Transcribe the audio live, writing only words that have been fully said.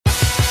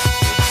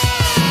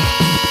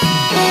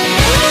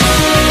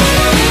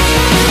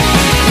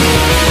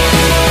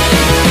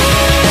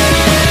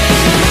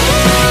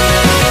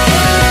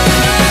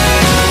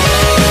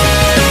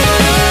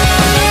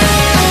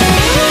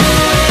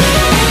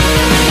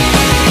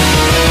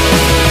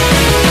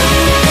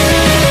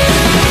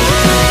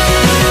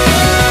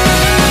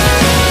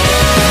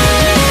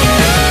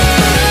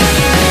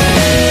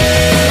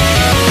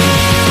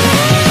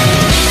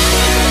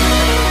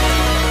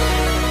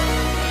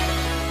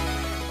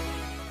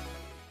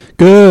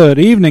Good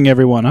evening,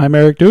 everyone. I'm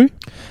Eric Dewey.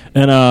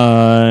 And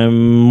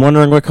I'm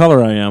wondering what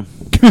color I am.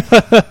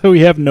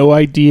 We have no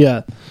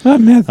idea.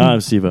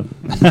 I'm Steve-O.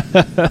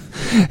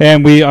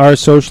 And we are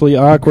socially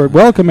awkward.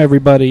 Welcome,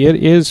 everybody. It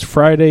is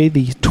Friday,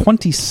 the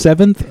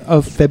 27th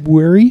of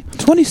February.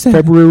 27th.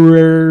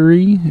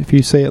 February, if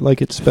you say it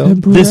like it's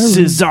spelled. This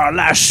is our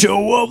last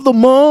show of the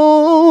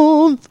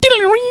month.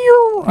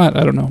 I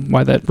don't know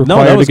why that No,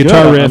 required that was a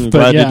guitar good. riff. I'm but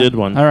glad yeah. you did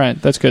one. All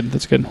right, that's good.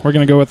 That's good. We're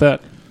going to go with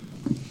that.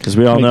 Because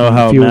we all Making know a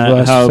how few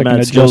last second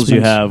mad skills you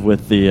adjustments. have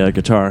with the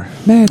guitar.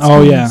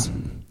 Oh, yeah.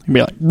 You'd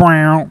be like,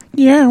 wow.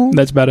 Yeah.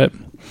 That's about it.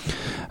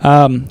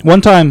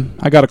 One time,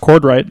 I got a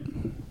chord right.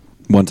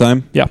 One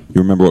time? Yeah.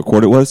 You remember what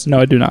chord it was? No,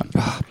 I do not.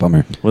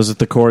 Bummer. Was it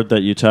the cord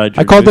that you tied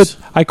your I called goose?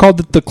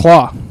 it the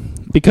claw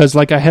because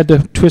like I had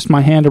to twist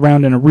my hand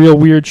around in a real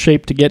weird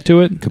shape to get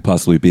to it. Could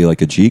possibly be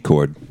like a G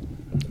chord.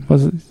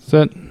 Does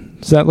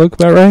that look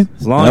about right?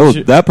 As long as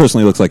you... That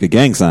personally looks like a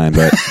gang sign,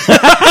 but...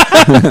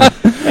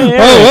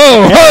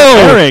 Whoa!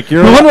 Eric,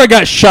 you're... No wonder I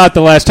got shot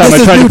the last time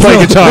I tried to play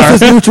guitar.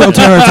 This is neutral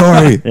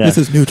territory. Yeah. This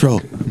is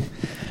neutral.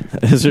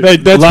 That's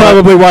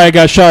probably why I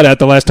got shot at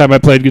the last time I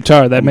played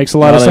guitar. That makes a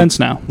lot of sense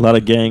now. A lot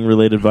of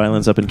gang-related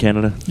violence up in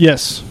Canada.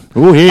 Yes.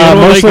 Oh, he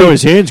mostly,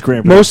 his hands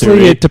cramped.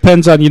 Mostly it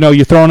depends on,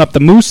 you're throwing up the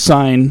moose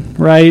sign,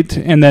 right?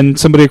 And then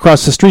somebody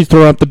across the street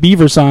throwing up the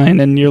beaver sign,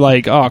 and you're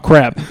like, oh,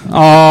 crap.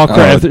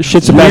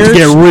 Shit's about to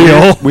get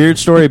real. Weird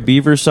story,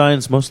 beaver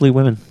signs, mostly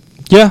women.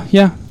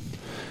 Yeah.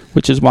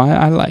 Which is why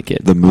I like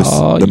it. The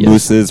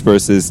mooses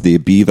versus the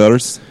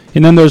beavers.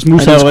 And then there's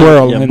moose and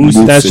squirrel, and moose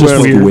that's and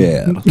just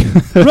weird.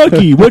 squirrel.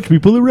 Rocky, watch me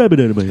pull a rabbit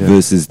out of my head.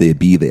 Versus the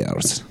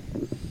beavers.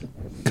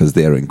 Because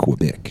they're in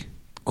Quebec.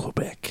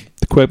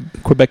 The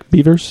Quebec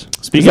Beavers.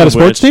 Speaking is that a of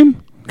sports which,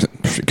 team?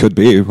 It could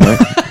be, right?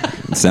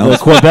 Sounds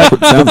Quebec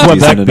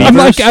decent enough. I'm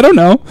like, I don't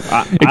know.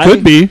 It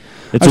could be.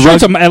 It's I'm sure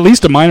it's at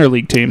least a minor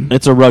league team.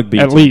 It's a rugby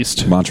At team.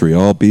 least.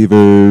 Montreal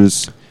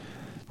Beavers.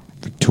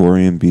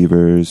 Victorian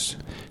Beavers.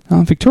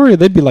 Victoria,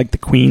 they'd be like the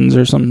Queens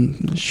or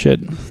some shit.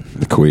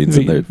 The Queens.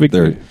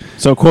 They're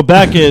So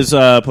Quebec is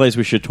a place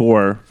we should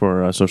tour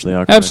for Socially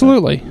Awkward.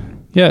 Absolutely.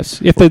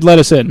 Yes, if they'd let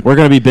us in. We're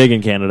going to be big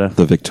in Canada.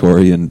 the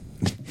Victorian...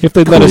 If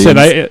they'd let us in.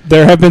 Queens.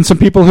 There have been some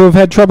people who have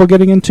had trouble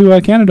getting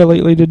into Canada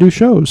lately to do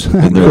shows.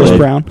 And Chris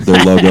Brown.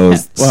 Their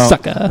logos...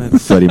 Sucker.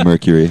 Freddie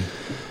Mercury.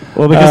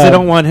 Well, because they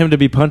don't want him to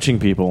be punching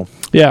people.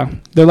 Yeah.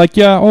 They're like,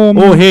 yeah,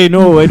 Oh, hey,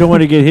 no, I don't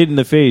want to get hit in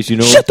the face,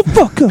 Shut the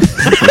fuck up.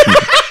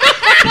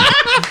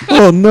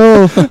 Oh,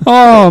 no.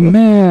 Oh,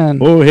 man.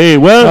 Oh, hey,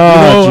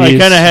 well, I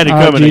geez. kind of had it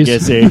coming, I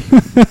geez. guess, eh?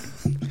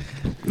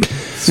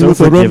 So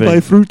run-by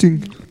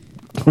fruiting.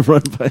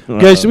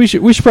 Guys, we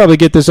should probably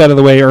get this out of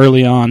the way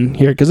early on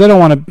here because I don't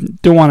want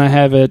to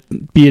have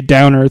it be a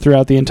downer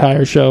throughout the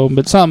entire show.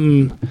 But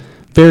something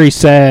very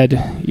sad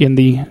in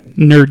the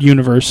nerd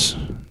universe,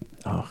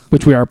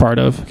 which we are a part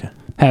of,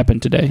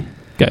 happened today,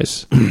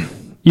 guys.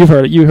 You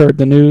heard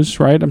the news,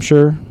 right? I'm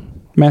sure,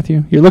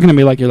 Matthew. You're looking at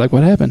me like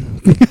what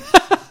happened?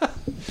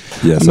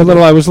 Yes. I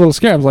was a little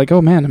scared. I was like,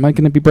 oh man, am I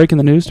going to be breaking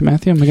the news to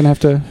Matthew? Am I going to have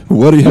to?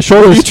 What are you?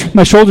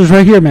 My shoulders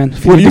right here, man.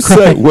 What are you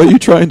saying? What are you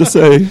trying to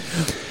say?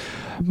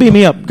 Beam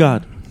me up,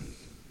 God.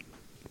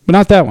 But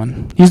not that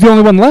one. He's the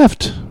only one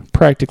left,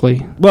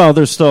 practically. Well,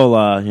 there's still,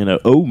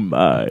 oh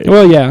my.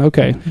 Well, yeah,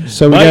 okay.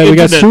 So we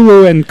got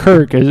Sulu and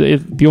Kirk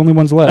as the only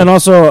ones left. And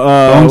also,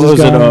 Bones is was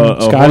gone.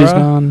 it Scotty's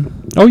Ahura?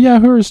 gone. Oh yeah,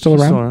 Ahura's still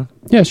She's around. still around.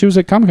 Yeah, she was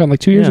at Comic-Con like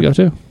 2 years ago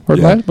too. Or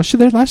Yeah. was she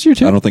there last year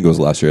too? I don't think it was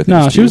last year. I think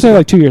No, she was there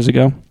like 2 years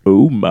ago.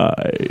 Oh my.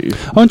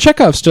 Oh, and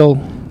Chekhov's still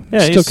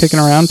He's kicking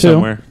around too.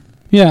 somewhere.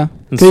 Yeah,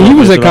 In he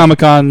was Soviet at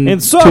Comic-Con In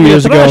 2 Soviet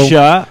years ago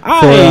Russia,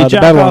 for the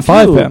Babylon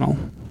 5 panel.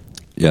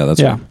 Yeah, that's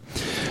Yeah. right.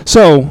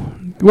 So,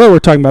 what we're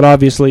talking about,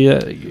 obviously,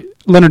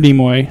 Leonard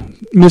Nimoy,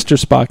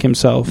 Mr. Spock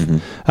himself,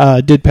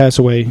 did pass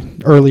away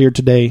earlier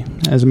today,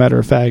 as a matter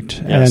of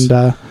fact. Yes.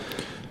 And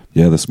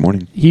Yeah, this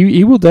morning.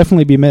 he will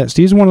definitely be missed.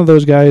 He's one of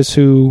those guys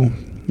who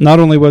not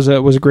only was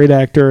a great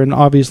actor and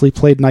obviously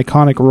played an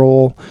iconic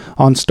role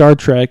on Star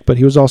Trek, but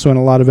he was also in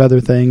a lot of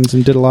other things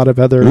and did a lot of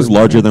other... It was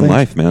larger than things.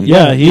 life, man.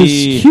 Yeah,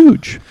 he's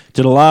huge.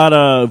 Did a lot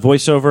of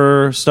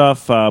voiceover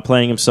stuff,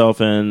 playing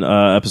himself in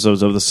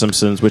episodes of The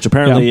Simpsons, which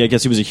apparently, I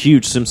guess he was a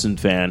huge Simpson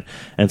fan.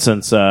 And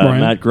since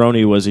Matt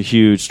Groening was a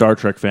huge Star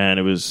Trek fan,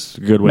 it was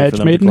a good way for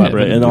them to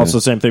collaborate. And also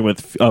same thing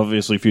with,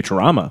 obviously,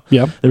 Futurama.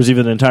 Yep. There was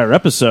even an entire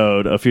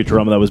episode of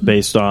Futurama that was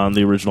based on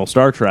the original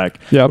Star Trek,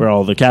 where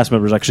all the cast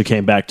members actually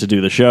came back to do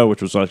the show,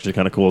 which was actually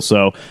kind of cool.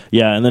 So,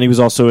 yeah, and then he was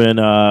also in...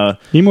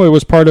 Nimoy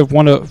was part of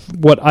one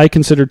of what I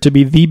consider to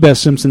be the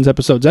best Simpsons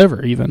episodes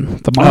ever, even.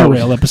 The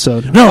monorail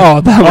episode.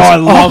 No, that was I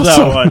love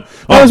awesome. that one.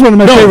 That was one of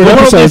my favorite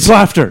episodes.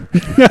 Laughter.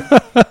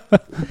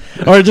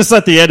 Or just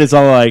at the end, it's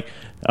all like,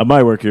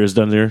 my work here is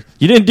done here.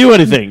 You didn't do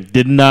anything,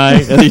 didn't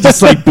I? And he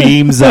just like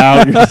beams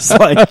out. You're just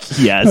like,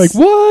 yes. Like,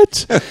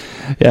 what?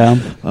 Yeah.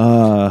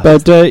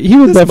 But he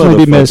would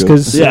definitely be missed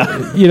because,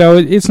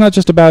 it's not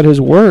just about his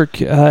work.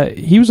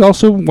 He was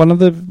also one of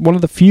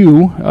the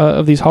few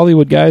of these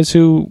Hollywood guys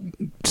who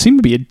seemed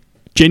to be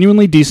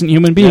genuinely decent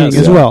human being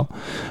as well.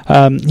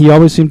 He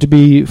always seemed to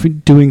be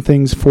doing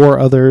things for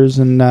others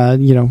and,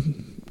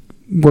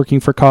 working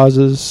for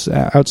causes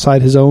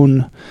outside his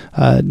own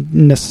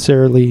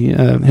necessarily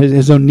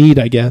his own need,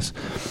 I guess.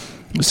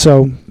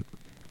 So,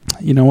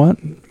 you know what?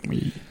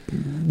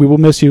 We will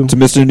miss you. To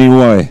Mr.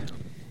 Nimoy,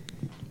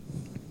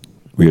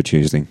 we are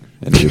choosing,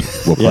 and you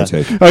will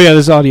partake. Oh yeah,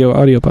 this audio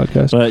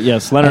podcast. But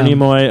yes, Leonard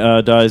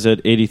Nimoy dies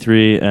at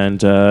 83,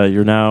 and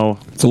you're now.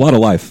 It's a lot of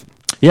life.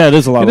 Yeah, it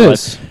is a lot of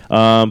life.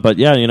 But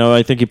yeah,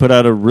 I think he put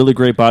out a really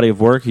great body of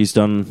work. He's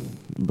done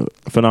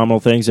phenomenal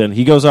things, and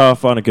he goes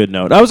off on a good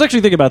note. I was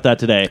actually thinking about that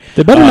today.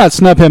 They better not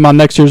snub him on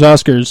next year's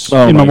Oscars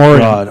in memoriam.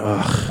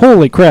 God.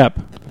 Holy crap!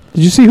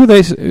 Did you see who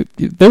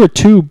they were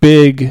two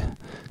big,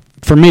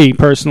 for me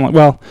personally,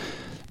 well,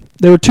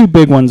 there were two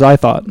big ones I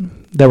thought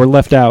that were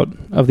left out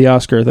of the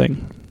Oscar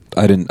thing.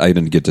 I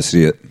didn't get to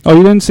see it. Oh,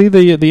 you didn't see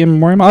the in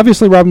memoriam?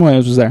 Obviously Robin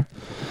Williams was there.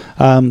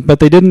 But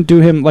they didn't do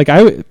him, like,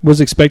 I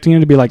was expecting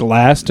him to be, like,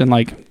 last and,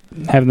 like,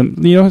 have them,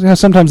 how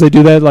sometimes they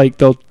do that, like,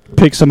 they'll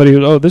pick somebody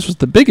who, this was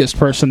the biggest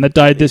person that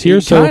died this year.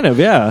 Kind of,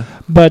 yeah.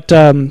 But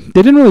they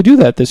didn't really do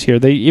that this year.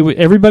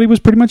 Everybody was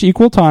pretty much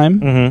equal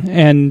time,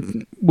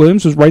 and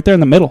Williams was right there in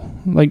the middle.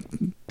 Like,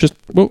 just,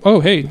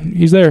 hey,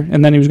 he's there,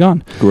 and then he was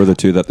gone. Who were the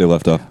two that they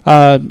left off?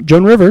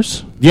 Joan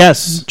Rivers.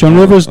 Yes. Joan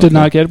Rivers did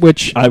not get,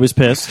 which... I was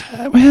pissed.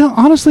 Well,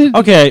 honestly,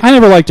 okay. I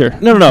never liked her.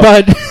 No.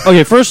 But,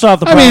 okay, first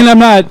off, I'm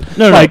not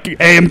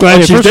hey, I'm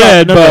glad she's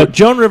dead, but...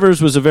 Joan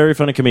Rivers was a very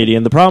funny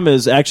comedian. The problem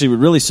is, actually, what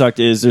really sucked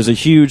is there's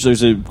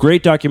a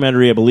great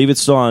documentary, I believe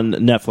it's still on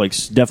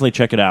Netflix, definitely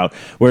check it out,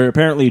 where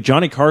apparently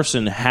Johnny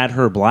Carson had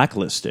her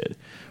blacklisted.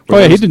 Oh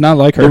yeah, he did not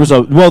like her.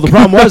 The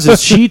problem was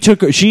is she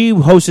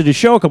hosted his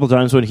show a couple of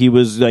times when he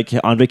was like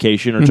on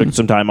vacation or took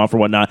some time off or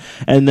whatnot,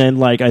 and then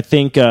like I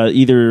think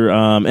either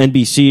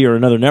NBC or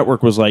another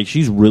network was like,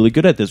 she's really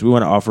good at this, we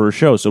want to offer her a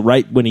show. So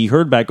right when he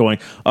heard back going,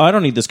 I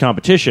don't need this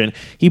competition,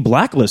 he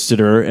blacklisted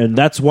her, and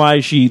that's why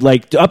she,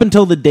 like, up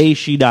until the day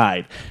she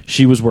died,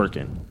 she was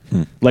working.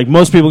 Like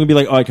most people can be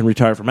like, I can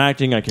retire from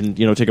acting, I can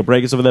take a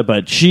break and stuff like that,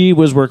 but she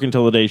was working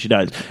till the day she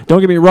died. Don't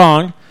get me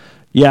wrong.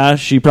 Yeah,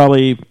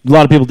 a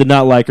lot of people did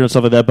not like her and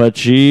stuff like that, but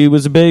she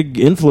was a big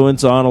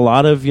influence on a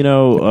lot of,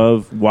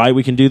 of why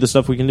we can do the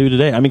stuff we can do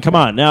today. I mean, come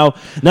on. Now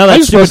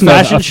that stupid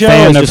fashion show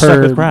is just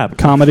stuck with crap.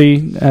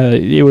 Comedy,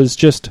 it was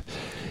just,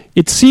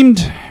 it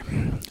seemed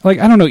like,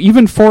 I don't know,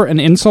 even for an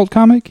insult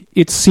comic,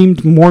 it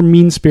seemed more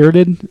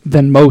mean-spirited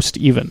than most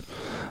even.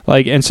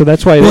 Like, and so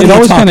that's why what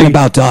are you talking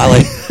about,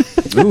 darling?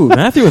 Ooh,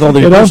 Matthew with all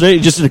the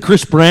impersonation, just a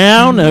Chris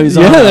Brown. He's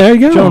there you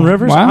go. Joan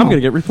Rivers. Wow. I'm going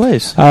to get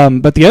replaced.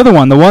 But the other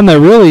one, the one that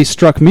really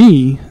struck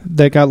me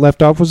that got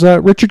left off was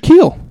Richard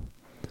Kiel.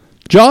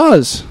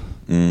 Jaws.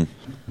 You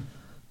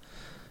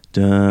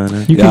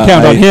can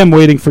count on him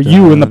waiting for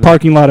you in the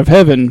parking lot of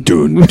heaven.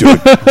 Dun. Not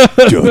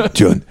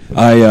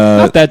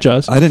that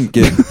Jaws. I didn't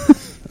get...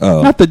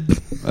 Oh. Not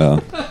the...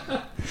 Oh.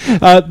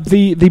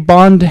 The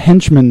Bond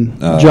henchman,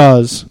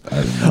 Jaws.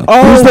 I didn't know.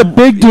 Oh, he was the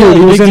big dude.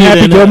 He was in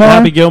Happy Gilmore.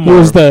 Happy Gilmore. He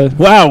was the...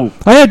 Wow.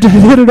 I had to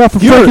hit it off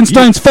of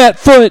Frankenstein's fat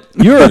foot.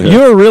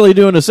 You're really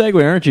doing a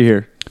segue, aren't you,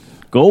 here?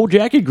 Gold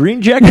jacket,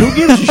 green jacket, who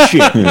gives a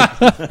shit?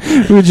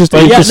 We would just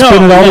spin it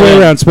all the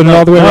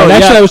way around,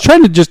 Actually, I was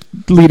trying to just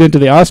lead into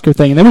the Oscar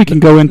thing, and then we can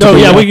go into...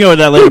 we can go into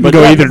that later. We can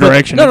go either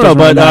direction.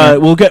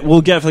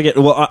 We'll definitely get...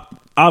 Well,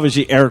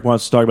 obviously, Eric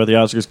wants to talk about the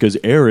Oscars because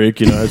Eric,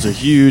 has a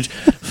huge...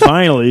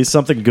 finally,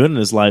 something good in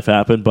his life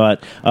happened.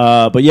 But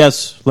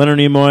yes, Leonard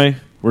Nimoy,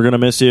 we're going to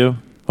miss you.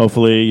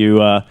 Hopefully you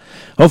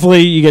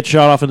get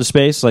shot off into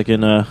space like in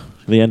the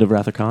end of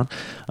Wrath of Khan.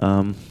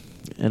 And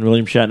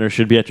William Shatner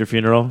should be at your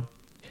funeral.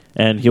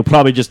 And he'll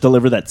probably just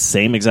deliver that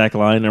same exact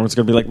line. And everyone's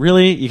going to be like,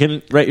 really? You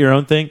can write your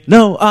own thing?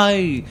 No,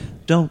 I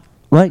don't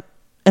write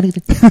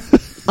anything.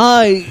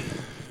 I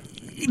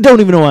don't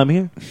even know why I'm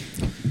here.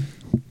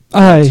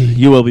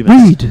 You will be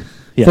missed.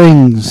 Read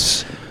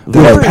things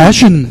with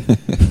passion.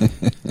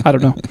 I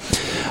don't know.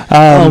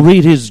 I'll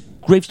read his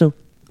gravestone.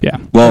 Yeah.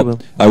 Well,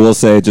 I will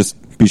say, just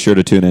be sure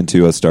to tune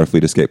into a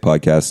Starfleet Escape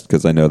podcast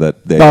because I know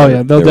that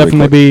they'll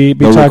definitely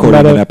be talking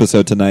about an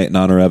episode tonight in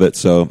honor of it,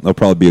 so it'll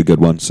probably be a good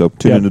one. So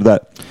tune into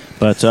that.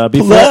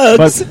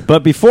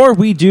 But before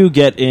we do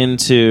get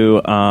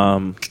into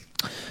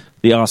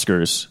the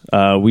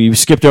Oscars, we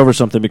skipped over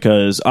something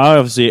because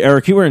obviously,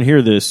 Eric, you weren't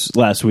here this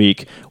last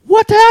week.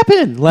 What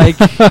happened? Like,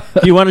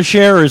 do you want to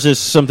share, or is this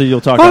something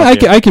you'll talk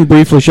about? I can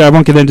briefly share. I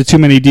won't get into too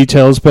many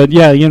details, but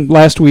yeah,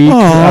 last week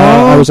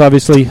I was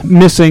obviously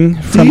missing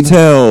from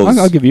details.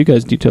 I'll give you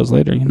guys details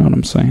later. You know what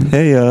I'm saying?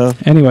 Hey,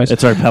 anyways,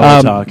 it's our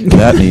Pella talk.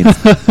 That means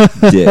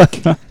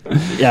dick.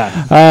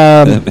 Yeah,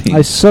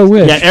 I so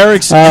wish. Yeah,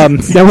 Eric's that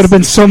would have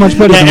been so much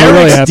better. Yeah, than Eric's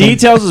really happened.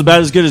 details is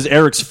about as good as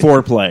Eric's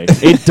foreplay.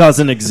 It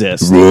doesn't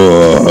exist.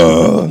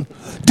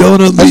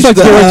 Don't unleash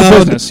the hound.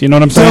 Business, you know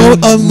what I'm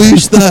saying? Don't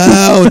unleash the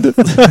hound.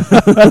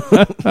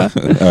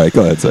 All right,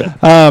 go ahead, sir.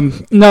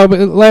 No, but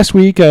last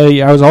week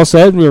I was all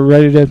set. We were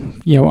ready to,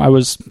 I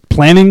was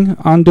planning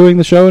on doing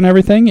the show and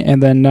everything,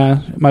 and then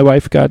my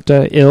wife got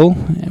ill,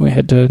 and we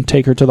had to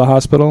take her to the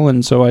hospital,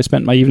 and so I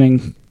spent my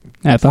evening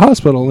at the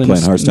hospital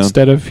Playing Hearthstone?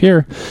 Instead of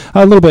here.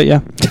 A little bit,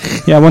 yeah.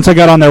 Yeah, once I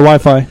got on their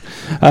Wi-Fi.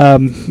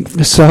 But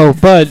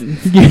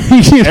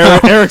you know.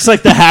 Eric's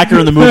like the hacker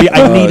in the movie.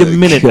 I need a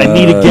minute. I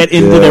need to get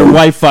into their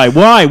Wi-Fi.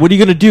 Why? What are you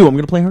going to do? I'm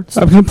going to play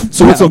Hearthstone.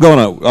 So what's all going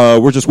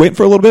on? We're just waiting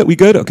for a little bit? We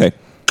good? Okay.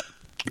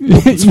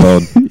 Yeah,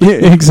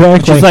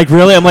 exactly. She's like,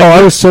 really? I'm like,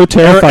 I was so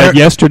terrified.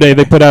 Yesterday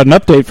they put out an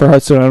update for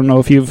Hearthstone. I don't know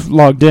if you've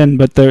logged in,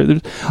 but they're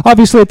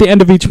obviously at the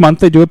end of each month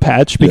they do a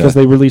patch because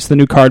they release the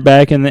new card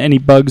back, and any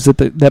bugs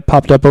that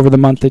popped up over the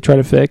month they try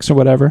to fix or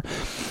whatever.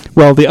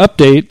 Well, the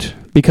update,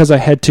 because I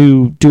had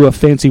to do a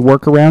fancy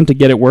workaround to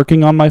get it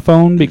working on my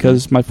phone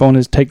because my phone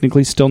is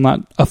technically still not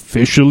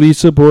officially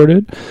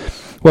supported.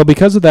 Well,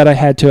 because of that, I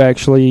had to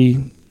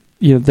actually,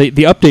 the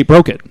update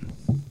broke it.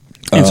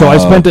 And so I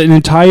spent an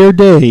entire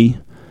day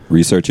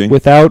researching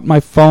without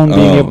my phone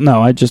being able.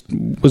 No, I just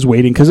was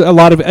waiting because a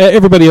lot of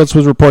everybody else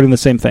was reporting the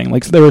same thing.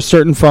 Like there were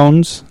certain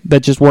phones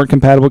that just weren't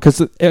compatible because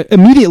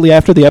immediately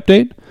after the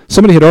update,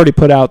 somebody had already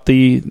put out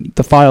the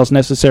files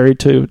necessary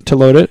to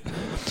load it.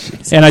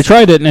 Jesus. And I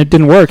tried it and it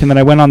didn't work. And then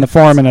I went on the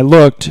forum and I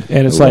looked,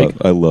 and it's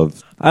I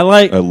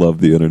love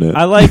the internet.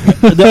 I like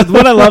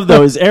what I love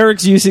though is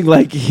Eric's using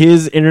like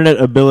his internet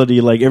ability,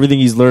 like everything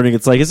he's learning.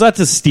 It's like it's not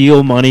to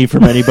steal money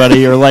from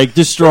anybody or like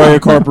destroy a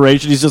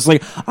corporation. He's just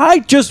like, I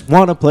just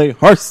want to play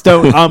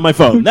Hearthstone on my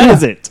phone. That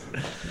is it.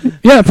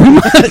 Yeah, pretty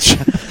much.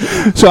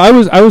 So I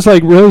was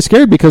like really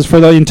scared because for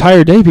the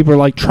entire day people were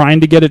like trying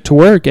to get it to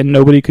work and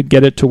nobody could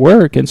get it to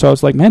work. And so I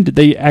was like, man, did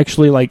they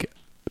actually like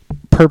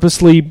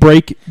purposely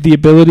break the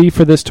ability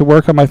for this to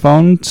work on my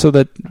phone so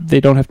that they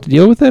don't have to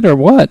deal with it or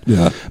what?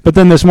 Yeah. But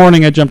then this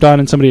morning I jumped on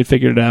and somebody had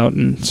figured it out,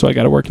 and so I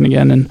got it working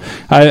again. And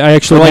I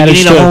actually managed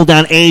you need to hold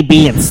down A,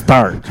 B, and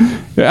start.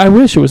 I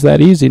wish it was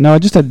that easy. No, I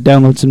just had to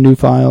download some new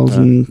files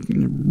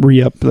and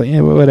re-up,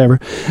 whatever.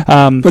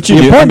 But the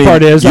important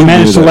part is I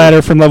managed to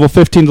ladder from level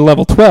 15 to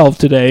level 12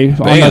 today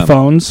on my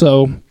phone,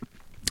 so...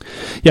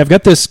 Yeah, I've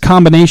got this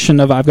combination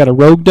of I've got a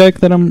rogue deck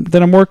that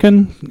I'm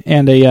working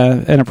and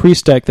a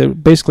priest deck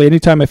that basically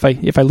anytime if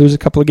I lose a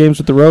couple of games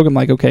with the rogue, I'm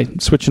like, okay,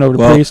 switching over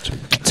to priest.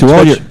 To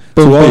all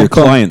your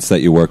clients that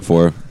you work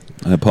for,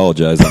 I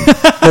apologize on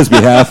his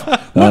behalf.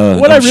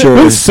 What I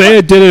didn't say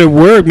I did it at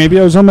work. Maybe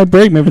I was on my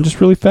break. Maybe I'm just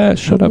really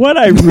fast. Shut up. What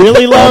I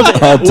really love,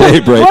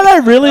 what I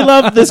really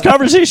love, this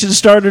conversation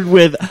started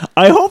with,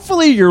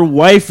 hopefully your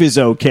wife is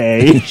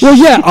okay. Well,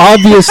 yeah,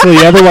 obviously.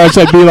 Otherwise,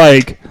 I'd be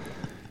like.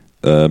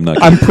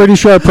 I'm pretty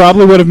sure I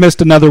probably would have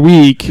missed another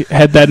week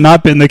had that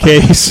not been the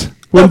case.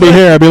 Wouldn't be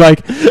here. I'd be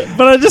like...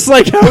 But I just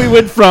like how we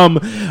went from,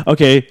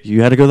 okay,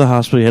 you had to go to the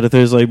hospital, you had to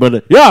Thursday,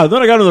 but yeah,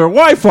 then I got into their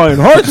Wi-Fi in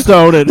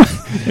Hearthstone, and...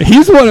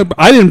 He's the one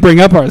I didn't bring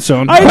up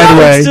Hearthstone, by the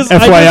way,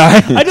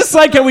 FYI. I just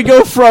like how we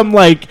go from,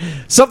 like,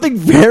 something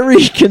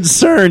very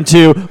concerned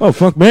to, oh,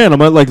 fuck, man,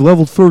 I'm at, like,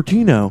 level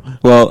 13 now.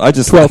 Well, I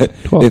just...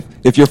 12.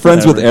 If you're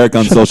friends with Eric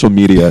on social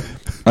media,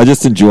 I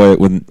just enjoy it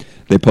when...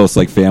 They post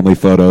like family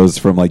photos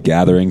from like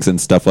gatherings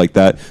and stuff like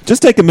that.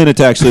 Just take a minute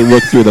to actually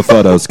look through the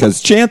photos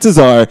because chances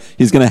are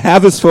he's going to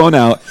have his phone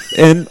out,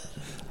 and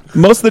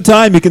most of the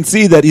time you can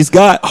see that he's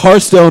got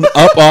Hearthstone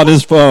up on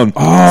his phone.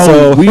 Oh,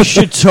 so we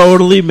should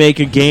totally make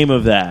a game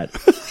of that.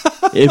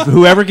 If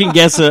whoever can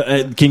guess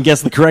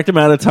the correct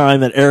amount of time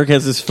that Eric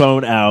has his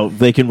phone out,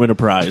 they can win a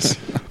prize.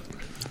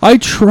 I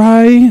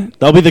try.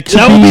 That'll be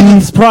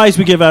the prize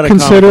we give out.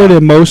 Consider it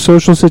in most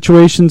social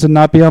situations and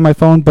not be on my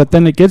phone. But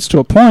then it gets to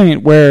a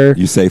point where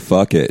you say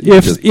 "fuck it."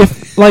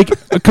 If like,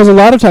 because a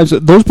lot of times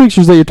those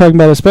pictures that you're talking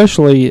about,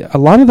 especially a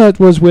lot of that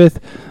was with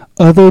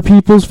other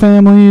people's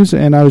families,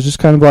 and I was just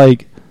kind of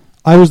like,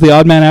 I was the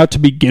odd man out to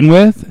begin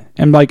with.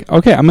 And like,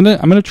 okay, I'm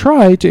gonna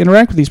try to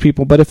interact with these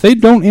people, but if they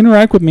don't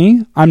interact with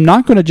me, I'm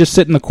not gonna just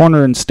sit in the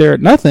corner and stare at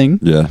nothing.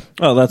 Yeah.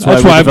 Well, that's why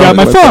I've got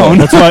my phone.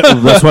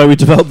 That's why we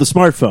developed the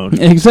smartphone.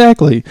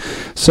 Exactly.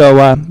 So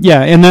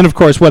yeah, and then of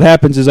course what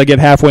happens is I get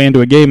halfway into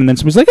a game and then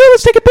somebody's like, "Hey,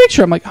 let's take a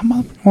picture." I'm like,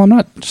 I'm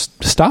not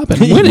just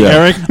stopping. I'm winning,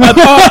 Eric.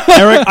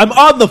 Eric, I'm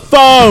on the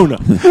phone.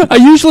 I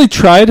usually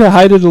try to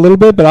hide it a little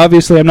bit, but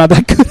obviously I'm not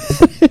that good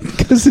at it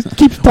because it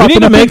keeps popping up. We need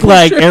to make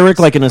like Eric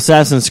like an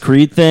Assassin's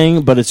Creed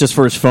thing, but it's just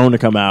for his phone to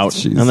come out.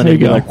 Jeez. And then he'd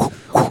be like,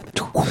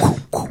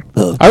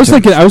 I was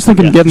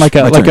thinking of getting like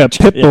a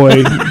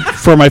Pip-Boy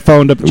for my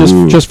phone to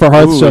just for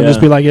Hearthstone,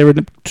 just be like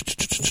everything,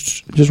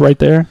 just right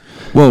there.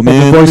 Whoa,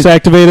 man! Voice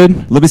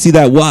activated. Let me see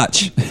that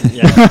watch.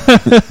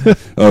 Yeah.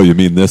 Oh, you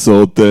mean this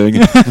old thing?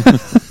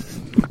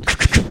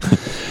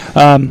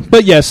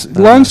 But yes,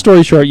 long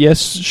story short,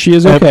 yes, she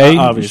is okay.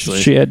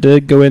 Obviously, she had to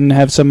go in and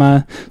have some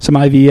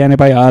IV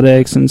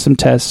antibiotics and some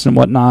tests and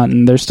whatnot,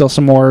 and there's still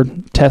some more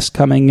tests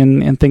coming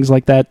and things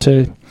like that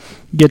to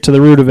get to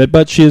the root of it.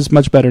 But she is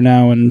much better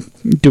now and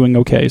doing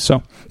okay.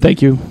 So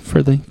thank you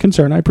for the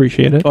concern. I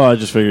appreciate it. Oh, I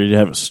just figured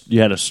you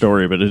had a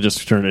story, but it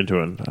just turned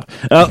into an.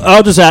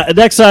 I'll just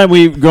next time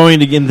we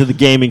going into the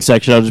gaming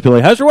section, I'll just be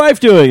like, "How's your wife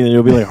doing?" And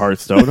you'll be like,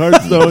 "Hearthstone,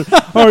 Hearthstone,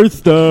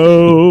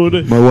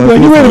 Hearthstone." My wife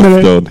is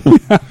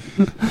Hearthstone.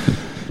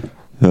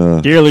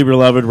 Dearly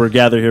beloved, we're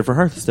gathered here for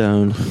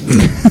Hearthstone.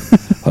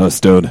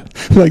 Hearthstone.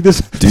 Like,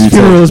 this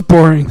funeral is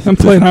boring. I'm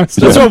playing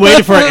Hearthstone. That's what I'm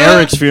waiting for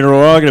Eric's funeral.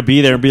 We're all going to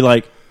be there and be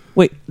like,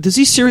 wait, does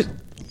he seriously...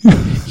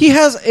 He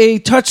has a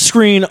touch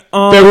screen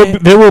on...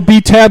 There will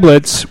be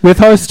tablets with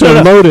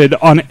Hearthstone loaded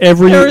on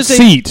every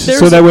seat,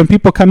 so that when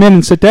people come in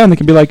and sit down, they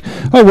can be like,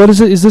 oh, what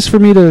is it? Is this for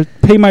me to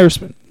pay my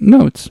respect?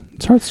 No, it's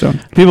Hearthstone.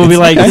 People will be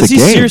like, does he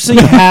seriously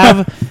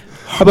have...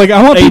 I'm like,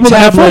 I want a people to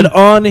have tablet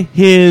on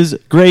his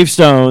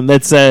gravestone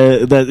that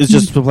is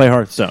just to play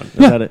Hearthstone. Is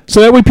that it?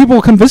 So that way people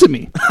will come visit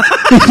me.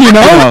 You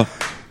know?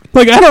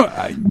 Like,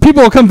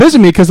 people will come visit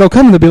me because they'll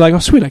come and they'll be like, oh,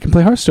 sweet, I can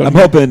play Hearthstone. I'm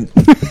hoping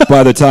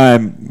by the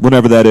time,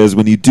 whenever that is,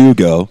 when you do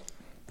go,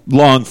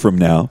 long from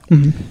now,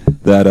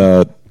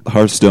 that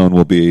Hearthstone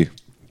will be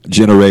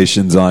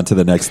generations on to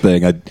the next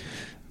thing.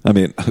 I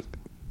mean,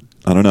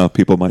 I don't know.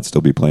 People might still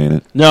be playing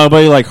it. No,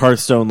 but like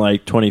Hearthstone,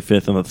 like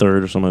 25th and the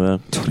 3rd or something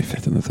like that.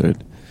 25th and the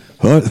 3rd.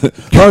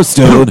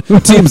 Hearthstone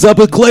teams up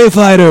with Clay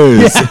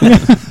Fighters.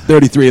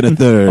 33 and a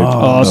 3rd. Oh,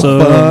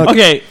 awesome.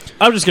 Okay,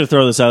 I'm just going to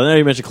throw this out. Now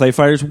you mentioned Clay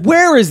Fighters.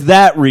 Where is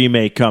that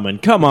remake coming?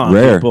 Come on,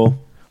 Rare.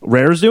 people.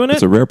 Rare's doing it?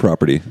 It's a Rare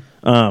property.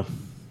 Well,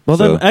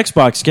 then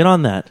Xbox, get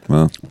on that.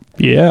 Well,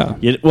 yeah.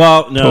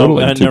 Well, no,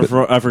 Totally.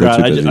 I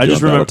forgot. I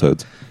just remember.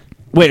 Battletoads.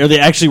 Wait, are they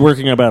actually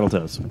working on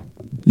Battletoads?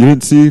 You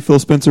didn't see Phil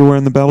Spencer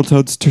wearing the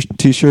Battletoads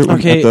t-shirt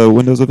at the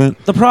Windows event?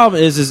 The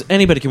problem is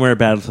anybody can wear a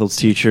Battletoads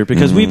t-shirt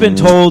because we've been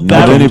told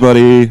not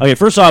anybody. Okay,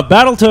 first off,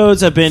 Battletoads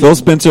have been... Phil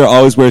Spencer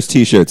always wears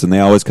t-shirts, and they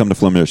always come to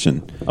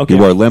Flimmersion. Okay. He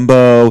wore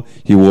Limbo.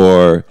 He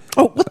wore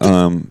what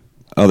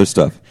other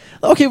stuff.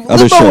 Okay,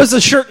 Limbo was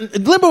a shirt.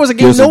 Limbo was a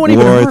game no one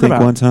even heard about. I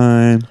think one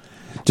time.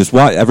 Just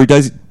watch.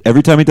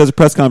 Every time he does a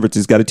press conference,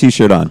 he's got a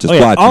t-shirt on. Just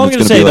watch. All I'm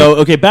going to say,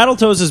 though,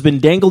 Battletoads has been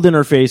dangled in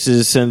our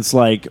faces since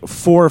like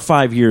 4 or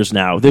 5 years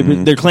now. They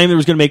claimed they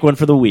was going to make one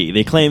for the Wii.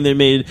 They claimed they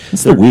made...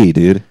 It's the Wii,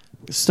 dude.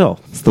 Still.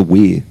 It's the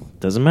Wii.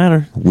 Doesn't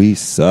matter. Wii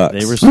sucks.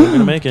 They were still going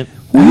to make it.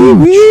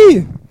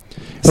 Wii.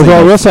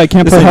 Although I will say I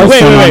can't play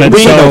Hearthstone on it.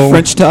 So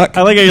French talk.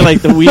 I like how you're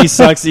like, the Wii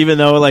sucks, even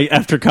though like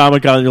after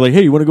Comic-Con, you're like,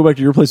 hey, you want to go back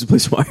to your place and play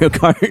some Mario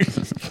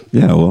Kart?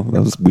 Yeah, well,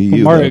 that was Wii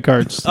U. Mario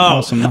Kart's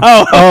awesome.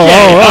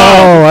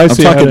 I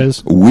see how it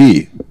is.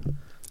 Wii.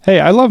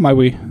 Hey, I love my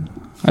Wii.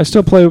 I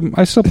still play Mario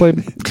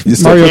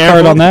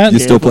Kart on that. You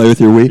still play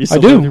with your Wii? I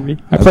do.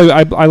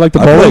 I like the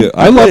bowling.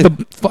 I love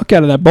the fuck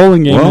out of that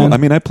bowling game. Well, man. I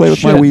mean, I play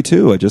with my Wii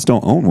too. I just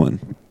don't own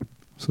one,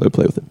 so I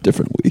play with a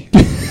different Wii.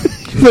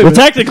 Well,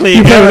 technically,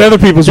 you play with other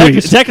people's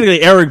Wii's.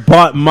 Technically, Eric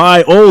bought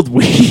my old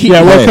Wii.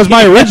 Yeah, well, because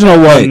my original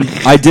one,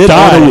 I did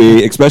own a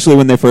Wii, especially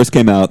when they first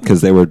came out,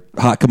 because they were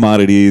hot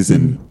commodities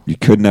and you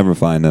could never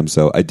find them.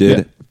 So I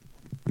did.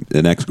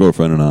 An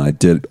ex-girlfriend and I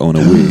did own a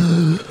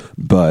Wii,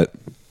 but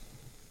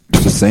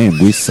it's the same.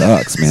 Wii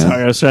sucks, man.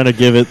 Sorry, I was trying to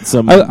give it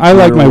some. I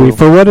like my Wii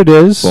for what it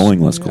is.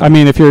 Bowling less cool. I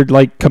mean, if you're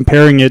like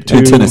comparing it to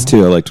and tennis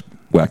too, I liked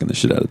whacking the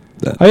shit out of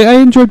that. I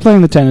enjoyed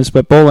playing the tennis,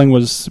 but bowling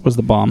was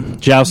the bomb.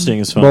 Jousting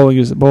is fun. Bowling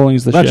is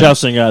the not shit.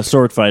 Jousting,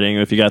 sword fighting.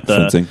 If you got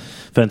the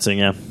fencing,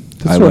 yeah.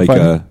 I like.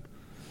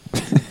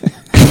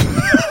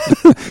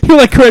 You're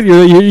like, correct.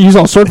 You use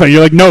all sword fighting.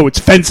 You're like, no, it's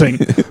fencing.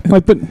 I'm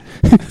like, but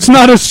it's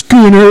not a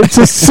schooner. It's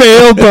a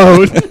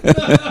sailboat.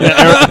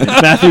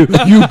 Matthew,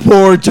 you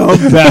poor dumb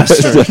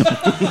bastard.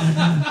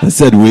 I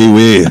said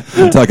wee.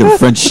 I'm talking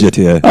French shit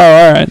here. Oh,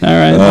 all right.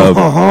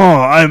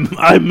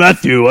 I'm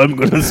Matthew. I'm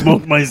gonna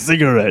smoke my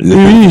cigarette. Eat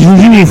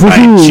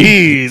my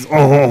cheese.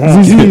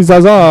 Give me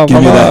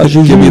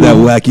that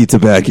wacky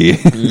tobacco.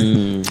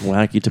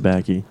 Wacky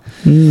tobacco.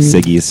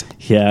 Ciggies.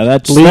 Yeah,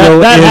 that's the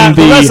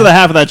rest of the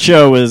half of that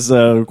show was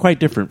quite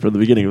different from the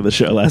beginning of the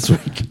show last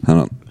week.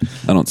 I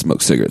don't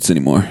smoke cigarettes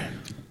anymore.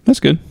 That's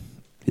good.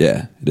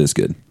 Yeah, it is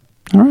good.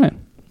 All right.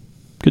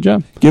 Good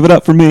job. Give it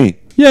up for me.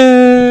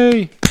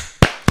 Yay!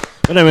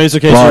 But anyways,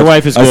 okay, so your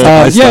wife is good.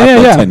 I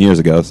stopped 10 years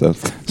ago, so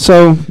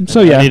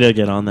yeah. I need to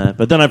get on that.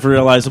 But then I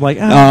realized, I'm like,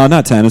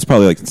 not 10. It's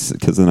probably like,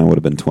 because then I would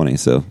have been 20.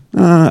 So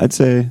I'd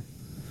say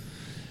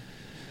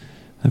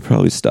I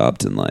probably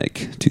stopped in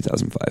like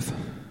 2005.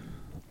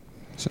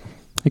 So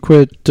I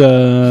quit.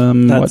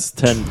 That's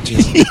 10.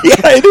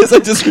 Yeah, it is. I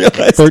just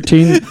realized.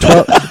 13,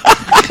 12.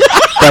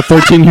 About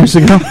 13 years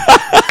ago.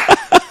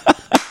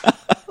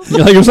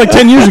 It was like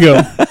 10 years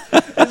ago.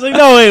 It's like,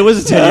 no, wait, it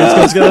wasn't 10 years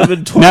ago. It's going to have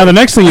been 12. Now, the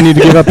next thing you need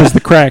to give up is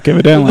the crack,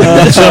 evidently.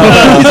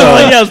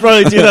 It's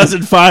probably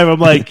 2005. I'm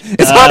like,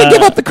 it's hard to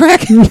give up the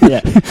crack. You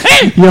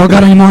all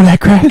got any more of that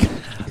crack?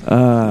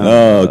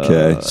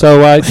 Okay.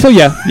 So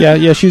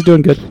yeah, she's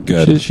doing good.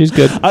 Good. She's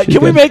good.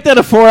 Can we make that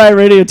a 4i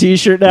Radio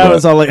T-shirt now? Yeah.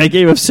 It's all like, I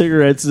gave up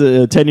cigarettes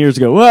 10 years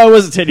ago. Well, it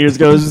wasn't 10 years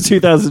ago. It was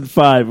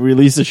 2005. We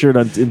released a shirt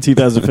in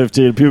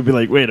 2015. And people would be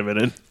like, wait a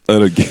minute. I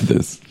don't get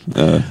this.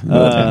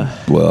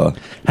 Blah.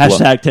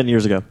 Hashtag 10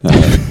 years ago.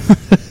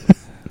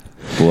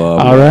 Blah.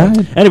 All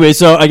right. Anyway,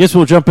 so I guess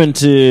we'll jump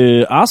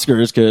into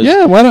Oscars.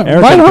 Why don't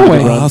we?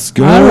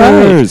 Oscars. All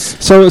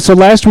right. So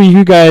last week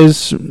you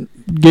guys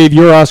gave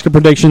your Oscar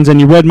predictions,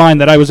 and you read mine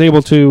that I was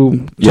able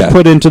to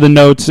put into the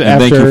notes and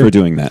after. thank you for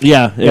doing that.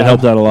 Yeah, it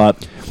helped out a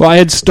lot. Well, I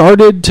had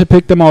started to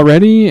pick them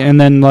already, and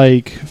then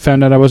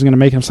found out I wasn't going to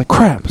make it. I was like,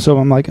 crap. So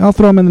I'm like, I'll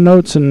throw them in the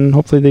notes, and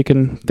hopefully they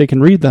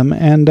can read them.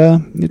 And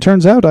it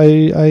turns out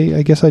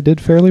I guess I did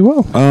fairly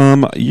well.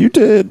 You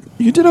did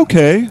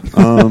okay.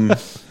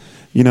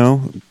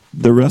 The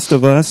rest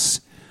of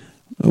us,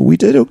 we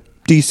did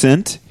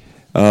decent.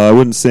 I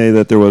wouldn't say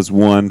that there was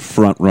one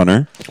front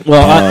runner.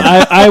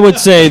 Well, I would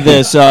say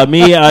this.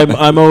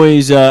 I'm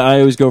always I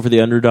always go for the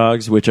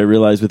underdogs, which I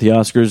realize with the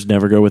Oscars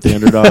never go with the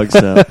underdogs.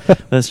 So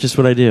that's just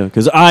what I do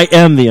because I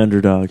am the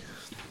underdog.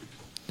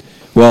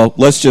 Well,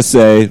 let's just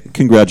say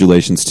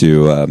congratulations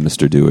to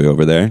Mr. Dewey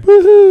over there.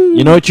 Woohoo.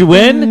 You know what you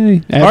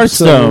win?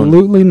 Hearthstone.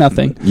 Absolutely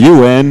nothing.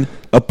 You win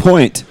a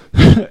point.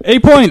 A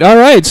point. All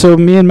right. So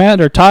me and Matt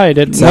are tied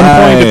at 1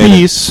 point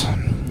apiece.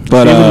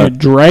 But you're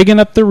dragging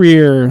up the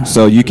rear.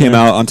 So you came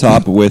out on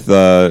top with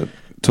a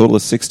total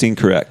of 16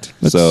 correct.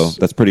 So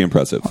that's pretty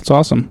impressive. That's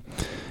awesome.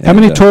 And how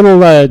many total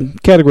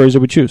categories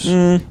did we choose?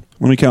 Let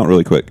me count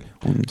really quick.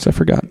 I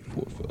forgot.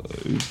 4,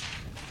 5.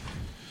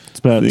 It's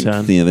about 6,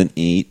 10. 7,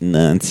 8,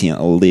 9, 10,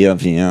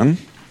 11,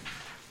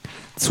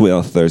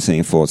 12,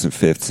 13, 14,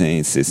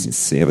 15, 16,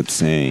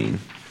 17.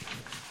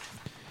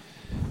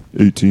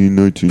 18,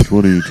 19,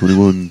 20,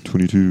 21,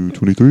 22,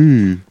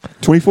 23,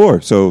 24.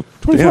 So,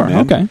 24, damn,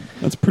 man. okay.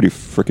 That's pretty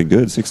freaking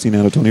good. 16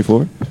 out of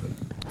 24.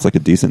 It's like a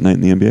decent night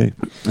in the NBA.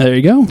 There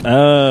you go.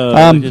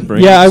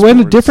 I went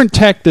a different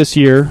tack this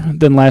year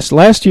than last.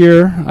 Last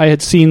year, I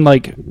had seen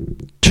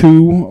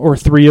 2 or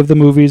 3 of the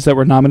movies that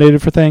were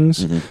nominated for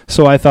things. Mm-hmm.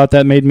 So I thought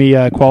that made me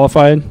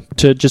qualified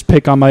to just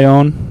pick on my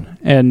own.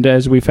 And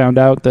as we found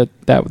out,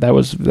 that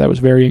was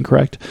very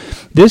incorrect.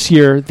 This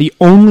year, the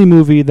only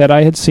movie that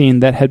I had seen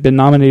that had been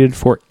nominated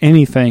for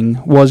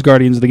anything was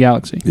Guardians of the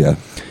Galaxy. Yeah.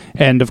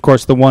 And, of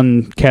course, the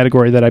one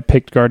category that I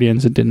picked,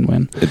 Guardians, it didn't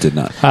win. It did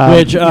not.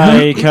 Which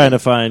I kind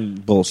of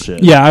find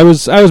bullshit. Yeah, I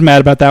was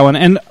mad about that one.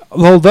 And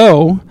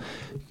although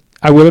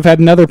I would have had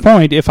another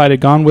point if I'd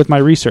have gone with my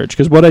research.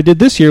 Because what I did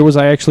this year was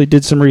I actually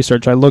did some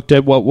research. I looked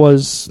at what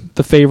was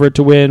the favorite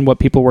to win, what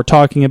people were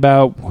talking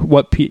about,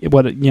 what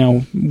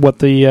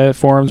the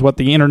forums, what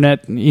the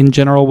internet in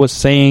general was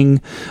saying.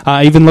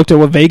 I even looked at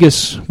what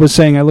Vegas was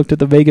saying. I looked at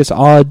the Vegas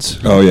odds.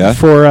 Oh yeah.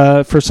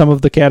 For some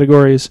of the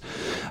categories,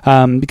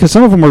 because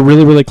some of them were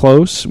really really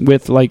close.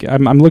 With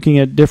I'm looking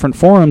at different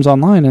forums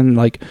online, and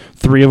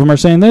 3 of them are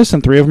saying this,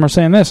 and 3 of them are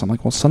saying this. I'm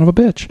like, well, son of a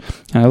bitch.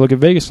 And I look at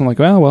Vegas, and I'm like,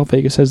 well,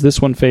 Vegas has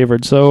this one favored.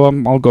 So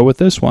I'll go with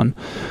this one,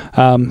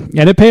 and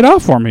it paid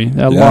off for me.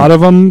 A lot of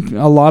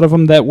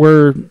them that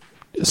were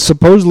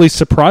supposedly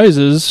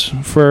surprises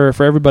for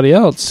everybody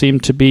else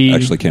seemed to be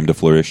actually came to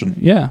fruition.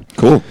 Yeah,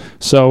 cool.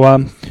 So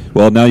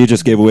well, now you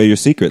just gave away your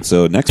secret.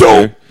 So next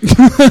year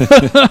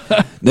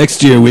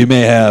we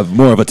may have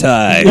more of a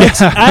tie.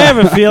 I have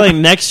a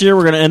feeling next year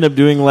we're going to end up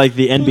doing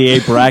the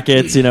NBA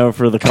brackets,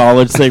 for the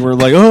college thing. We're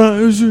like,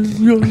 he's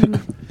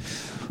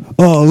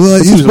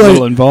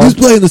playing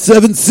the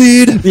 7th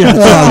seed? Yeah.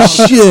 Oh,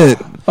 shit.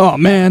 Oh,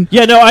 man.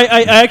 Yeah, no,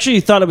 I actually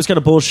thought it was kind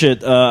of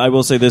bullshit. I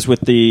will say this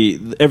with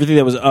everything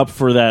that was up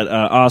for that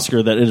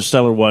Oscar, that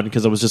Interstellar one,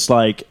 because I was just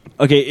like,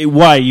 okay,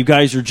 why? You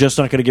guys are just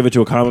not going to give it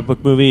to a comic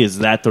book movie? Is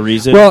that the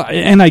reason? Well,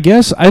 and I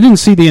guess I didn't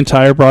see the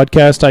entire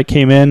broadcast. I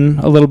came in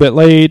a little bit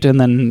late, and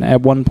then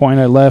at one point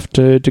I left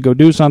to go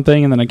do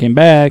something, and then I came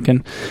back,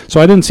 and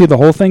so I didn't see the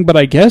whole thing, but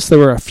I guess there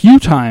were a few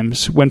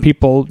times when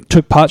people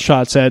took pot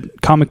shots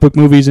at comic book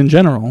movies in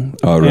general.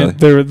 Oh,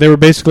 really? They were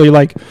basically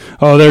like,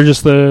 oh, they're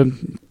just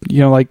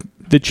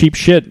the cheap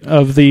shit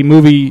of the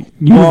movie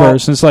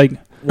universe. And it's like,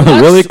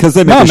 really? Because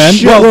they make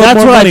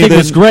that's what I think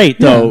was great,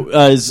 though.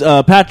 Is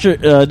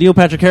Neil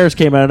Patrick Harris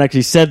came out and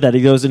actually said that.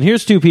 He goes, and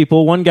here's 2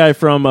 people. One guy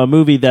from a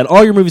movie that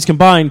all your movies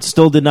combined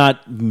still did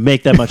not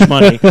make that much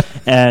money.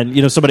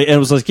 And, somebody, and it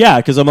was like, yeah,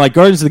 because I'm like,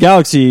 Guardians of the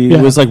Galaxy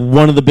was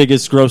one of the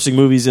biggest grossing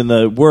movies in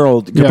the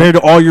world compared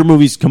to all your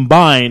movies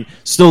combined,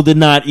 still did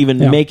not even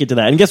make it to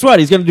that. And guess what?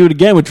 He's going to do it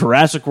again with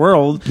Jurassic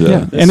World.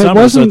 Yeah. And it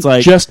wasn't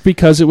just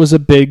because it was a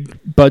big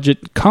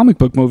budget comic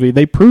book movie.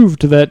 They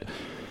proved that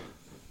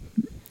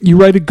you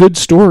write a good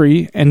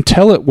story and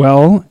tell it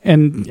well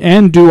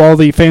and do all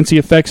the fancy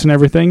effects and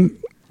everything,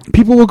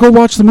 people will go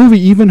watch the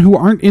movie even who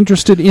aren't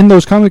interested in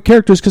those comic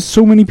characters because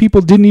so many people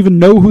didn't even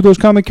know who those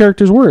comic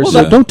characters were. Well,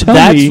 so don't tell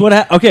me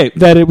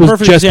that it was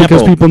just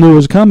because people knew it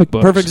was comic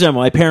books. Perfect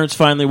example. My parents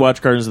finally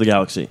watched Guardians of the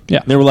Galaxy. Yeah.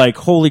 And they were like,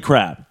 holy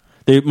crap.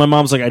 My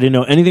mom's like, I didn't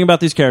know anything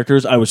about these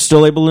characters. I was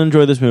still able to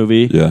enjoy this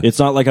movie. Yeah. It's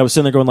not like I was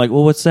sitting there going like,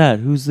 well, what's that?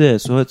 Who's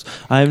this?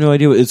 I have no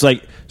idea. It's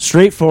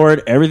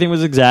straightforward. Everything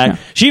was exact.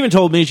 Yeah. She even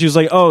told me, she was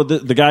like, oh,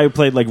 the guy who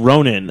played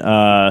Ronan,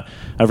 I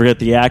forget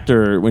the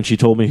actor, when she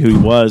told me who he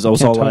was, I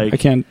was all like... I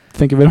can't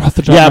think of it off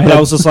the top of my head. But I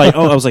was just like,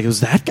 I was like, was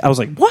that... I was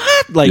like,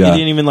 what? It didn't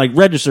even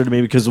register to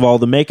me because of all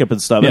the makeup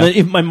and stuff. Yeah. And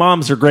then my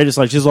mom's her greatest,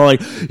 she's all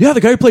like, yeah,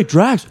 the guy who played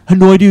Drax, I had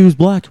no idea he was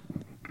black.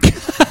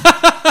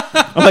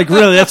 I'm like,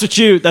 really? That's what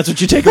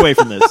you take away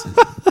from this?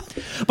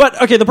 But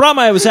okay, the problem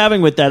I was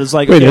having with that is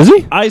wait, is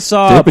he? I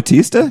saw Dave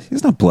Bautista.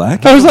 He's not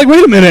black. I was like,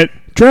 wait a minute,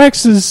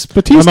 Drax is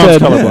Bautista. My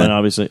mom's colorblind,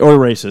 obviously, or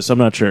racist. I'm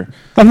not sure.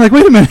 I'm like,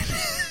 wait a minute.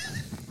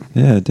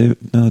 Yeah, Dave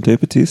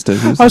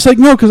Bautista. I was like,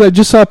 no, because I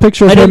just saw a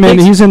picture of him,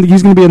 and he's going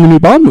to be in the new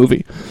Bond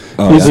movie.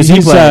 Oh,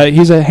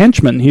 he's a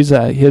henchman.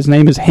 His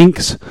name is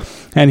Hinks,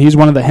 and he's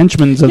one of the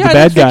henchmen of the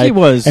bad guy. He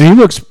was, and he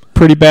looks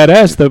pretty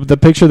badass. The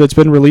picture that's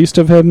been released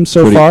of him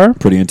so far,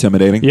 pretty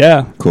intimidating.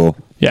 Yeah, cool.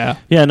 Yeah.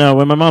 Yeah, no,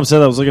 when my mom said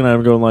that, I was looking at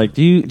him going like,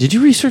 did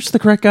you research the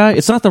correct guy?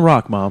 It's not The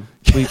Rock, Mom.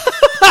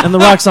 And The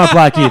Rock's not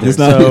black either. He's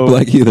not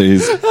black either.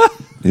 He's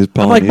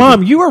I'm like,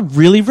 Mom, you are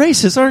really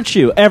racist, aren't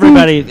you?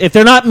 Everybody, if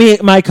they're not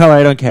my color,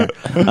 I don't care.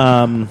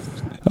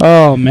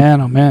 Oh,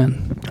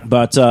 man.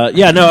 But,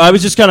 yeah, no, I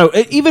was just kind of,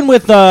 even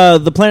with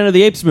the Planet of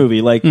the Apes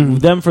movie, like,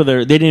 them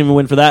they didn't even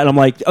win for that, and I'm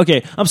like,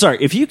 okay, I'm sorry,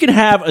 if you can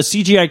have a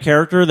CGI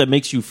character that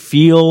makes you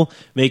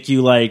make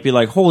you, like, be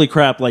like, holy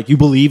crap, like, you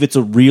believe it's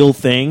a real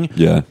thing,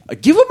 yeah,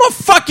 give him a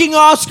fucking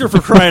Oscar for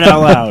crying out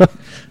loud.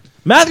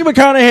 Matthew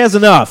McConaughey has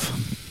enough.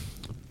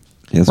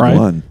 He has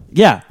one.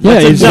 Yeah.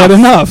 He's got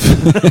enough.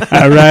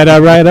 All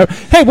right.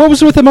 Hey, what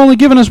was with him only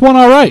giving us one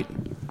all right?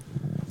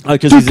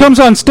 Dude comes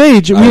on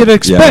stage, and we'd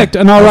expect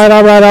an all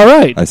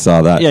right. I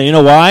saw that. Yeah, you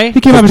know why? He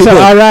came up and said,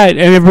 all right, and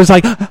everybody's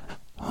like,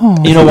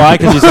 oh. You know why?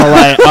 Because he's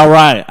all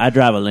right, I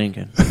drive a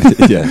Lincoln.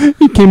 Yeah.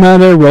 He came out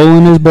there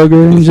rolling his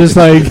booger and just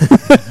like...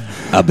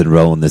 I've been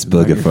rolling this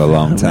booger for a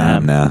long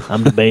time now.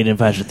 I'm debating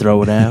if I should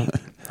throw it out.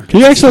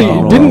 He actually,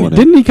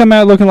 didn't he come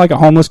out looking like a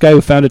homeless guy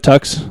who found a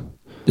tux?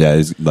 Yeah,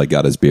 he's like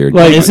got his beard.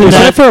 Like, is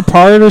that for a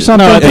part or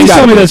something? No, please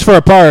tell me that's for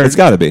a part. It's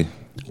got to be.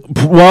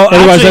 Well,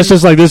 otherwise that's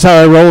just like, this is how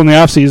I roll in the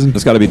off season.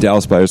 It's got to be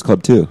Dallas Buyers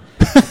Club too,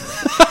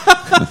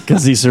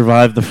 because he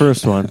survived the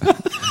first one.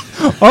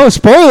 Oh,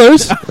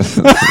 spoilers!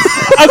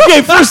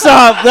 Okay, first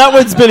off, that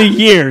one's been a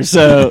year,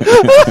 so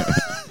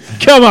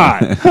come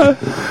on.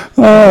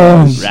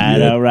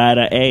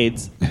 Righto,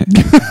 AIDS.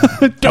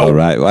 All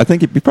right. Well, I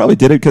think he probably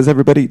did it because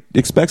everybody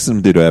expects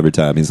him to do it every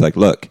time. He's like,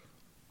 look,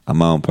 I'm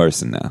my own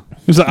person now.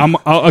 He's like,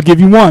 I'll give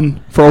you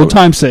one for old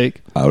time's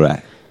sake. All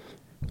right.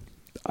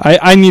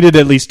 I needed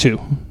at least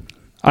two.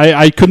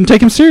 I couldn't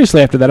take him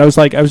seriously after that. I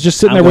was just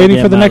sitting there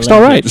waiting for the next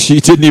all right. She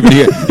didn't even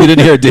hear. You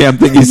didn't hear a damn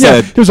thing he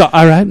said. He was like,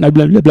 all right, blah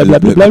blah blah blah blah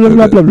blah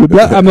blah blah blah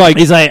blah. I'm like,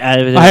 he's like,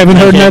 I haven't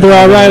heard another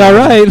all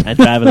right. I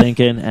drive a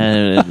Lincoln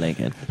and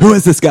Lincoln. Who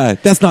is this guy?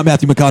 That's not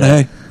Matthew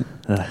McConaughey.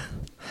 All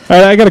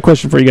right, I got a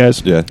question for you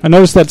guys. Yeah. I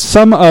noticed that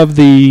some of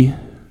the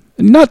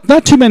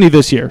not too many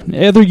this year.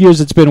 Other years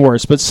it's been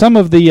worse, but some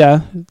of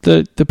the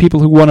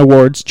people who won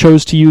awards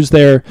chose to use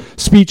their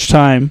speech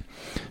time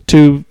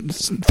to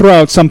throw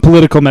out some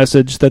political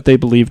message that they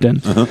believed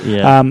in. Uh-huh.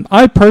 Yeah.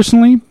 I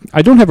personally,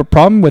 I don't have a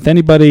problem with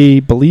anybody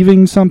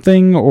believing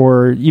something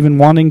or even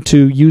wanting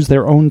to use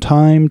their own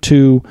time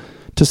to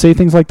say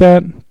things like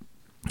that.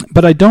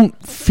 But I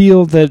don't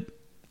feel that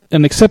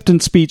an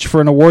acceptance speech for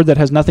an award that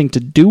has nothing to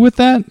do with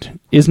that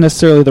is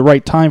necessarily the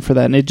right time for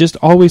that. And it just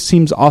always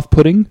seems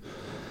off-putting.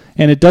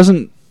 And it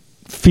doesn't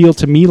feel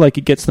to me like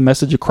it gets the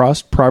message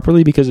across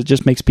properly because it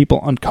just makes people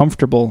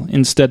uncomfortable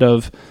instead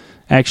of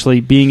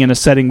actually being in a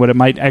setting where it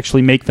might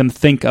actually make them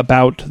think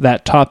about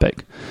that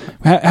topic.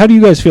 How do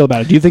you guys feel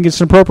about it? Do you think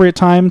it's an appropriate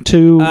time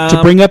to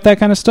bring up that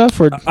kind of stuff?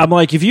 Or I'm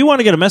like, if you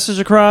want to get a message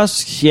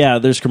across, yeah,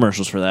 there's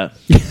commercials for that.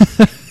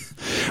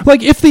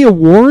 Like, if the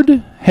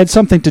award had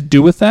something to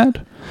do with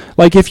that,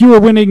 like if you were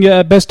winning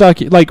best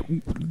like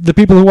the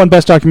people who won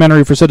best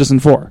documentary for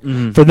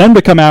Citizen4, for them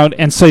to come out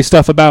and say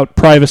stuff about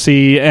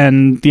privacy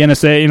and the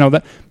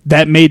NSA,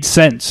 that made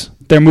sense.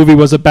 Their movie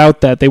was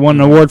about that. They won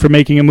an award for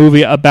making a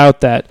movie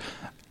about that.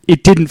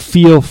 It didn't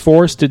feel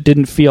forced. It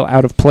didn't feel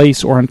out of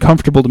place or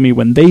uncomfortable to me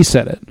when they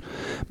said it.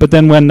 But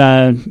then when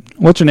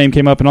what's her name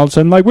came up and all of a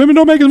sudden like women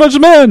don't make as much as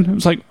men, it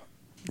was like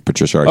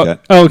Patricia Arquette.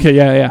 Oh, okay,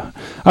 yeah.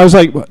 I was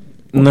like,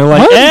 and they're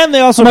like, what? And they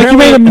also like you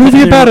made a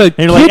movie about a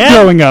kid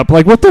growing up.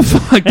 Like, what the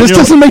fuck? This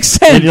doesn't make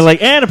sense. And you're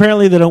like, and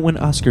apparently they don't win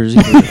Oscars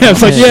either. Yeah,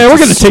 it's like, yeah, we're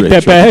gonna take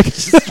that back.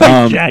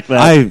 Jack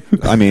that.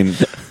 I mean,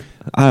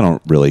 I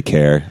don't really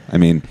care. I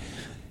mean,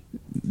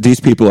 these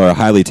people are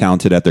highly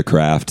talented at their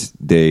craft.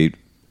 They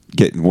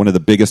get one of the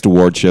biggest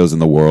award shows in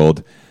the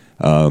world.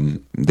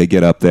 They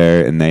get up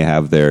there and they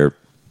have their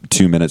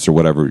 2 minutes or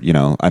whatever. I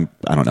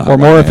don't know. Or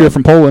more if you're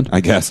from Poland,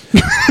 I guess.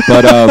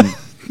 But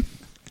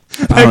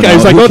that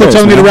guy's like, they're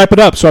telling me to wrap it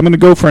up, so I'm going to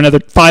go for another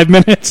 5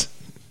 minutes.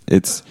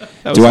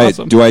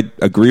 Awesome. Do I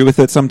agree with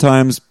it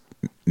sometimes?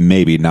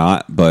 Maybe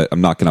not, but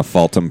I'm not going to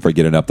fault them for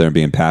getting up there and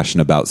being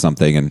passionate about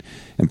something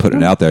and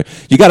putting it out there.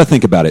 You got to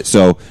think about it.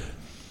 So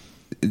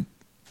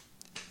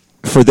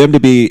for them to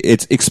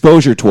it's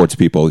exposure towards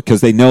people because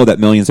they know that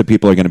millions of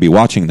people are going to be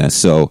watching this.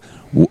 So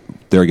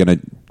they're going to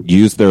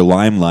use their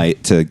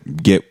limelight to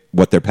get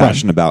what they're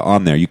passionate about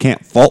on there. You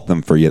can't fault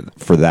them for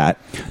that.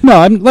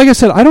 No, like I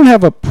said, I don't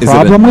have a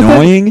problem with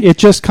it. It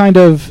just kind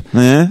of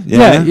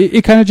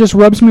it kind of just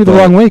rubs me the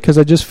wrong way because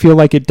I just feel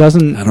like it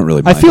doesn't. I don't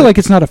really. I feel like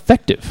it's not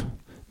effective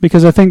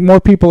because I think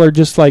more people are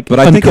just like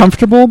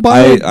uncomfortable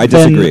by it. I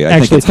disagree. I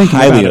think it's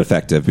highly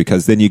effective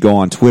because then you go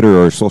on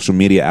Twitter or social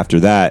media after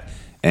that,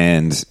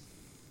 and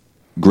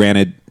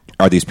granted,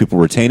 are these people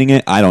retaining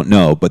it? I don't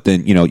know, but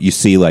then you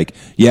see like,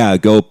 yeah,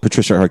 go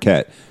Patricia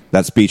Arquette.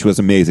 That speech was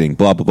amazing.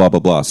 Blah blah blah blah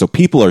blah. So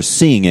people are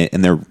seeing it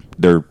and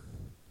they're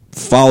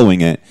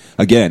following it.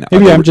 Again,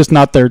 maybe I'm just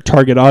not their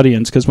target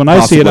audience, because when I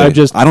see it, I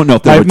don't know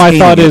if my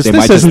thought is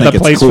this isn't the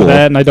place for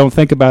that, and I don't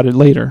think about it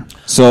later.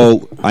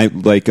 So I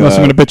like unless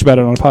I'm going to bitch about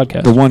it on a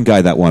podcast. The one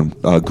guy that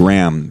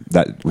Graham,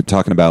 that we're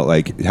talking about,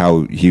 like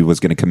how he was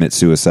going to commit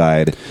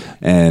suicide,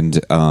 and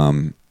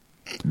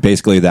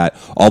basically that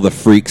all the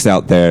freaks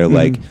out there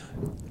like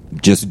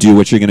just do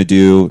what you're going to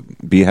do,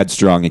 be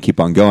headstrong, and keep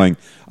on going.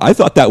 I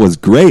thought that was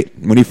great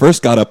when he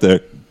first got up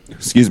there.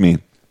 Excuse me.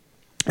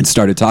 And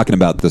started talking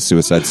about the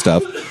suicide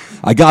stuff.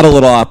 I got a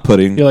little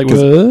off-putting. You're like,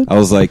 what? I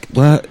was like,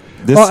 what?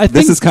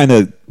 This is kind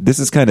of.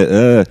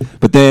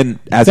 But then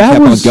as it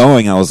kept on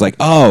going, I was like,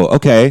 oh,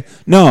 okay.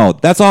 No,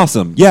 that's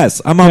awesome.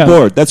 Yes, I'm on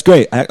board. That's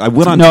great. I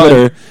went on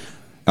Twitter.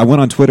 I went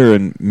on Twitter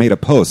and made a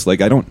post.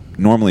 Like, I don't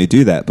normally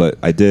do that, but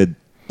I did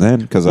then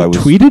because I was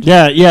tweeted.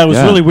 Yeah, it was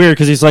really weird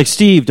because he's like,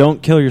 Steve,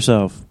 don't kill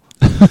yourself.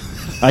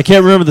 I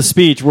can't remember the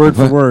speech word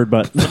for word,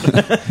 but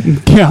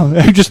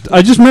I just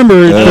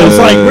remember it's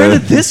like, where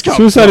did this come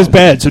suicide from? is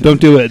bad, so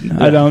don't do it.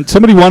 I don't.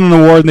 Somebody won an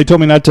award and they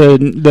told me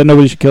that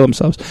nobody should kill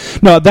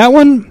themselves. No, that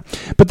one,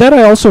 but that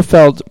I also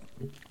felt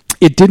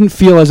it didn't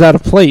feel as out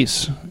of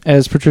place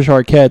as Patricia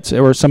Arquette's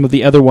or some of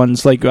the other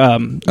ones. Like,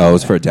 it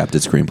was for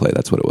adapted screenplay.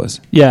 That's what it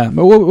was. Yeah,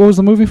 but what was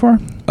the movie for?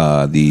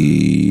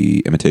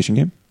 The Imitation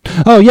Game.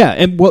 Oh yeah,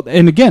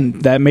 and again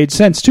that made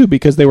sense too,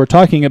 because they were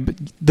talking.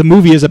 The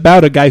movie is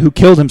about a guy who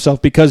killed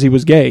himself because he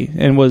was gay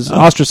and was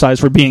ostracized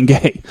for being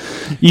gay,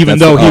 even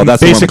though he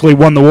basically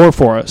won the war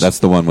for us. That's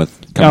the one with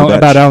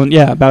about Alan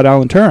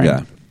Turing.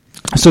 Yeah.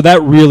 So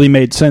that really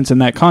made sense in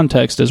that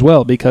context as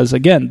well, because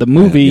again, the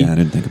movie I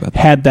didn't think about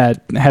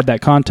that. had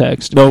that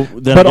context. But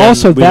again,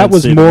 also that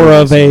was more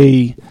of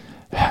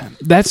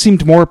that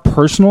seemed more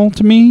personal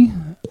to me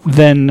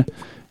than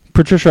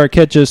Patricia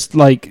Arquette, just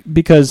like,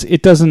 because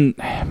it doesn't.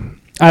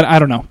 I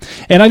don't know,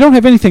 and I don't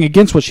have anything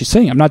against what she's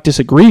saying. I'm not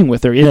disagreeing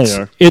with her.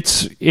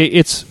 It's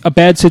a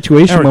bad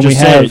situation when we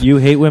have you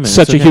hate women.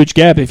 Such a huge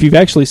gap. If you've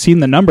actually seen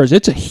the numbers,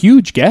 it's a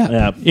huge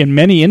gap in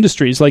many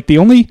industries. Like the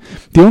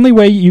only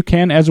way you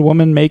can, as a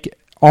woman, make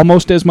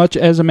almost as much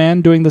as a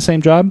man doing the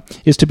same job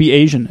is to be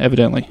Asian.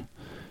 Evidently,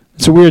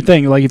 it's a weird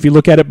thing. Like if you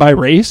look at it by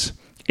race,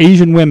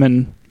 Asian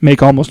women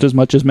make almost as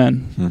much as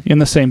men in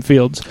the same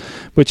fields,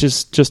 which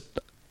is just.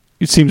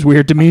 It seems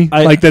weird to me,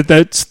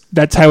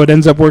 that's how it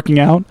ends up working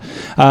out.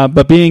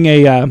 But being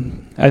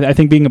I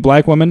think being a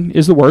black woman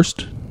is the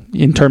worst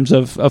in terms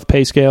of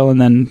pay scale, and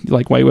then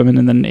like white women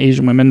and then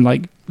Asian women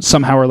like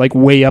somehow are like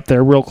way up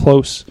there, real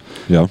close.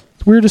 Yeah,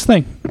 it's the weirdest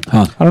thing.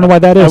 Huh. I don't know why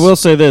that is. I will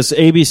say this: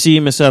 ABC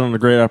missed out on a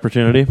great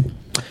opportunity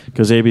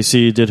because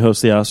ABC did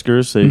host the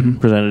Oscars. They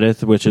presented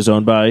it, which is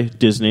owned by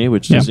Disney,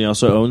 which Disney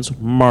also owns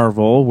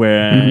Marvel,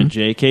 where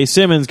J.K.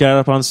 Simmons got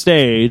up on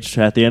stage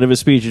at the end of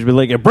his speech and be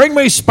like, "Bring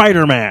me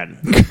Spider-Man."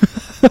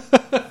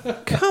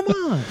 Come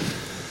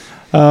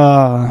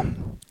on.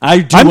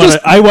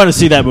 I want to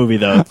see that movie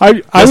though.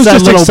 I was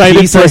just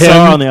excited for him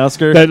on the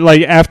Oscar. That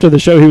like after the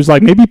show he was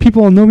like, maybe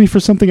people will know me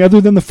for something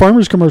other than the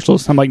farmers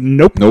commercials. I'm like,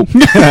 nope.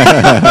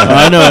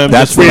 I know him.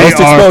 That's we are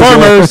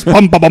farmers.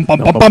 Bum, bum, bum, bum,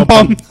 bum, bum,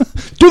 bum.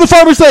 Do the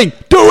farmers thing.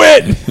 Do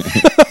it.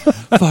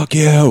 Fuck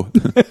you.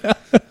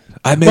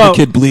 I made a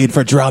kid bleed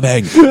for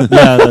drumming.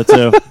 Yeah, that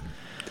too.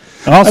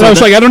 Also, and I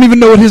was like, I don't even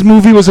know what his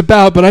movie was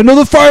about, but I know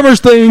the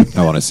farmers thing.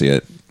 I want to see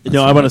it.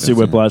 No, I want to see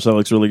Whiplash. That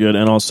looks really good.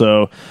 And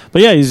also,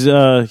 but yeah, he's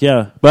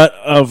But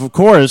of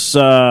course,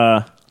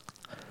 I'm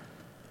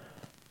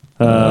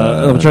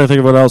trying to think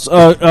of what else.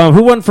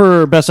 Who won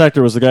for Best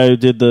Actor was the guy who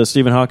did the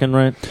Stephen Hawking,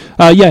 right?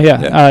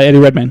 Eddie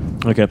Redmayne.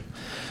 Okay,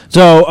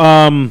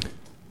 so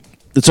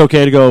it's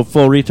okay to go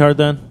full retard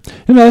then?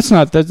 No, that's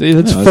not.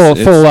 It's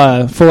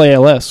full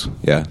ALS.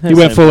 Yeah, he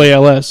went full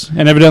ALS,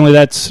 and evidently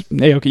that's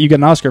okay. You get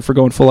an Oscar for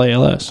going full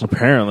ALS.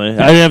 Apparently,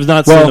 I have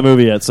not seen the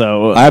movie yet,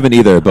 so I haven't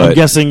either. But I'm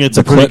guessing it's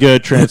a pretty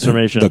good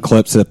transformation. The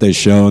clips that they've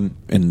shown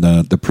in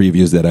the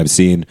previews that I've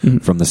seen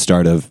from the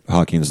start of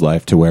Hawking's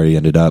life to where he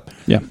ended up,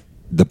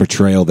 the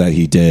portrayal that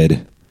he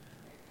did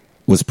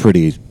was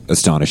pretty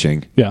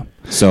astonishing. Yeah,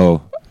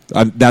 so.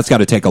 That's got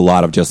to take a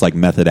lot of just like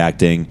method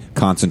acting,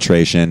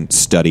 concentration,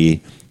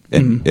 study,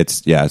 and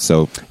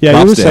So he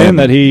was saying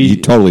that he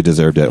totally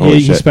deserved it.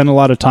 He spent a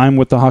lot of time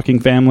with the Hawking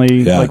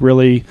family, like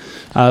really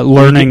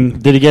learning.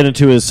 Did he get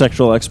into his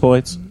sexual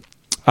exploits?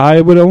 I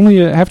would only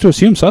have to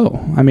assume so.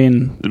 I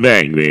mean,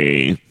 bang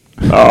me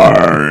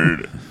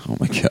hard. Oh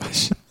my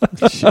gosh!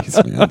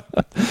 Jeez, man.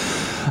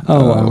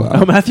 Oh wow!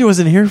 Oh, Matthew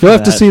wasn't here. You'll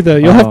have to see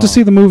You'll have to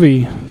see the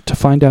movie to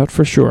find out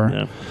for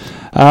sure.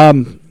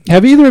 Yeah.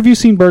 Have either of you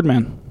seen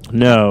Birdman?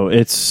 No,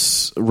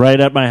 it's right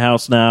at my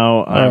house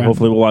now.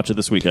 Hopefully we'll watch it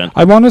this weekend.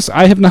 I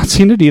have not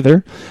seen it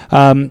either.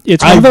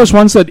 It's one of those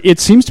ones that it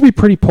seems to be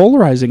pretty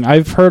polarizing.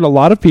 I've heard a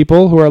lot of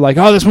people who are like,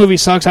 oh, this movie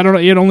sucks. I don't know.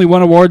 It only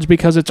won awards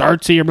because it's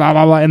artsy or blah,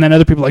 blah, blah. And then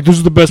other people are like, this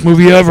is the best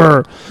movie ever.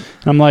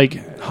 And I'm like,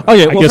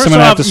 okay, I guess I'm going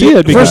to have to see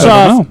it.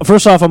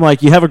 First off, I'm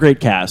like, you have a great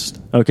cast.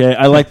 Okay.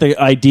 I like the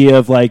idea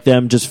of like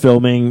them just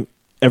filming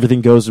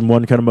everything goes in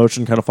one kind of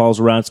motion, kind of follows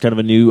around. It's kind of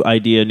a new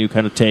idea, new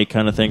kind of take,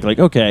 kind of thing. Like,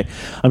 okay,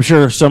 I'm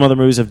sure some other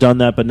movies have done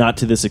that, but not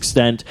to this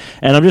extent.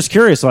 And I'm just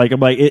curious. Like, I'm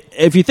like,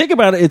 if you think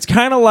about it, it's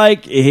kind of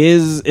like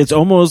it's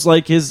almost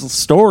like his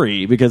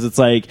story, because it's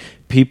like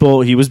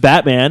he was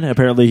Batman.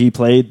 Apparently, he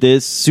played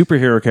this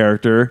superhero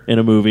character in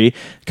a movie,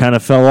 kind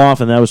of fell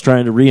off, and that was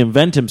trying to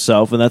reinvent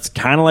himself. And that's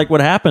kind of like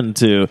what happened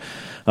to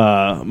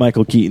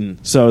Michael Keaton.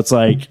 So it's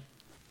like,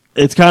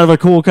 it's kind of a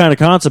cool kind of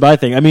concept, I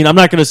think. I mean, I'm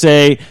not going to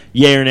say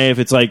yay or nay if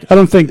it's like... I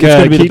don't think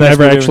Keaton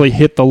ever actually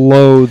hit the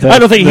low that I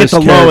don't think he hit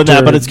the low in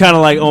that, but it's kind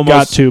of like almost...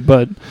 Got to,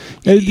 but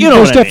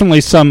there's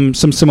definitely some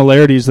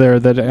similarities there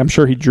that I'm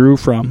sure he drew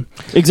from.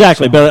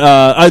 Exactly, so.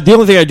 But the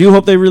only thing I do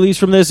hope they release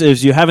from this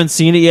is, you haven't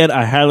seen it yet,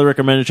 I highly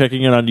recommend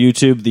checking it on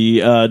YouTube, the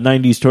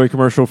 90s toy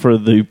commercial for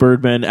the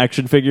Birdman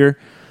action figure.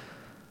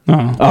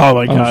 Oh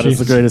my god, it's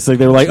the greatest thing.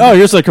 They were like, oh,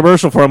 here's a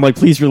commercial for him. Like,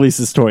 please release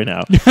this toy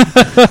now.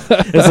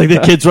 It's like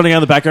the kids running out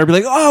in the backyard be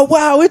like, oh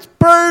wow, it's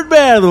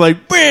Birdman. They're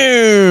like,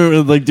 boom,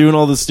 and like doing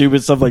all this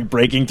stupid stuff, like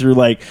breaking through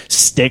like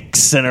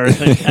sticks and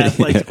everything.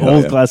 Like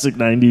old classic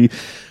 90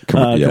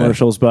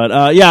 commercials. But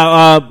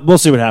we'll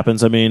see what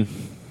happens. I mean,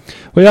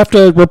 we have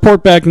to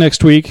report back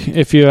next week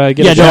if you get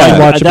a chance to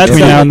watch it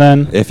between now and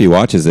then. If he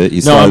watches it, he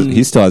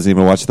still hasn't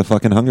even watched the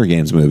fucking Hunger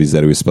Games movies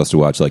that he was supposed to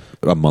watch like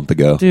a month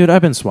ago. Dude,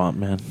 I've been swamped,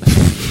 man.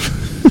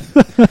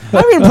 I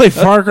haven't even played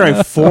Far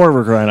Cry 4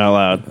 for crying out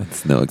loud.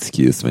 That's no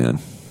excuse, man.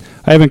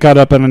 I haven't caught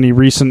up on any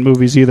recent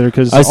movies either,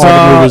 because all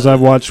the movies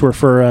I've watched were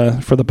for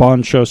the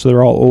Bond show, so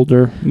they're all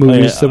older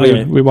movies that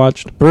we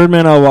watched.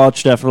 Birdman I'll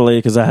watch definitely,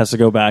 because that has to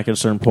go back at a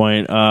certain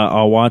point.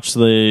 I'll watch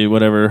the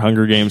whatever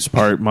Hunger Games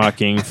part,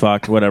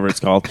 whatever it's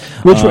called.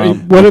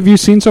 What have you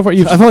seen so far?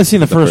 I've only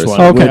seen the first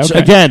one. Okay.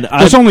 Again,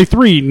 there's only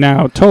 3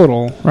 now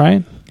total,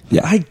 right?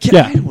 Yeah, I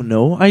don't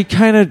know. I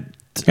kind of...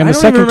 And I the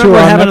second remember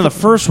what happened in the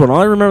first one.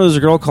 All I remember was a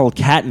girl called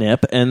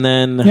Catnip, and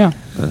then... Yeah.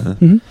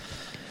 Mm-hmm.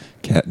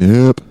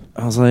 Catnip.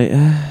 I was like...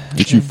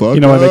 Did you fuck You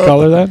know why they call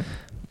her that?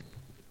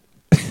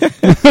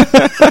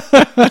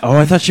 Oh,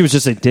 I thought she was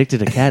just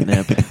addicted to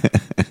catnip.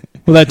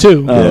 Well, that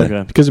too.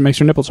 Okay. Because it makes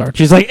her nipples hard.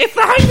 She's like, it's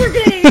the Hunger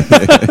Games!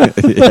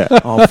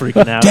 All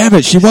freaking out. Damn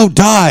it, she won't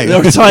die!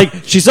 It's like,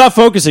 she's not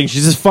focusing.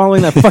 She's just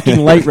following that fucking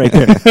light right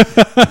there.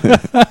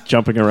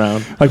 Jumping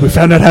around. Like, we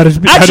found out how to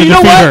defeat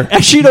her.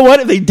 Actually, you know what?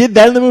 If they did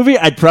that in the movie,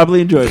 I'd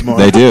probably enjoy it more.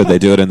 They do. They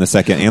do it in the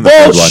second and the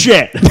third one.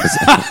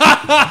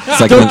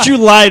 Bullshit! Don't you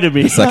lie to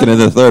me. The second and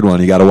the third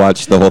one, you got to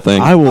watch the whole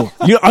thing. I will.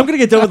 I'm going to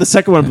get done with the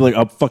second one and be like,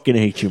 I fucking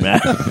hate you,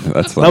 man.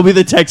 That's fine. That'll be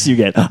the text you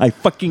get. I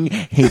fucking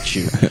hate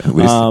you. At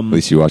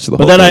least you watch the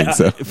whole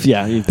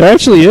thing. There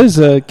actually is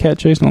a cat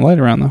chasing a light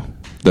around, though.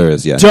 There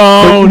is, yeah.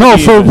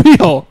 For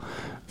real.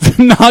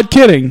 Not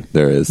kidding.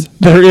 There is.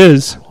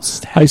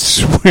 I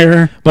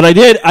swear. But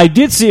I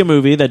did see a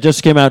movie that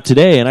just came out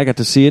today, and I got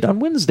to see it on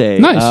Wednesday.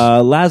 Nice.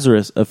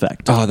 Lazarus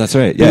Effect. Oh, that's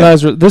right. Yeah.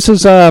 Lazarus. This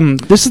is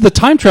the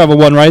time travel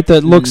one, right?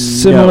 That looks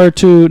similar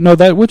to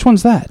which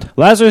one's that?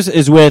 Lazarus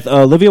is with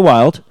Olivia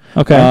Wilde.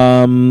 Okay.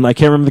 I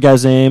can't remember the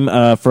guy's name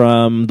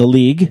from The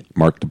League.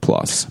 Mark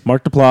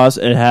Duplass.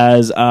 It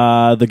has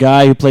the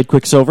guy who played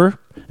Quicksilver.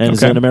 And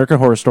it's an American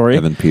Horror Story.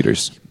 Evan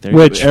Peters.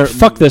 Which,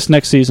 fuck this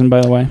next season, by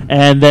the way.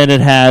 And then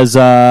it has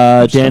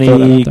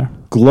Danny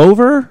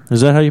Glover? Is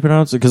that how you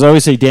pronounce it? Because I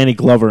always say Danny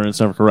Glover, and it's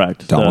never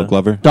correct. Donald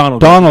Glover?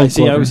 Donald Glover.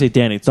 See, I always say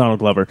Danny. It's Donald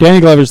Glover. Danny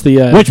Glover's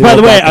the... Which, by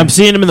the way, I'm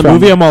seeing him in the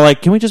movie. I'm all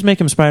like, can we just make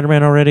him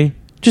Spider-Man already?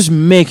 Just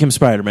make him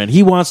Spider-Man.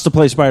 He wants to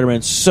play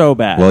Spider-Man so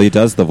bad. Well, he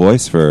does the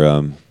voice for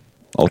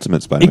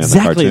Ultimate Spider-Man,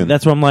 exactly. The cartoon.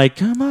 That's what I'm like,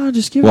 come on,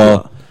 just give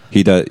it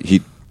he does...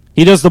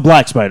 He does the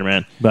Black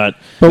Spider-Man, but...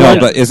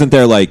 but isn't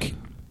there, like...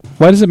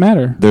 Why does it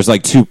matter? There's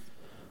like 2...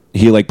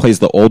 He like plays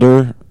the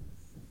older...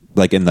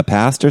 Like in the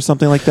past or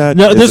something like that?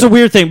 No, there's a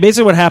weird thing.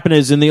 Basically what happened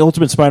is in the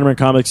Ultimate Spider-Man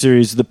comic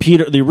series,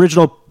 the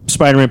original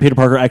Spider-Man, Peter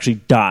Parker, actually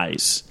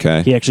dies.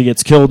 Okay. He actually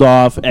gets killed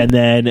off, and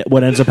then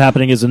what ends up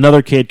happening is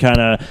another kid kind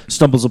of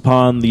stumbles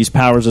upon these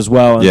powers as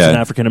well, and it's an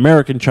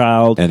African-American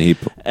child, and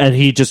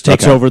he just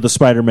takes over the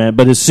Spider-Man,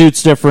 but his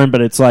suit's different,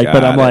 but it's like,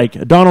 I'm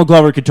like, Donald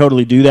Glover could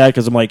totally do that,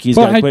 because I'm like, he's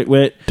got a quick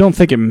wit. Don't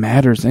think it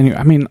matters anyway.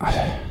 I mean...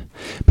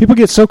 People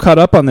get so caught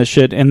up on this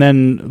shit, and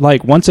then,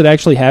 like, once it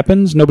actually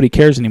happens, nobody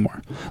cares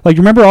anymore. Like,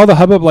 remember all the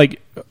hubbub?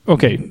 Like,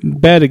 okay,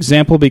 bad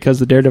example because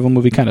the Daredevil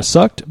movie kind of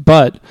sucked,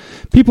 but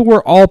people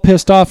were all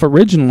pissed off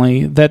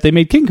originally that they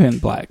made Kingpin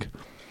black.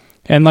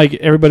 And, like,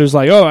 everybody was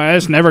like, oh,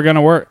 that's never going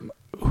to work.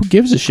 Who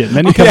gives a shit? And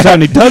then he comes out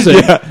and he does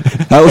it.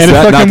 How is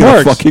that not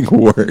going to fucking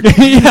work?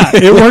 Yeah,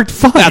 it worked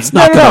fine. That's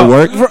not going to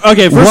work.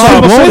 Okay, first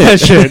of all, say that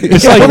shit.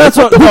 It's like, that's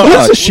what. Who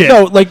gives a shit?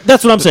 No, like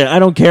that's what I'm saying. I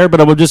don't care, but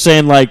I'm just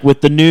saying, like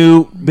with the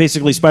new,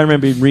 basically Spider-Man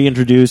being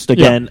reintroduced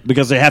again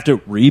because they have to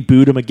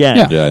reboot him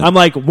again. Yeah. I'm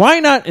like, why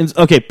not?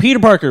 Okay, Peter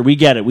Parker, we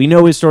get it. We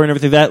know his story and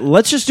everything.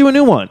 Let's just do a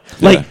new one.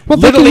 Like, well,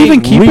 they can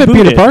even keep it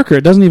Peter Parker.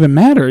 It doesn't even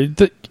matter.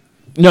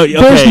 No, okay.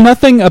 There's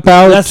nothing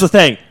about. That's the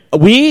thing.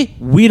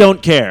 we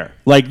don't care.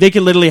 Like, they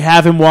could literally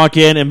have him walk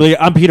in and be like,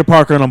 I'm Peter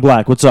Parker and I'm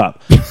black. What's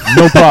up?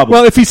 No problem.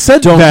 Well, if he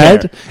said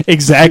that,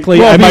 exactly,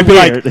 well, I might be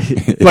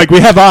like, we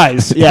have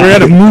eyes. Yeah. We're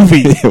at a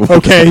movie,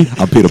 okay?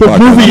 I'm Peter Parker.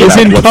 The movie is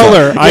in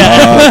color.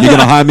 You're going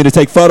to hire me to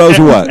take photos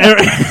or what?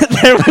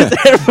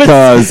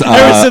 Because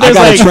I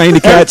got a train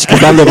to catch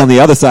because I live on the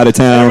other side of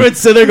town. Everyone's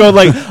sitting there going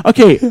like,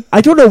 okay,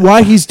 I don't know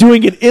why he's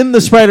doing it in the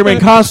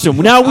Spider-Man costume.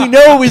 Now we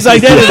know his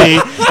identity,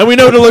 and we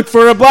know to look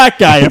for a black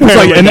guy,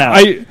 apparently. And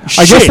I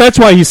guess that's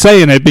why he's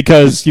saying it,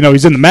 because,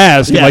 he's in the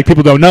mask, and like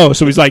people don't know.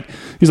 So he's like,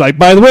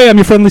 by the way, I'm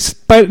your friendly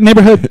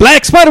neighborhood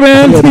black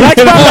Spider-Man. Black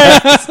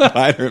Spider-Man.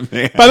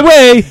 Spider-Man. By the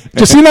way,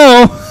 just so you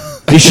know,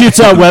 he shoots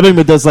out webbing,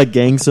 but does like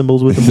gang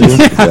symbols with him.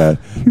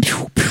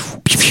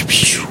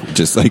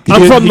 Just like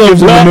I'm from the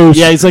web.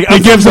 Yeah, he's like, he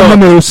gives him the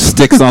moose.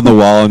 Sticks on the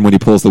wall, and when he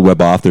pulls the web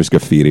off, there's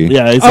graffiti.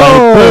 Yeah, he's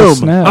like, boom.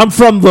 Snap. I'm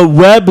from the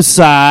web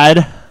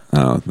side.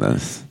 Oh,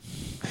 nice.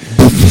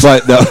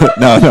 But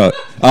no.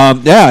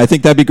 Yeah, I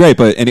think that'd be great.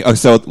 But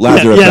so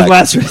Lazarus. Yeah,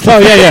 Lazarus. Oh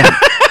yeah.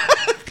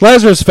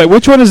 Lazarus Effect.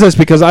 Which one is this?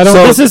 Because I don't.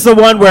 So this is the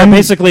one where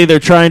basically they're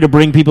trying to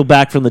bring people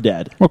back from the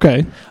dead. Okay,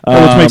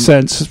 which makes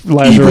sense.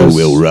 Lazarus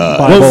will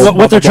rise.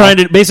 What they're trying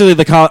to basically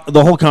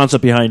the whole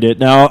concept behind it.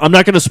 Now I'm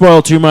not going to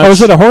spoil too much. Oh,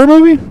 is it a horror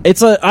movie?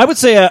 It's I would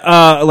say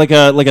like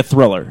a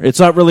thriller. It's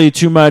not really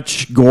too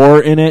much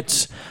gore in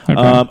it.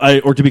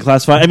 Okay. Or to be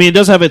classified. I mean, it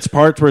does have its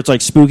parts where it's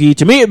like spooky.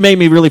 To me, it made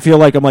me really feel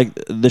like I'm like,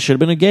 this should have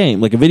been a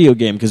game, like a video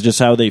game, because just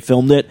how they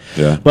filmed it.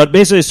 Yeah. But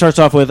basically, it starts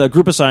off with a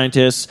group of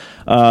scientists.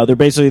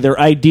 Their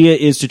idea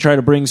is to try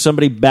to bring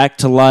somebody back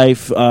to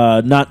life,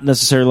 not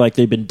necessarily like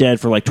they've been dead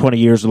for like 20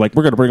 years. Or like,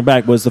 we're going to bring them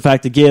back. Was the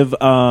fact to give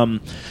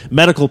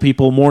medical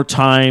people more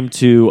time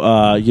to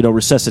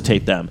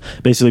resuscitate them.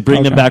 Basically,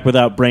 bring them back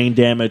without brain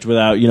damage,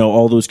 without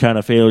all those kind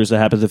of failures that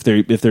happens if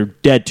they're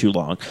dead too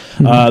long.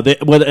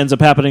 Mm-hmm. What ends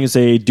up happening is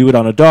they do it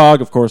on a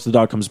dog. Of course, the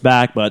dog comes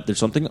back, but there's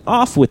something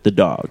off with the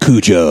dog.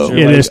 Cujo. So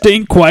it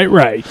ain't quite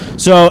right.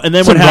 So, and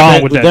then what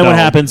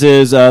happens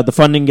is the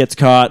funding gets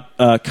cut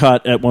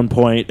at one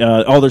point.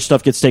 All their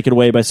stuff gets taken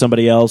away by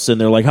somebody else,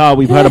 and they're like,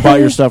 we've had to buy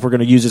your stuff. We're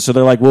going to use it. So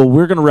they're like, well,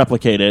 we're going to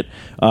replicate it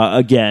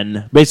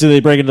again. Basically, they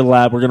break into the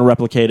lab. We're going to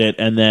replicate it,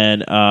 and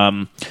then,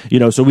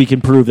 so we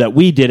can prove that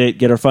we did it,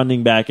 get our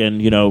funding back,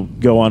 and,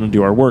 go on and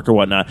do our work or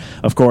whatnot.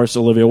 Of course,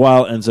 Olivia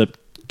Wilde ends up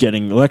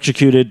getting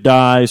electrocuted,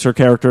 dies, her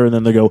character, and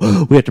then they go,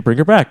 we have to bring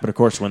her back. But of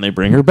course, when they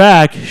bring her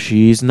back,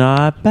 she's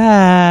not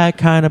back,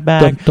 kind of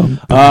back. Dun, dun,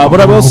 dun. But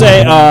I will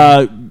say,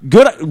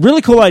 good,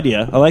 really cool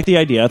idea. I like the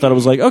idea. I thought it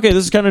was like, okay,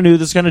 this is kind of new,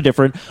 this is kind of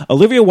different.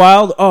 Olivia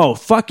Wilde,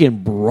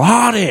 fucking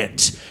brought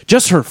it.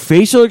 Just her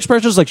facial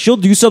expressions, like she'll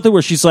do something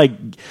where she's like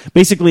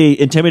basically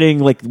intimidating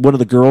like one of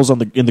the girls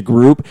in the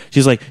group.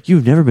 She's like,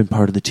 you've never been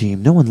part of the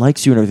team. No one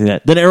likes you and everything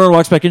like that. Then Aaron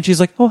walks back in, she's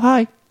like, oh,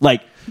 hi.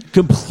 Like,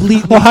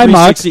 completely. Well, hi,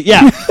 Max.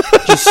 Yeah.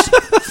 Just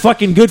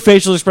fucking good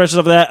facial expressions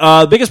of that.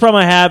 The biggest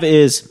problem I have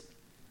is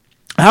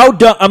how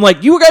dumb. I'm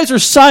like, you guys are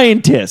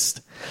scientists.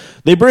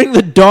 They bring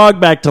the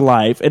dog back to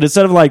life, and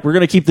instead of like, we're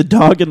going to keep the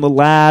dog in the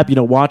lab,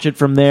 watch it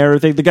from there,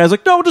 the guy's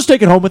like, no, we'll just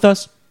take it home with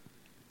us.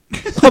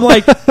 I'm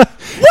like, what?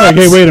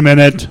 Okay, wait a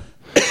minute.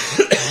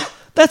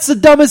 That's the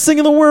dumbest thing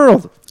in the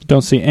world.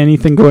 Don't see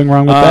anything going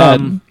wrong with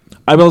that.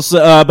 I will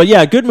say, but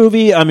yeah, good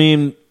movie. I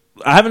mean,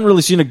 I haven't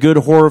really seen a good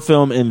horror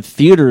film in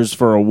theaters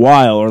for a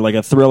while, or like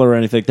a thriller or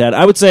anything like that.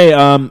 I would say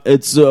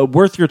it's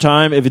worth your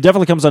time. If it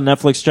definitely comes on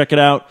Netflix, check it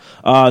out.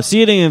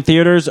 See it in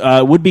theaters.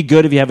 Would be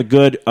good if you have a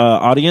good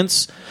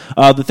audience.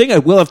 The thing I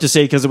will have to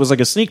say, because it was like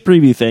a sneak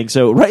preview thing,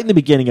 so right in the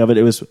beginning of it,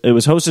 it was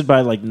hosted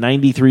by like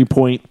 93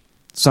 point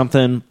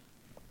something.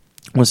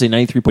 I want to say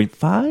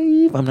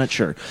 93.5? I'm not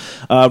sure.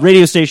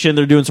 Radio station,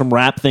 they're doing some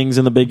rap things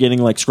in the beginning,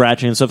 like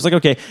scratching and stuff. It's like,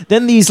 okay.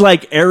 Then these,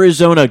 like,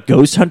 Arizona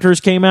ghost hunters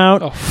came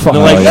out. Oh, fuck.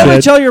 They're like, let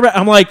me tell you.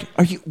 I'm like,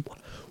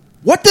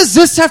 what does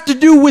this have to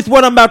do with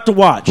what I'm about to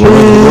watch? What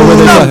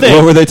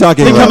were they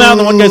talking about? They come out and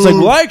the one guy's like,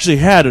 well, I actually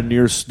had a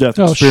near-death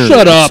experience.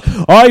 Shut up.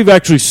 I've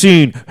actually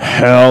seen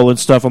hell and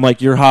stuff. I'm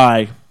like, you're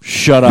high.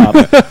 Shut up.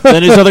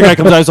 Then this other guy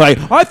comes out and is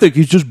like, I think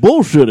he's just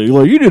bullshitting.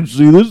 Like, you didn't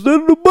see this.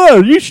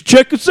 You should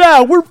check us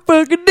out. We're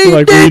fucking deep.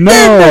 Like, we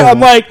know. I'm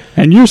like,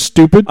 and you're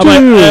stupid too.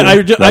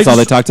 That's all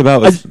they talked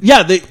about?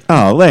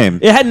 Lame.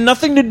 It had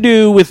nothing to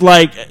do with,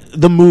 like,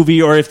 the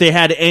movie, or if they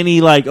had any,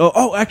 like,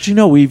 actually,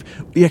 no, we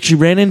actually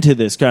ran into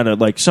this kind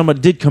of, like, someone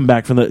did come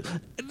back from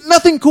the...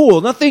 Nothing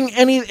cool.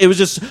 It was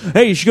just,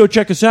 hey, you should go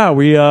check us out.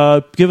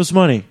 Give us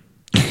money.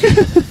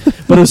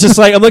 But it was just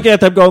like, I'm looking at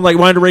them going, like,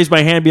 wanting to raise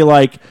my hand and be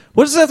like,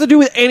 what does that have to do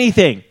with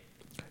anything?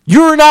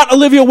 You're not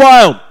Olivia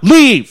Wilde.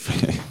 Leave.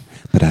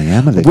 But I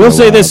am Olivia We'll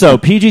say Wilde. this, though.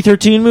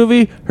 PG-13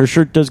 movie, her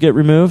shirt does get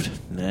removed.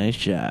 Nice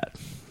shot.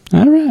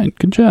 All right.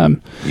 Good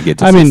job. You get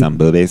to see some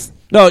boobies.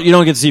 No, you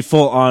don't get to see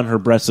full on her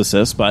breast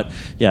assist, but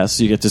yes,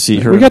 you get to see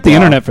her. We got the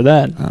internet for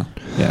that. Oh,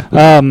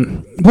 yeah.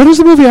 What is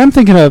the movie I'm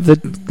thinking of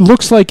that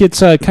looks like it's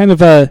kind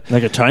of a...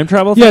 Like a time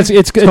travel thing? Yeah,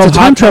 it's a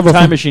time travel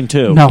Time Machine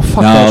 2. No,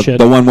 fuck that shit.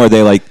 The one where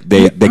they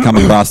come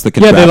across the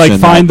contraption. Yeah, they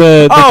find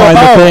the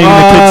thing,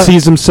 the kid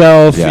sees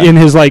himself in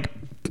his, like,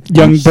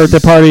 young birthday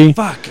party.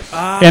 Fuck.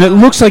 And it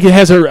looks like it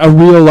has a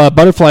real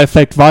butterfly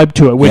effect vibe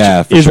to it, which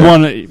is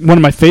one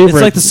of my favorites.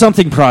 It's like the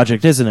Something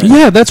Project, isn't it?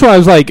 Yeah, that's why I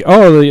was like,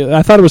 oh,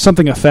 I thought it was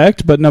Something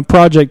Effect, but no,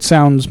 Project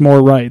sounds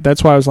more right.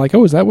 That's why I was like,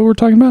 oh, is that what we're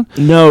talking about?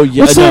 No,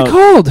 what's that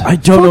called? I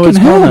don't know what it's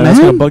called. That's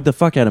gonna bug the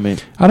fuck out of me.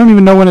 I don't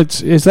even know when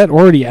is that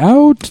already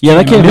out? Yeah,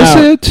 that came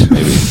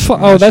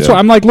out. Oh, that's why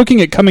I'm like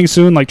looking at coming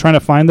soon, like trying to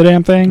find the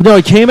damn thing. No,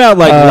 it came out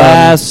like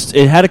last.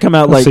 It had to come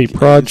out let's see,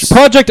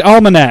 Project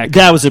Almanac.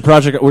 That was it.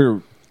 Project.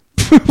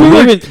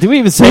 Did we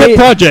even say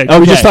Project? Okay.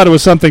 We just thought it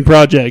was Something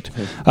Project.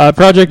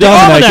 Project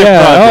Almanac.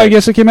 Yeah. Project. Oh, I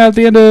guess it came out at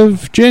the end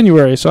of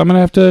January, so I'm gonna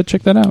have to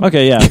check that out.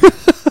 Okay. Yeah.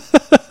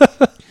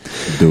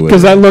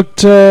 Because that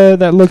looked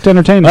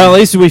entertaining. Well, at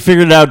least we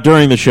figured it out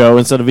during the show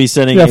instead of me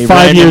sending a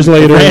 5 years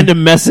later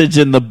random message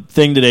in the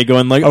thing today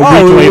going like,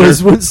 oh, it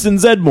was Winston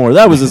Zedmore.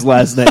 That was his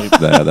last name.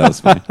 That was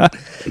funny. I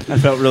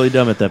felt really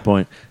dumb at that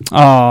point. Oh.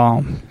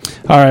 All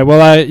right.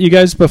 Well, you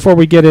guys, before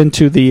we get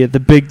into the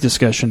big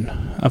discussion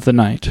of the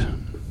night,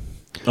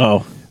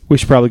 we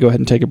should probably go ahead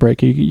and take a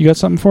break. You got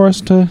something for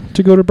us to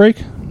go to break?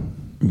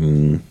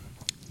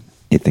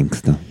 I think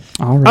so.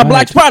 All right. I'm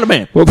Black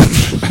Spider-Man. Well,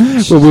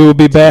 we will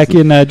be back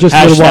in just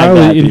a little while.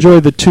 Enjoy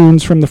the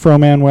tunes from the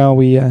Fro-Man while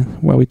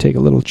we take a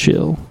little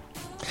chill.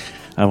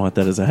 I want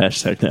that as a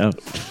hashtag now.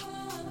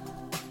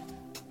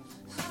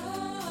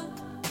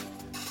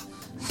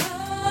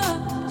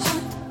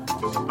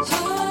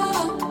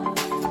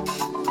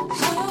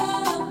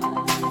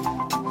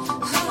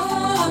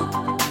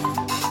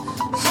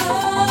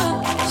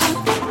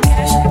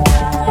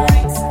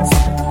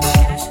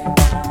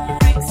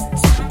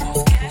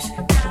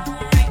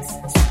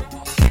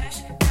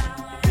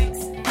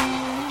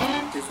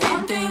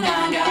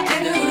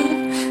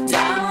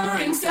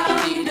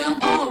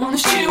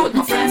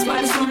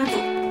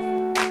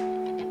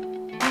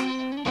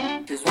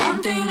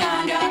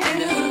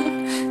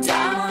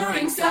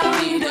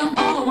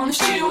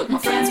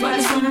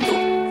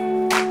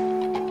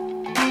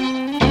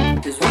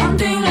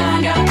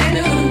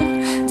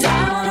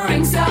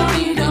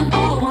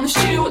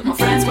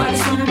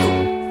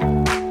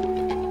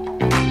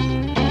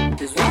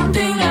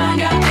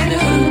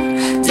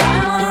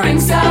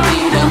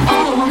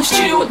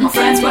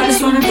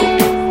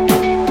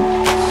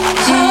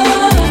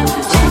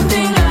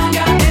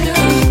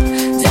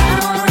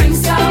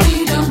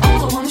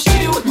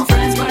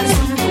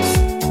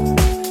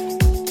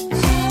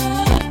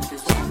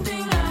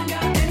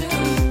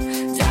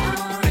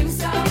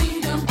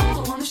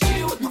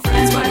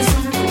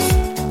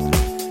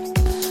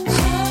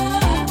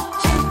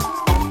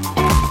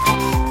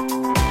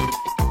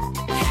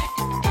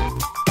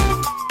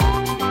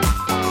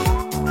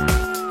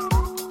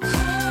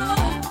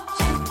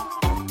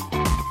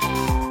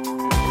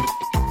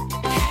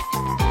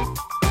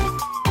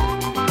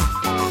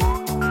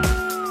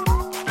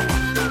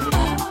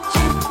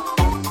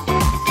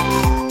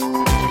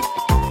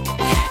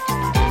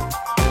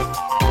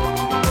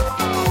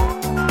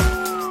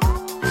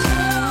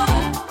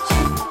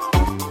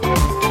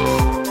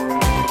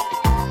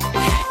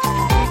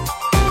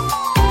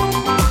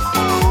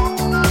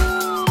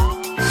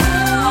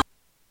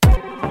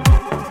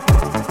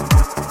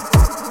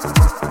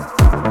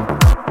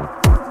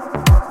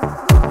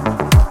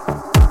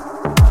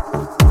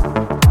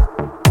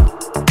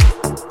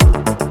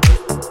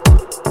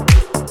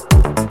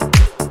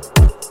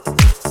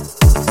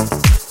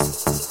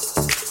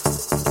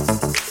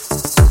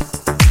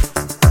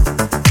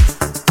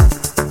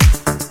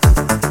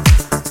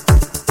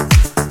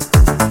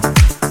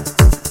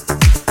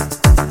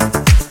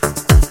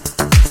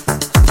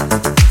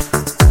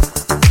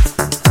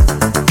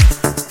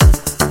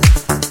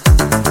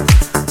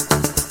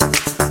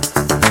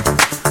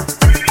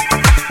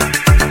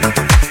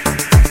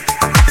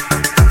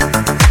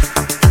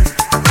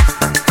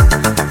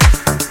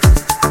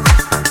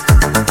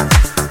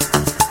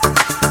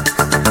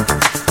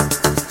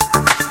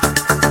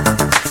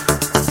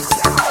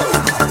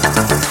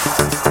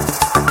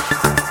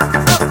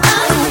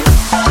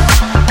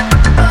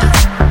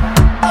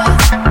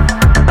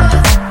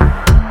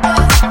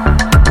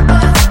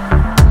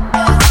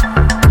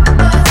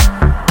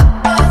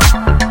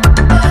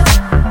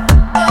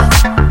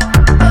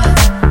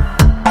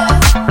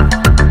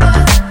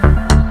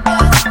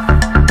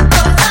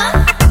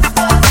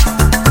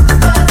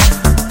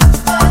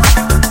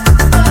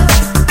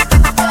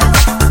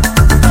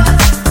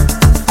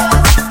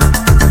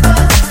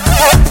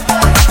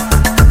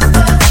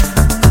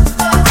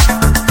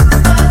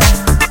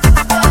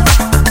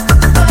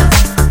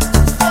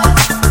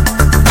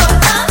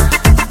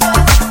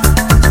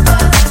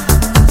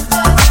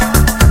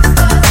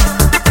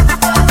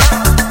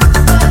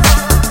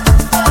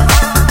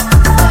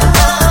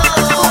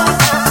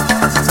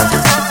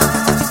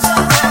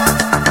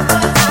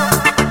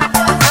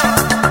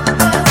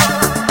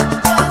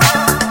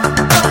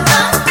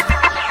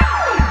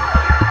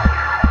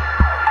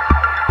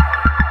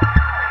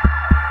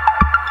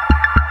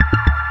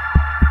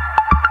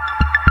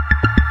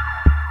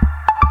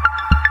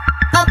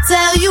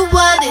 tell you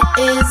what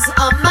it is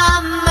on my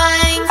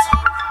mind.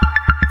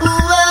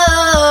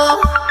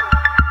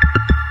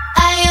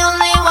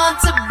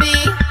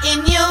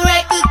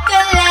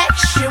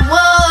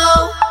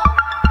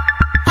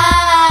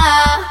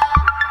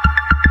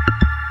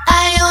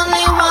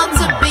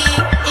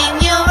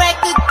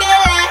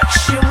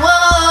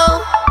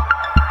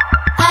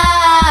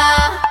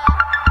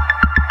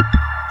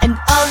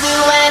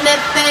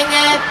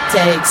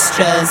 takes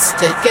just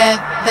to get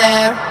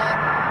there.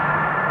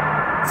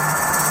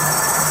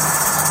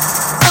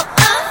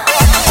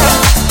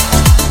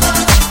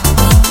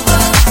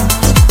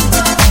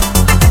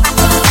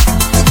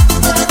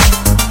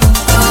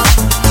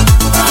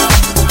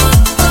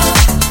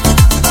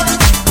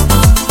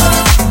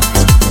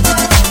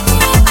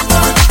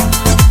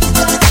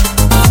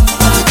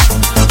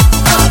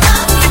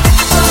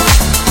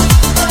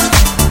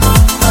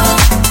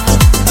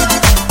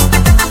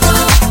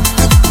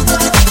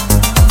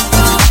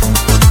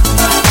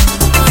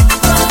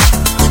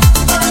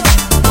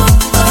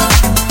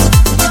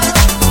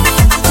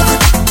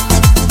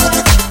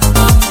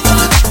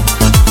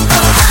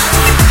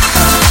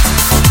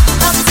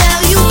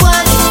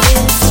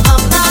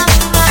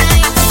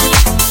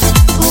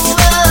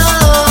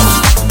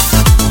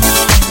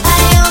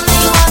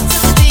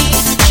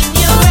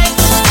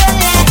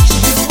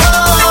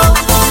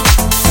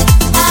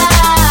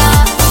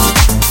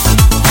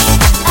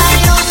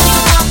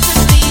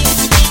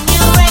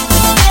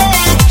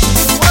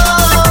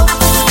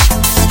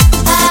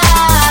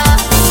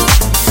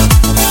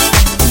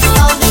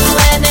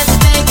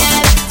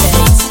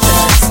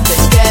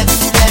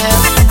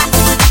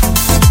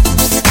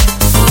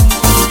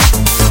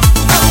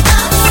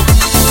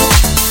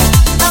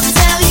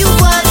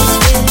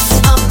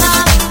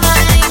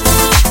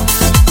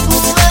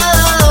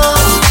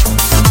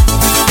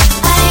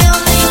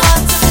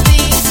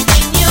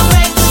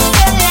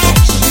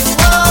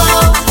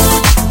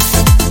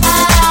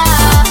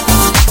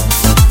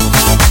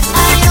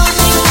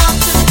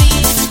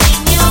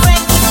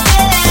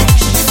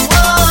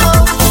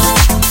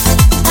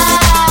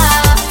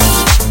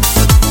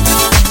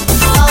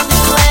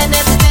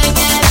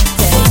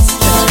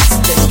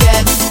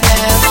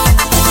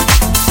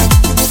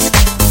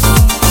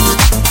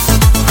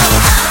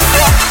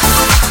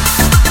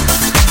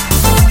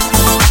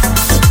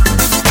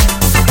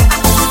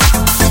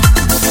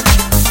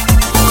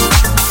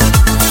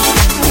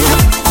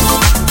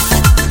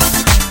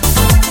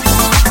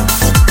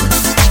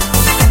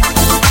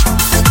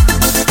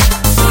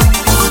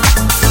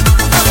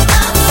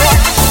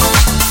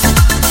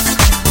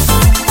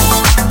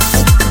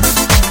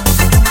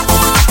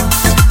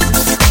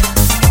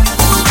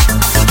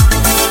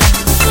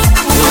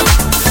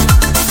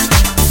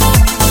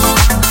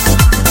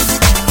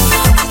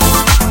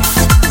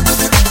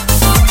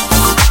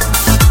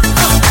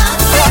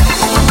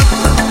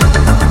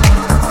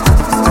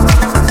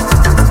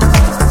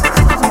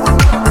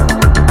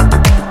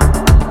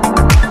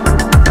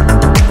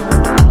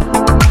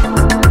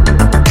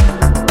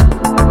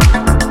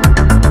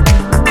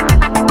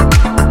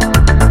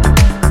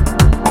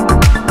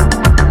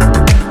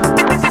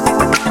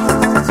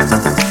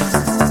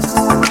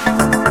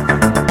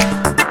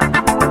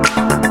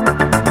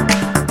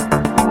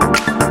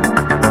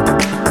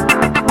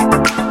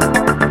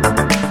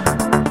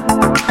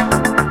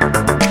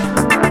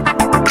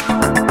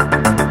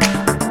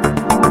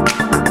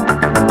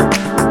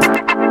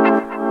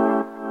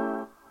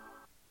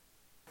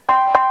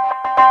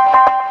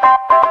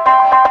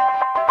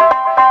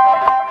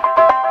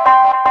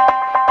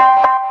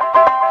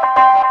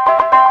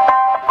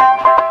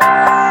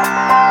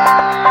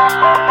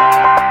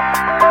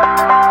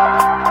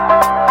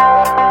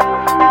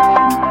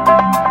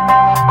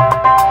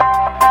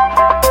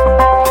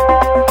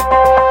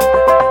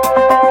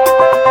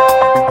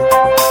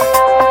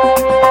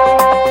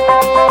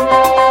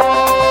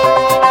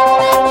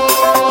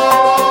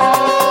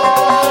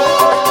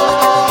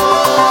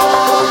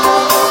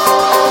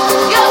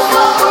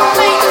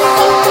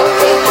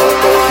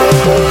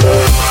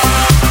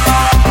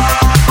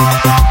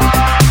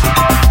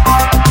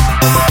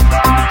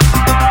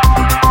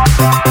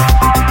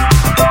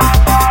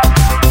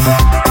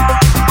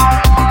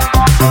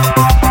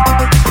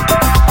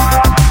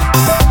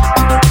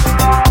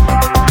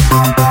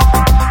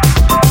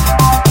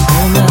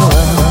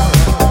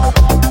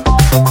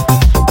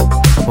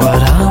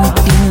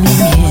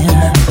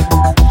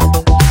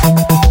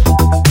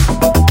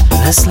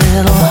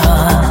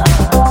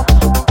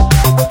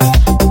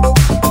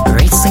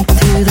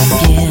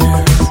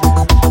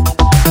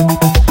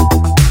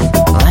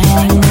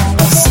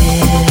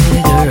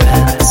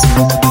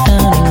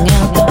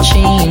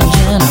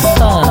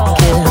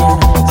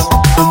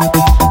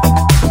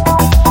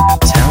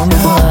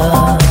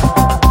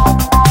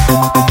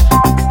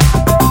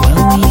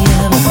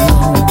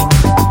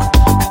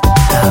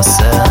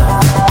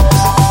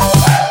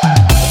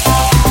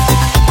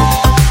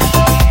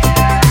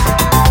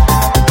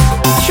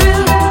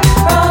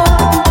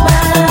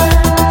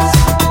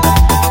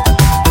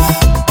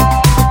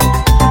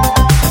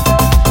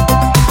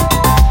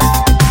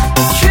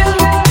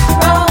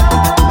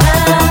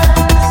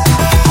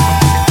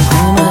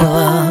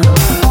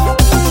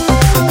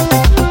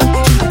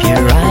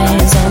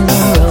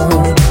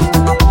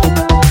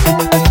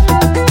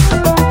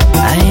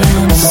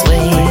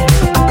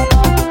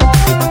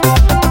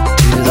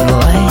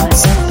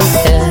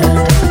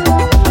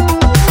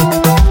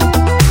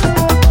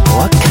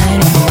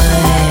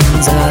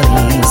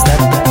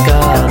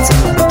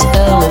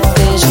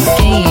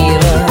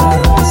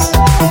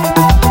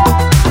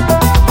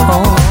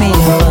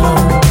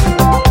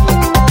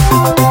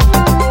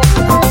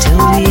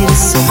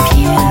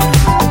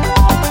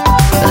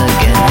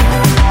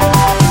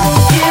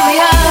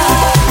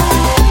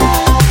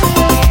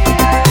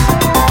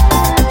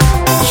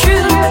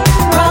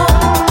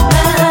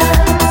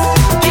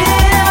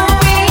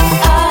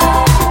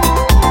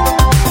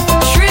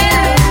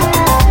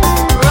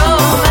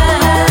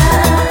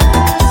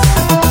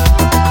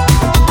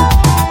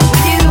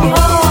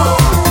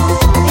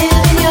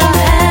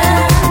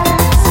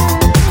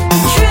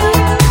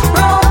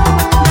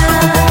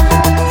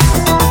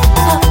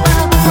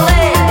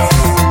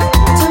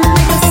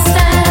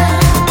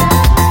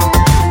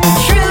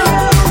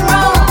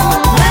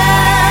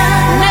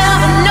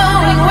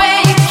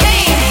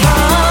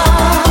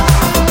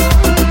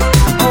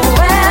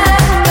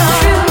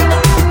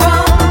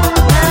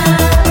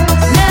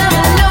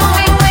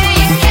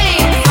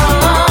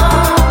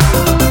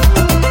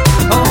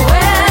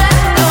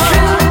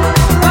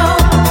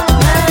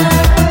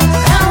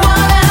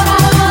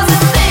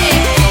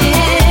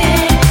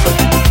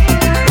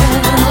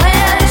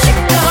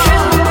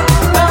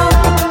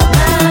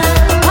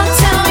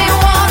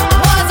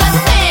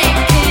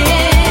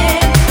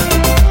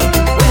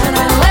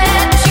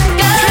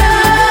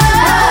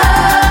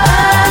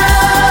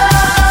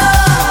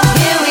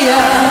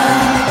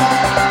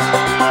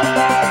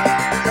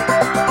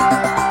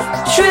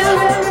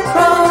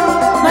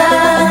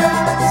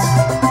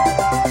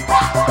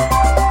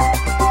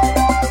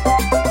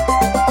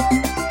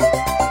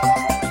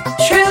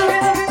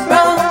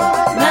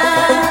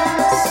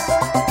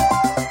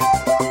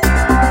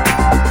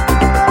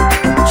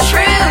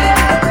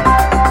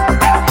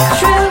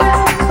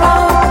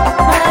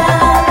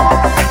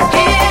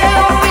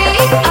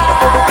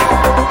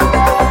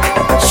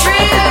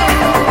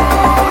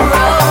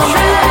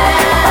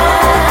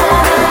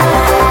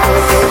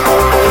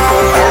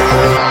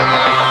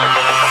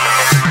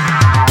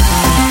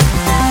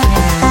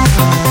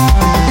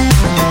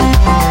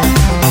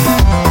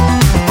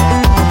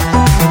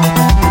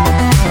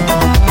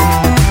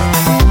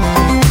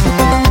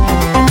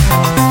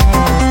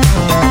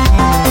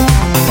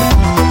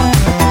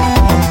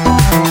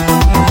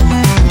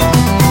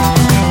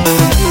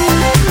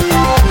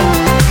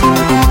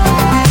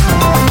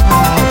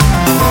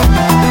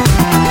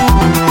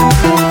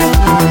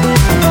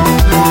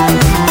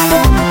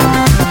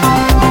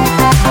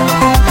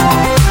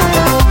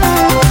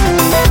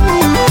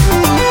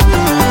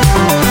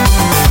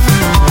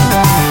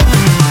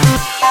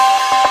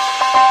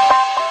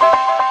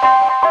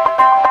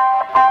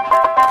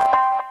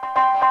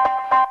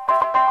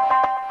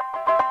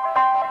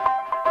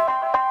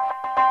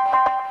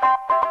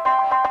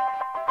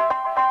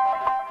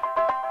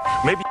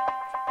 Maybe.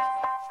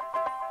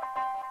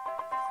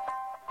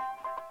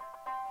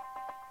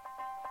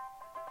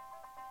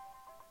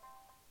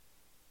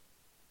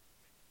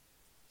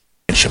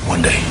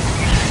 One day,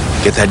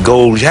 get that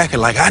gold jacket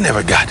like I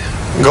never got.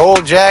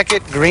 Gold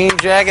jacket, green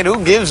jacket,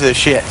 who gives a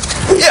shit?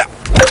 Yeah.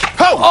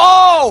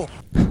 Oh!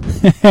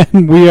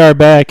 And we are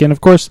back, and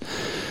of course,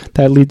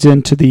 that leads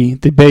into the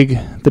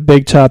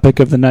big topic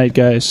of the night,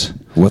 guys.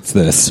 What's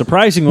this?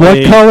 Surprisingly,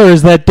 what color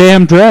is that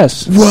damn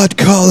dress? What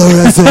color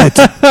is it?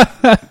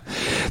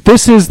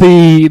 This is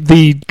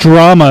the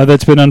drama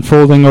that's been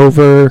unfolding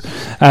over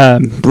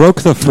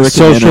broke the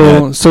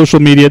freaking social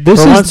media. For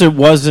once, it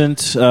wasn't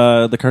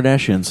the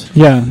Kardashians.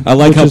 Yeah, I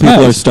like how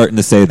people are starting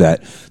to say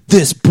that.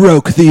 This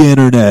broke the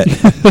internet.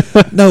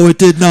 No, it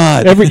did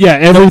not.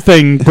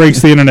 Everything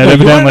breaks the internet.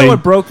 Evidently, you know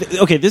what broke?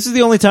 This is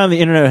the only time the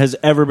internet has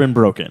ever been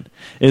broken.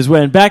 Is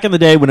when back in the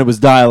day when it was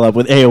dial-up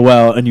with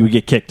AOL and you would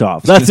get kicked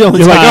off. That's the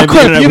only time. Like, oh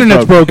crap, the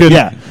internet's broken.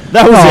 Yeah,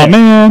 that was it. Oh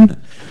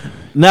man.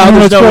 Now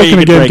there's no way you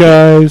can break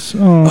guys.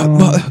 Mom,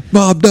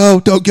 no,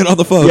 don't get on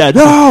the phone. Yeah,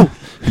 no.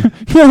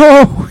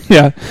 No.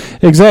 Yeah,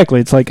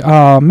 exactly. It's like,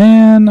 oh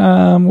man,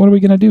 what are we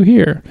gonna do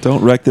here?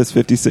 Don't wreck this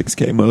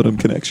 56K modem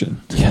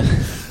connection. Yeah.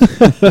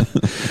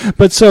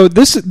 But so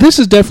this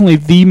is definitely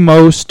the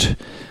most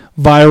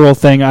viral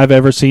thing I've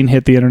ever seen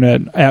hit the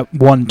internet at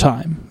one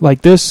time.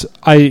 Like this,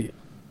 I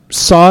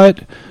saw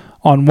it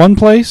on one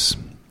place,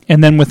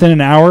 and then within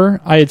an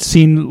hour, I had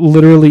seen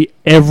literally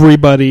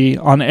everybody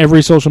on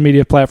every social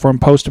media platform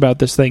post about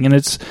this thing. And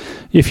it's,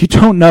 if you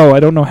don't know, I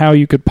don't know how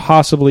you could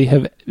possibly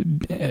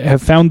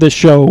have found this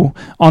show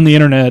on the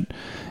internet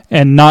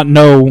and not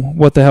know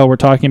what the hell we're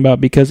talking about,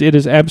 because it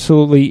is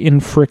absolutely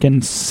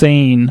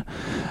insane.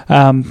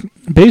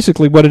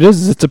 Basically, what it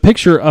is it's a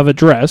picture of a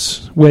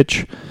dress,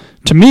 which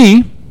to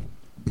me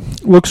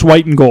looks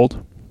white and gold.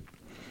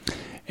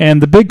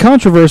 And the big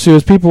controversy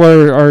is people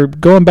are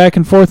going back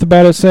and forth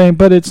about it, saying,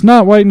 but it's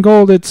not white and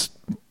gold, it's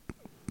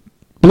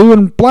blue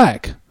and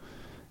black.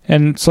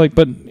 And it's like,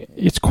 but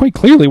it's quite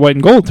clearly white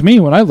and gold to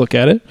me when I look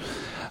at it.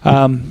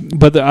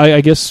 But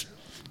I guess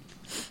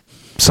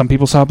some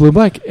people saw blue and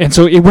black. And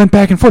so it went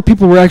back and forth.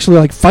 People were actually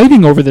like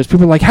fighting over this.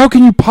 People were like, how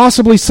can you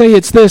possibly say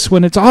it's this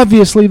when it's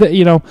obviously that,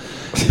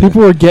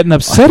 people were getting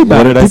upset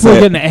about it. People were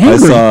getting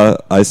angry.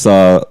 I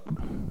saw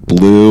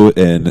blue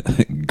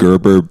and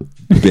Gerber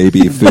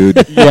baby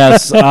food.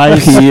 Yes, I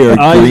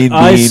saw. Green.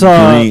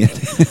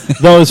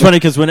 Though it's funny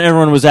because when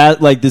everyone was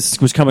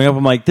this was coming up,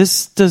 I'm like,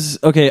 this does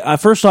okay.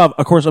 First off,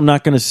 of course, I'm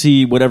not going to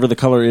see whatever the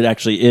color it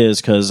actually is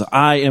because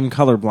I am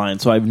colorblind,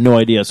 so I have no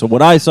idea. So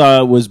what I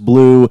saw was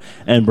blue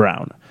and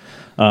brown.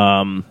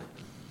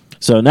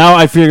 So now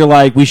I figure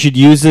like we should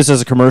use this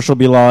as a commercial.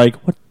 Be like,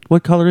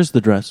 what color is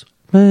the dress?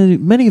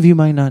 Many of you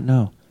might not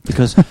know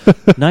because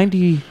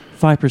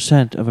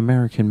 95% of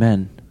American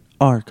men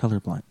are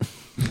colorblind.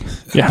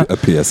 Yeah, a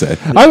PSA.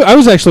 I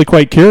was actually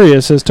quite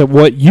curious as to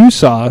what you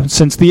saw,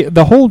 since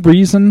the whole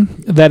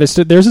reason that is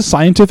there's a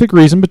scientific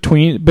reason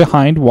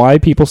behind why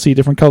people see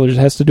different colors. It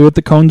has to do with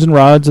the cones and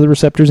rods, the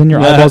receptors in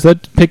your eyeballs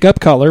that pick up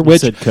color.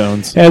 Which,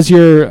 cones. as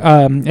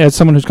as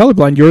someone who's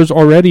colorblind, yours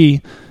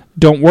already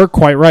don't work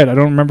quite right. I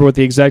don't remember what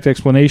the exact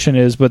explanation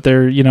is, but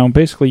they're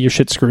basically your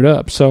shit's screwed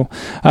up. So,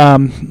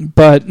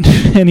 but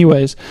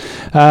anyways,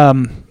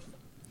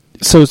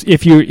 so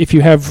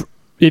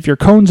if your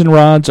cones and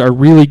rods are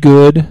really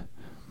good,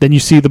 then you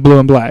see the blue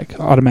and black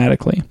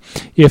automatically.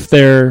 If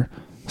they're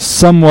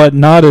somewhat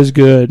not as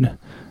good,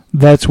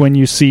 that's when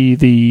you see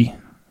the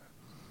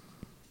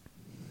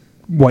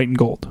white and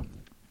gold.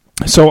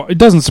 So it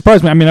doesn't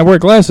surprise me. I mean, I wear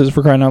glasses,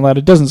 for crying out loud.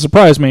 It doesn't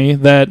surprise me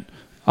that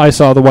I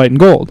saw the white and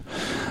gold.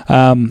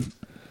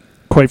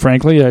 Quite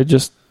frankly, I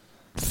just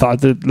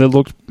thought that it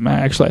looked.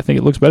 Actually, I think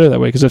it looks better that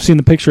way because I've seen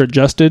the picture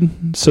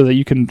adjusted so that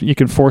you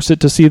can force it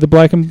to see the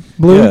black and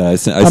blue. Yeah, I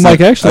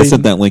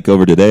sent that link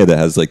over today that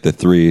has like the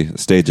 3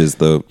 stages.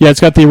 Yeah, it's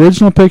got the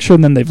original picture,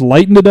 and then they've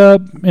lightened it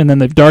up, and then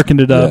they've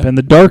darkened it up, and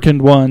the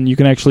darkened one you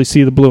can actually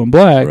see the blue and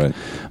black. Right.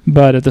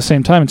 But at the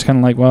same time, it's kind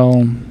of like,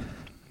 well,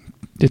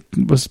 it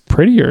was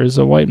prettier as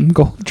a white and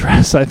gold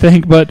dress, I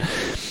think. But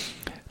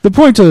the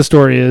point of the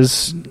story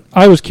is,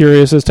 I was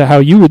curious as to how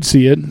you would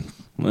see it.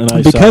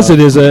 Because it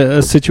is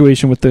a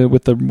situation with the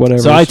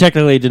whatever. So I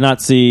technically did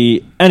not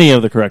see any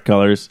of the correct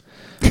colors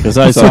because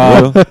I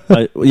saw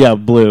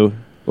blue.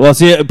 Well,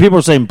 see, people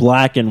are saying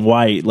black and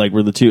white like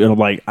were the two, and I'm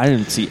like, I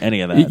didn't see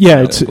any of that.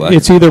 Yeah,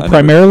 it's either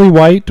primarily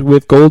white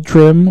with gold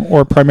trim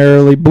or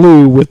primarily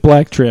blue with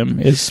black trim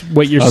is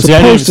what you're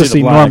supposed to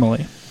see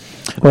normally.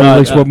 Or at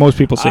least what most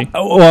people see.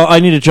 Well,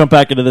 I need to jump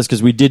back into this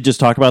because we did just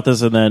talk about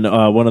this, and then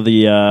one of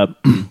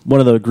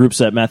the groups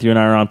that Matthew and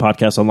I are on,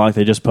 Podcast Unlocked,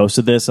 they just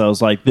posted this. I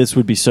was like, this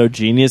would be so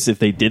genius if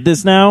they did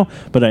this now,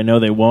 but I know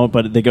they won't.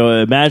 But they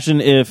go,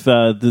 imagine if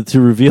to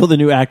reveal the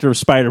new actor of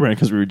Spider-Man,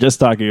 because we were just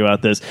talking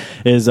about this,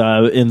 is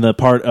in the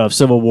part of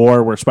Civil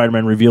War where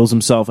Spider-Man reveals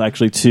himself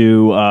actually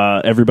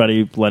to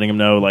everybody, letting him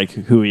know like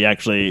who he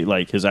actually,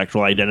 like his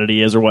actual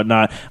identity is or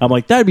whatnot. I'm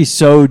like, that'd be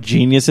so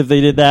genius if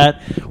they did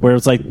that, where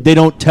it's like they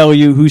don't tell tell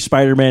you who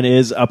Spider-Man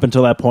is up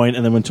until that point,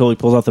 and then when Tully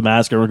pulls off the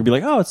mask, everyone can be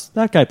like, "Oh, it's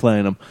that guy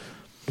playing him."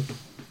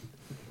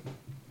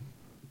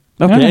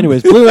 Okay.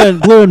 Anyways, blue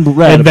and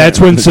red, and that's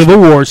when Civil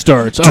War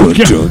starts.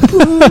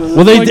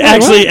 Well, they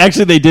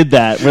actually they did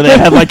that where they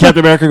had like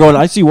Captain America going,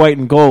 "I see white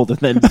and gold," and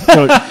then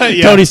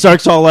Tony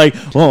Stark's all like,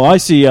 "Oh, I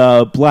see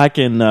black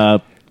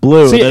and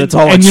blue." See, and it's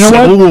all like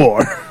Civil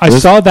War. I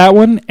saw that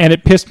one, and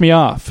it pissed me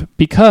off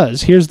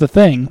because here's the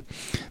thing: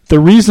 the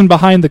reason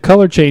behind the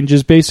color change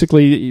is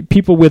basically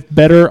people with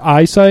better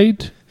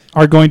eyesight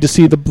are going to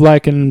see the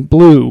black and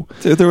blue.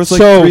 Dude, there was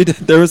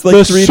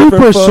like three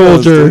super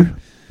soldier.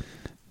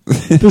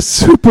 The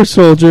super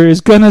soldier is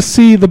gonna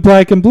see the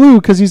black and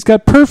blue because he's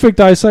got perfect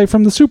eyesight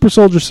from the super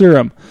soldier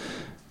serum.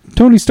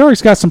 Tony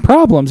Stark's got some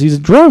problems. He's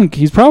drunk.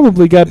 He's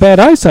probably got bad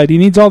eyesight. He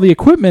needs all the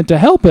equipment to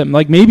help him.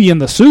 Like maybe in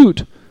the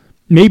suit,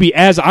 maybe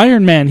as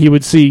Iron Man, he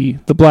would see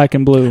the black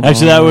and blue.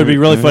 Actually, that would be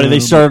really funny. They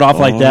started off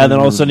like that, and then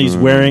all of a sudden he's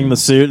wearing the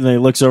suit, and then he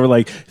looks over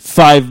like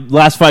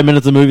last 5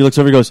 minutes of the movie. He looks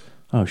over, and goes,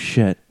 "Oh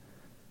shit,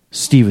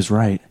 Steve is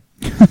right."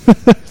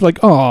 Like,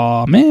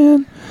 oh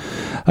man,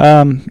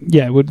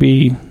 yeah, it would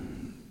be.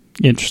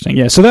 Interesting,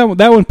 yeah. So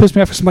that one pissed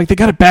me off because I'm like, they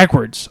got it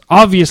backwards.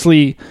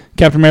 Obviously,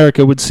 Captain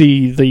America would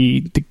see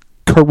the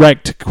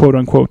correct quote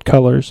unquote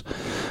colors,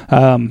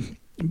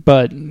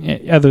 but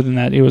other than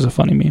that, it was a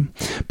funny meme.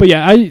 But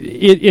yeah,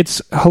 it's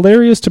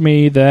hilarious to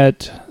me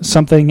that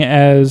something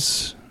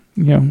as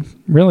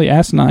really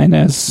asinine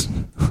as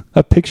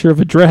a picture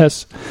of a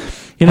dress.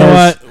 You know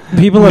what?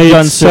 People have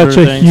done such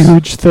a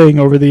huge thing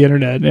over the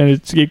internet, and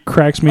it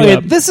cracks me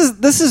up. This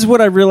is what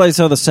I realize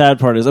how the sad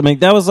part is. I mean,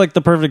 that was like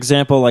the perfect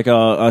example. Like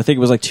I think it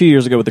was like 2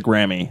 years ago with the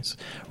Grammys,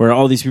 where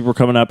all these people were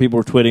coming out, people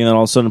were tweeting, and then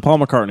all of a sudden Paul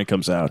McCartney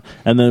comes out,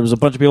 and then there was a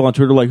bunch of people on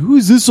Twitter like, "Who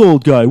is this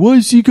old guy? Why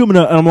is he coming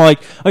out?" And I'm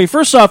like, okay,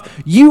 first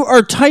off, you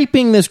are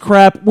typing this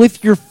crap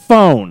with your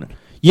phone.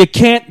 You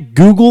can't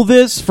Google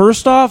this.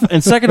 First off,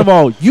 and second of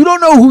all, you don't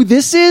know who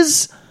this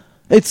is.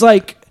 It's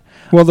like.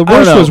 Well, the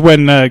worst was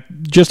when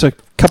just a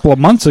couple of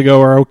months ago,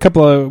 or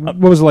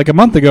like a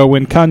month ago,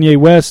 when Kanye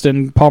West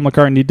and Paul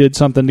McCartney did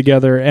something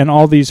together, and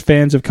all these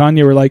fans of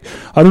Kanye were like,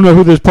 "I don't know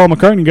who this Paul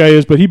McCartney guy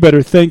is, but he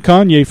better thank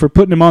Kanye for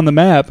putting him on the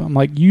map." I'm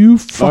like,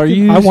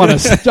 I want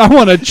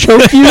to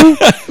choke you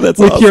with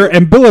awesome. Your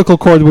umbilical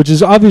cord, which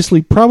is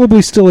obviously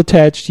probably still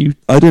attached.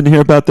 I didn't hear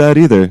about that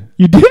either.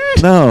 You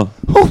didn't? No.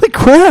 Holy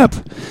crap!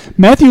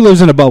 Matthew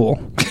lives in a bubble,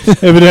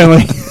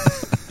 evidently.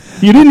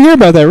 You didn't hear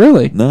about that,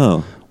 really?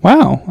 No.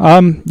 Wow.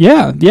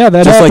 Yeah,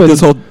 that just happened.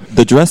 Like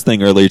the dress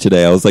thing earlier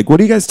today. I was like, what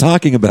are you guys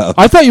talking about?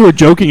 I thought you were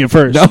joking at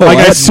first. No,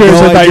 I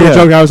seriously thought you were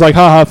joking. I was like,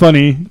 haha,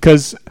 funny.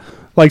 Because,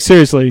 like,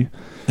 seriously.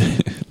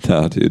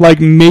 No, dude. Like,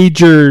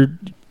 major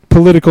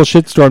political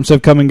shitstorms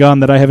have come and gone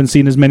that I haven't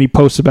seen as many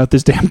posts about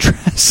this damn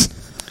dress.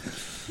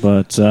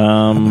 But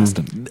I'm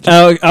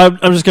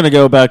just going to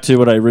go back to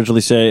what I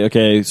originally say.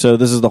 Okay, so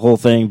this is the whole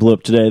thing blew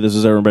up today. This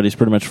is everybody's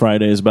pretty much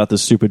Fridays about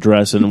this stupid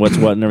dress and what's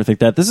what and everything like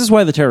that. This is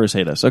why the terrorists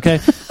hate us, okay?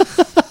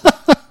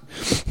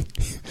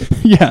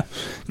 Yeah,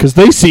 because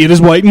they see it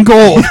as white and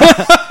gold.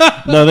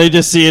 No, they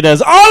just see it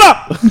as all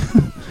up.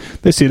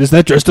 They see it as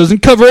that dress doesn't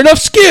cover enough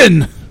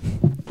skin.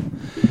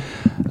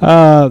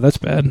 That's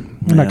bad.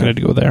 We're not going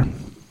to go there.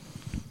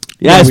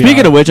 Yeah,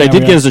 speaking of which, I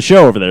did get us a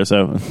show over there.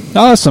 So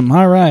awesome.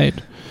 All right.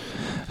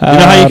 You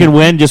know how you can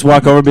win? Just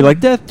walk over and be like,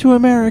 "Death to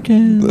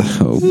Americans."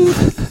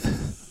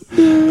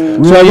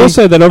 Really? So I will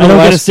say that over the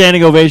last... get a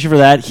standing ovation for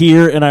that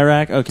here in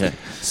Iraq? Okay.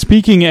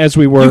 Speaking as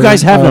we were... You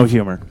guys have no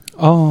humor.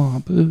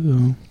 Oh,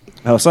 boo.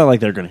 Oh, it's not like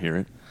they're going to hear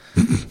it.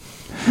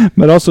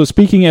 But also,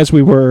 speaking as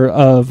we were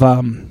of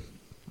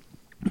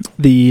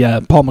the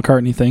Paul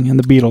McCartney thing and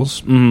the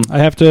Beatles, I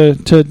have to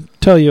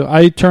tell you,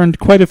 I turned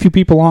quite a few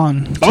people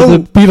on to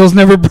the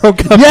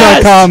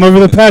BeatlesNeverBrokeUp.com over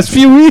the past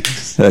few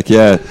weeks. Heck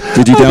yeah.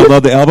 Did you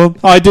download the album?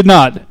 I did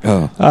not.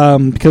 Oh.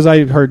 Because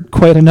I heard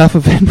quite enough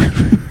of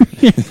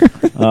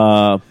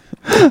it.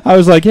 I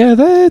was like, yeah,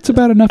 that's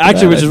about enough.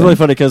 Actually, which is really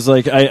funny because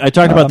like I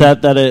talked about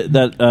that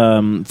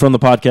from the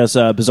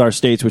podcast Bizarre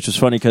States, which was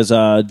funny because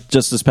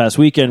just this past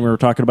weekend we were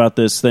talking about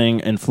this thing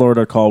in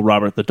Florida called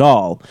Robert the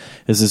Doll.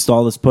 Is this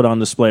doll that's put on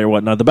display or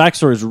whatnot? The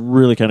backstory is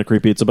really kind of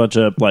creepy. It's a bunch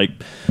of like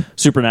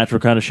supernatural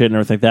kind of shit and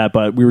everything like that.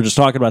 But we were just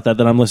talking about that.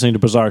 Then I'm listening to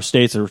Bizarre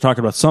States and we're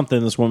talking about something.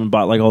 This woman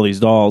bought like all these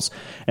dolls,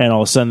 and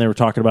all of a sudden they were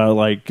talking about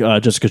like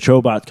Jessica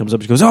Chobot comes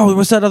up. She goes, "Oh,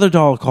 what's that other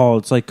doll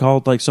called? It's like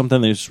called like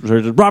something."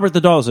 Robert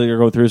the Doll. So you're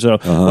going through. So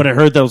when I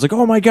heard that, I was like,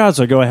 "Oh my god!"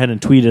 So I go ahead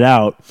and tweet it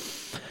out.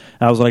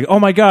 I was like, "Oh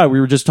my god, we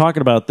were just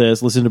talking about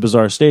this. Listen to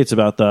Bizarre States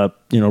about the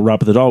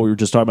Robert the Doll. We were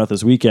just talking about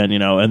this weekend,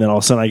 And then all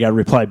of a sudden, I got a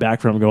reply back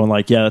from him going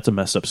like, "Yeah, that's a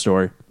messed up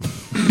story."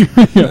 So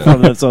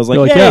I was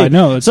like, "Yeah, I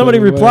know." Somebody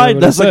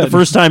replied. That's like the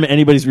first time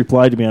anybody's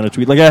replied to me on a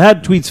tweet. Like I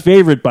had tweets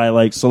favored by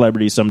like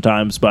celebrities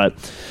sometimes, but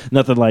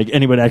nothing like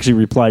anybody actually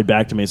replied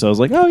back to me. So I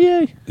was like, "Oh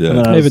yay!"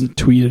 Yeah. I haven't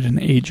tweeted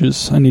in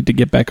ages. I need to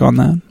get back on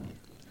that.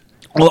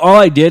 Well, all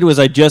I did was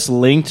I just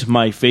linked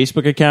my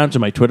Facebook account to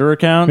my Twitter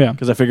account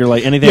because I figured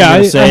like anything I'm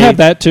going to say. I have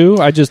that too.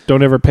 I just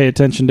don't ever pay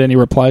attention to any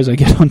replies I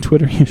get on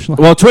Twitter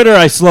usually. Well, Twitter,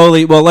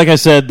 like I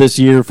said, this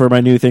year for my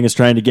new thing is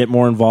trying to get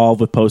more involved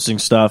with posting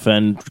stuff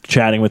and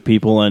chatting with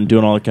people and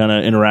doing all that kind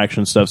of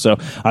interaction stuff. So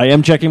I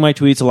am checking my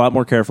tweets a lot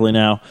more carefully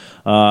now,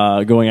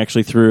 going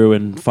actually through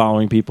and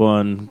following people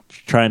and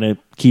trying to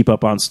keep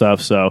up on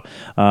stuff. So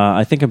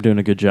I think I'm doing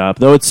a good job.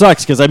 Though it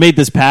sucks because I made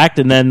this pact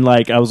and then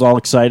like I was all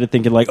excited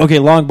thinking like, okay,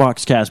 Long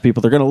Box Cast people,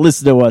 they're going to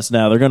listen to us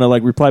now. They're going to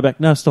like reply back.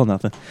 No, still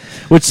nothing.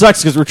 Which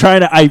sucks because we're trying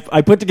to,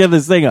 I put together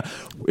this thing.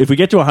 If we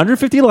get to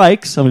 150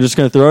 likes, I'm just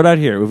going to throw it out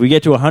here. If we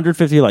get to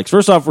 150 likes,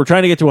 first off, we're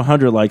trying to get to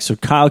 100 likes so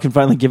Kyle can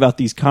finally give out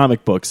these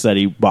comic books that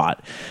he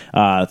bought.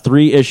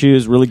 3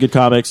 issues, really good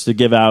comics to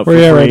give out for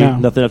free. Right now?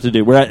 Nothing else to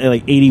do. We're at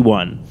like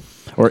 81.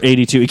 Or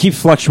 82. It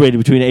keeps fluctuating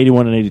between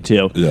 81 and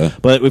 82. Yeah.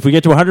 But if we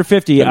get to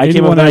 150, I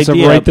came up with an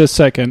idea. Right this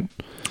second.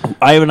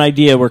 I have an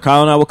idea where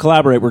Kyle and I will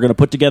collaborate. We're going to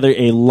put together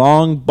a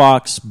long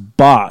box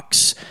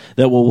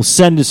that we'll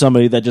send to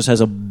somebody that just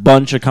has a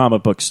bunch of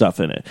comic book stuff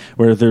in it.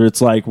 Whether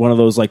it's like one of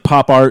those like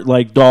pop art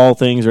like doll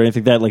things or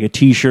anything like that, like a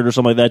T-shirt or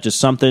something like that, just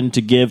something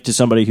to give to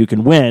somebody who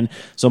can win.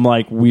 So I'm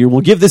like, we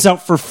will give this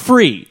out for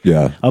free.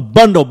 Yeah. A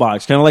bundle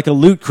box, kind of like a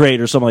loot crate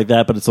or something like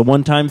that, but it's a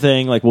one-time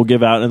thing. Like we'll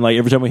give out, and like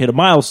every time we hit a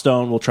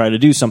milestone, we'll try to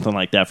do something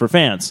like that for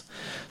fans.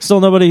 Still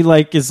nobody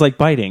like is like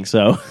biting,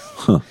 so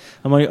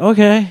I'm like,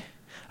 okay.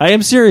 I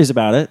am serious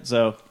about it,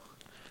 so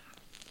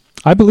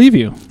I believe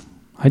you.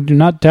 I do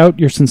not doubt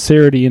your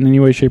sincerity in any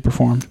way, shape, or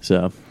form.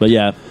 So, but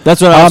yeah, that's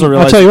what I also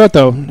realized. I'll tell you what,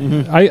 though,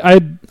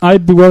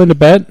 I'd be willing to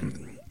bet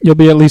you'll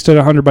be at least at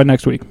 100 by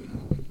next week.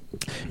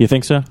 You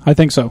think so? I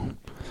think so.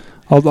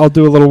 I'll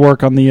do a little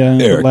work on the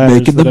Eric ladders.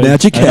 Making the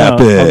magic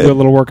happen. I'll do a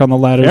little work on the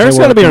ladders. Eric's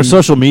got to be our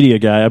social media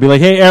guy. I'll be like,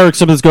 hey, Eric,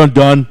 something's going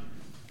done.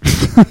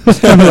 Like,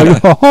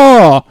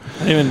 I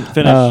didn't even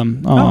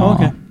finish.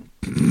 Okay.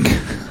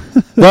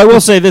 But I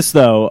will say this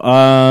though,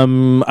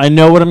 I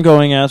know what I'm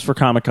going as for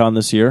Comic-Con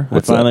this year.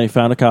 What's I finally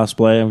found a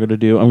cosplay. I'm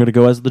going to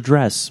go as the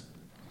dress.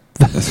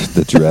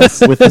 The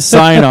dress with the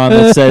sign on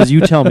that says,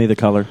 "You tell me the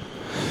color."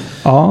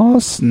 Oh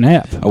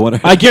snap!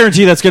 I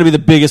guarantee that's going to be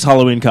the biggest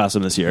Halloween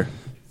costume this year.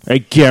 I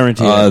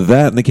guarantee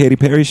that and the Katy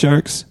Perry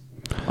sharks.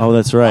 Oh,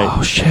 that's right.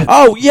 Oh, shit.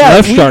 Oh, yeah.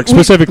 Left Shark,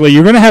 specifically.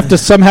 You're going to have to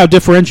somehow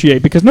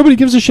differentiate because nobody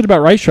gives a shit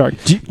about Right Shark.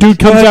 Dude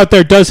comes out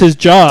there, does his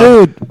job.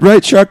 Dude,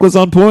 Right Shark was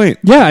on point.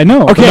 Yeah, I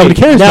know. Okay, nobody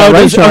cares about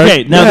Right Shark.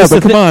 Okay, now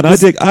but come on.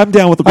 I'm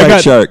down with the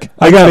Right Shark.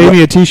 I got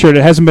Amy a T-shirt.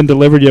 It hasn't been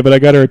delivered yet, but I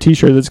got her a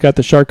T-shirt that's got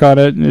the shark on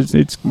it.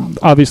 It's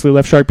obviously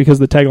Left Shark because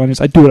the tagline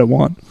is, I do what I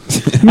want.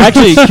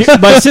 Actually,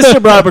 my sister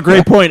brought up a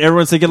great point.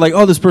 Everyone's thinking like,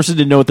 oh, this person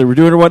didn't know what they were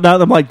doing or whatnot.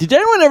 And I'm like, did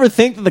anyone ever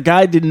think that the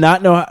guy did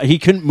not know he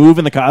couldn't move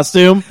in the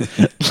costume?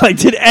 Like,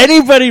 did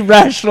anybody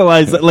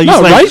rationalize that? Like,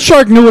 no, like, Right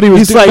Shark knew what he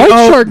was doing. Like,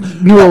 Right Shark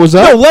knew what was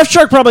up. No, Left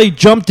Shark probably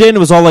jumped in and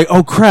was all like,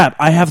 oh, crap,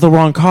 I have the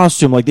wrong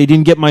costume. Like, they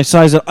didn't get my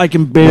size. I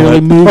can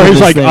barely move. Or he's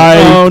like,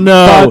 oh,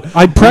 no.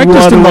 I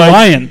practiced in the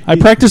Lion. I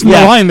practiced in the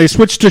Lion. They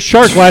switched to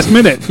Shark last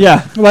minute.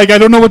 Yeah. Like, I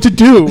don't know what to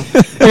do.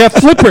 I have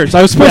flippers.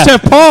 I was supposed to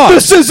have paws.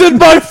 This isn't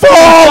my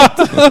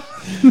fault.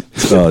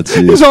 Oh,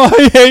 geez. He's all,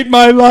 I hate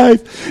my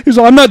life. He's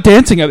all, I'm not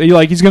dancing up there.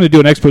 Like, he's going to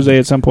do an expose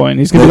at some point.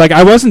 He's going to be like,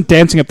 I wasn't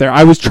dancing up there.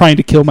 I was trying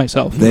to kill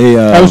myself.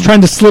 I was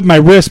trying to slip my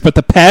wrist, but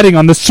the padding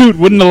on the suit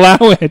wouldn't allow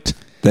it.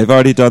 They've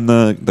already done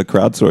the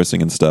crowdsourcing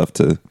and stuff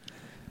to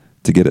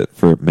get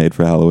it made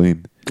for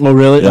Halloween. Oh,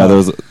 really? Yeah, there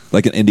was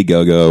like an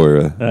Indiegogo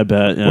or I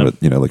bet.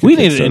 Yeah. Like we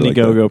need an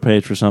Indiegogo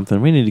page for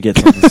something. We need to get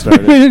something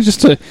started. we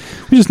just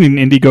need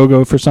an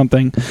Indiegogo for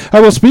something.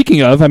 Well,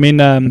 speaking of, I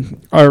mean,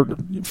 our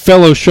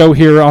fellow show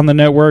here on the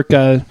network,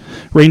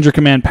 Ranger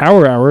Command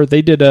Power Hour,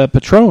 they did a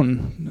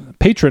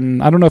Patron.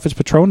 I don't know if it's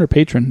Patron or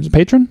Patron. Is it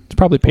Patron? It's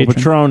probably Patron.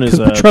 Well,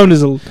 Patron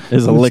is a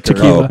liquor.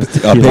 Tequila.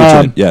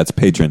 Patron. Yeah, it's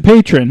Patron.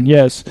 Patron,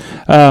 yes.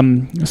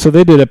 So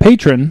they did a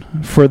Patron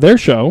for their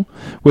show,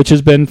 which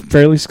has been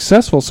fairly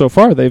successful so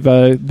far. They've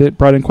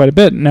brought in quite a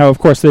bit. Now, of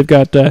course, they've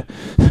got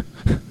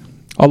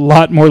a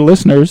lot more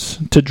listeners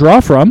to draw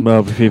from.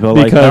 Well, people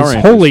because like Power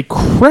Rangers. Holy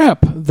crap,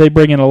 they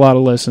bring in a lot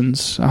of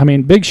listens. I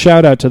mean, big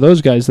shout out to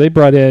those guys. They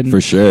brought in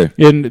for sure.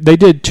 They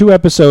did 2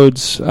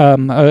 episodes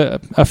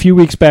a few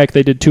weeks back.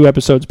 They did 2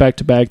 episodes back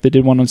to back. They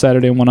did one on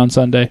Saturday and one on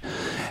Sunday,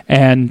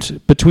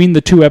 and between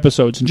the 2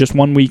 episodes in just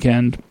one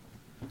weekend,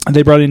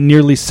 they brought in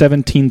nearly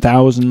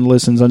 17,000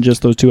 listens on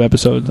just those 2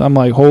 episodes. I'm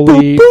like,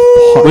 holy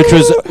fuck.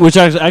 Which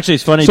actually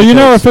is funny. So you're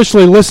now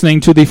officially listening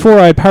to the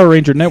 4-Eyed Power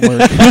Ranger Network.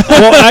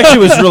 Well,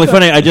 actually, it was really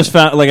funny. I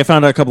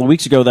found out a couple of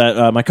weeks ago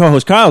that my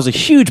co-host Kyle is a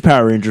huge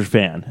Power Ranger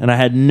fan, and I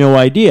had no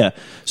idea.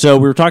 So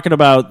we were talking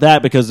about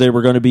that because they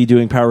were going to be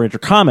doing Power Ranger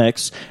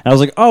comics. And I was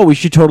like, oh, we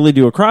should totally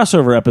do a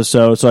crossover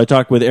episode. So I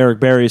talked with Eric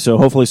Berry. So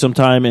hopefully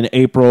sometime in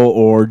April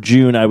or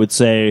June, I would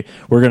say,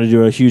 we're going to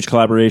do a huge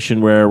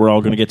collaboration where we're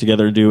all going to get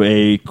together and do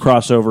a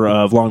crossover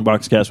of Long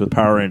Box Cast with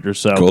Power Rangers.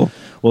 So cool.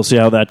 We'll see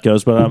how that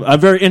goes. But I'm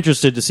very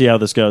interested to see how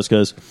this goes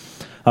because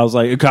I was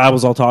like, Kyle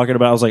was all talking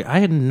about. I was like, I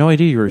had no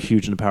idea you were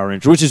huge into Power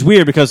Rangers, which is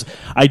weird because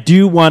I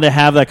do want to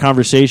have that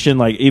conversation.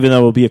 Like, even though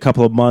it'll be a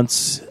couple of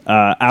months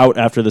out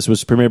after this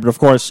was premiered, but of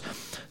course,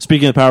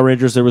 speaking of Power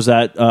Rangers, there was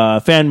that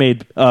fan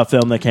made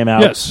film that came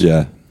out. Yes,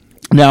 yeah.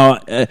 Now,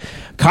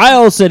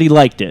 Kyle said he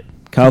liked it.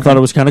 Kyle thought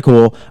it was kind of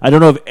cool. I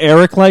don't know if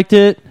Eric liked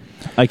it.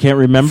 I can't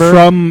remember.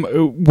 From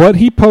what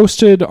he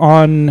posted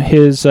on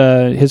his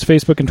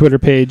Facebook and Twitter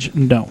page,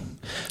 no.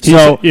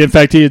 So, in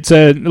fact, he had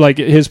said, like,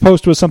 his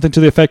post was something to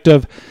the effect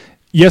of,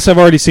 yes, I've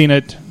already seen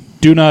it.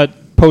 Do not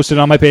post it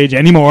on my page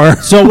anymore.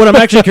 So what I'm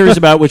actually curious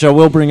about, which I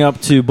will bring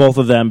up to both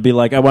of them, be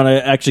like, I want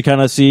to actually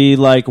kind of see,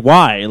 like,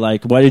 why?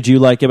 Like, what did you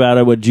like about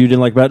it? What you didn't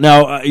like about it?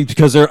 Now,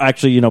 because they're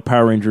actually,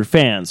 Power Ranger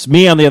fans.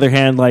 Me, on the other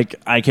hand, like,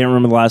 I can't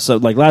remember the last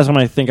time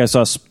I think I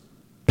saw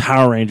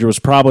Power Ranger was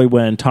probably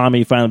when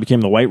Tommy finally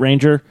became the White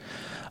Ranger.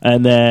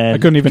 And then I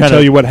couldn't even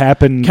tell you what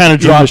happened. Kind of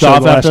dropped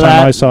off after that.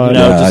 Time I saw it.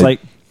 Just like...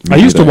 I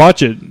used to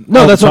watch it.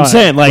 No, that's what I'm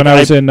saying. Like, when I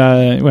was in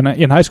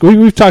high school,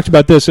 we've talked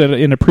about this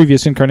in a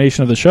previous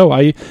incarnation of the show.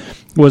 I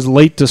was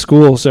late to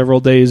school several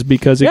days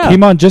because it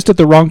came on just at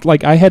the wrong.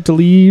 Like, I had to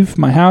leave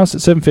my house at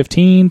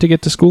 7:15 to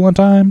get to school on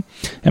time,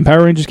 and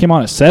Power Rangers came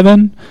on at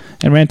 7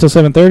 and ran until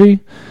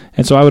 7:30,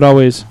 and so I would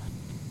always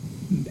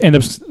end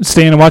up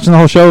staying and watching the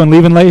whole show and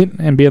leaving late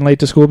and being late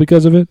to school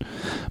because of it.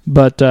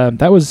 But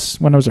that was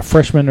when I was a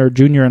freshman or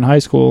junior in high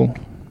school,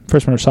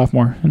 freshman or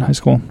sophomore in high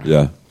school.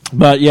 Yeah.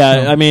 But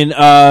I mean,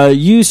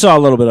 you saw a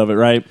little bit of it,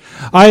 right?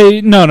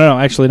 No,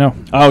 actually no.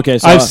 Oh, okay,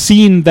 so I've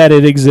seen that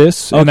it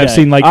exists, and I've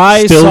seen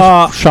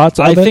shots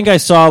of it. I think I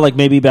saw like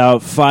maybe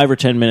about 5 or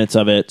 10 minutes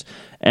of it,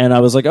 and I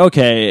was like,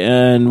 okay.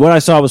 And what I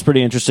saw was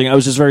pretty interesting. I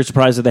was just very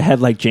surprised that they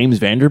had like James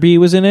Vanderbeek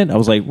was in it. I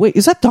was like, wait,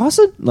 is that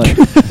Dawson? Like,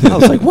 I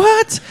was like,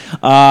 what?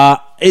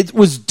 It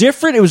was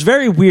different. It was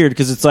very weird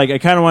because it's like I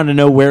kind of wanted to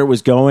know where it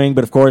was going.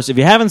 But of course, if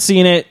you haven't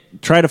seen it,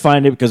 try to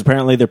find it because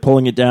apparently they're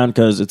pulling it down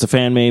because it's a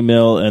fan-made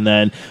mill. And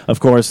then, of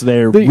course,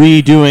 they're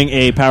redoing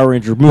a Power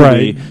Ranger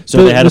movie. Right.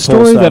 So they had the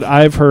story that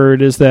I've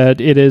heard is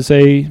that it is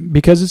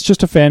because it's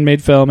just a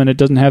fan-made film and it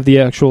doesn't have the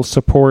actual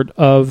support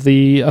of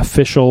the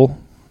official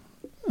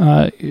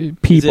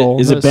people.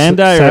 Is it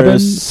Bandai or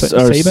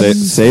Saban?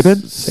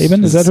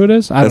 Saban? Is that who it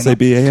is? I don't know.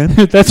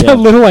 Saban? That's how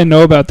little I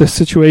know about this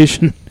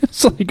situation.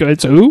 It's like,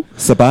 it's who?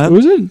 Saban? Who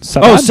is it?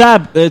 Saban? Oh,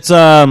 Sab. It's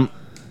Saban?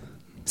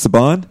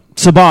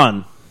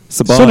 Saban.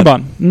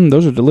 Cinnabon.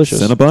 Those are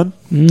delicious. Cinnabon?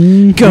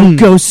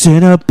 Go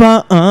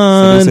Cinnabon.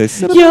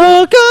 Cinnabon.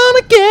 You're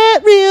gonna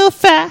get real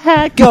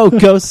fat. Go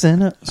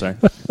Cinnabon.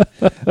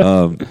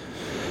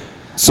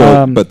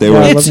 Sorry. But they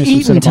were. It's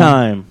eating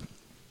time.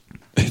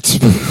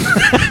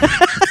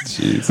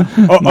 Jeez.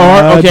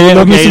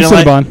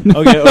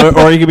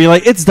 Or you could be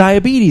like, it's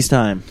diabetes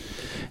time.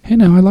 Hey,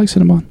 no, I like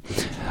Cinnabon.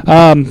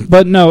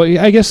 But no,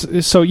 I guess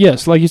so.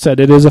 Yes, like you said,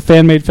 it is a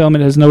fan-made film.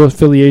 It has no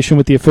affiliation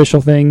with the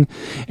official thing.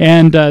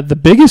 And the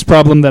biggest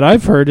problem that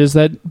I've heard is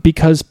that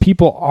because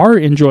people are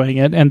enjoying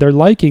it and they're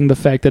liking the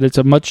fact that it's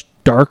a much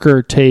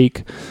darker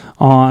take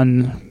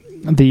on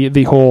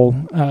the whole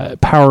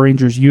Power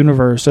Rangers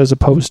universe as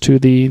opposed to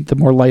the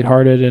more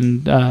lighthearted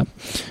and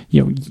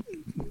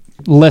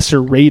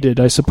lesser rated,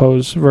 I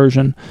suppose,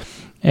 version.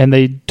 And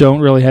they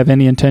don't really have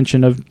any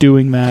intention of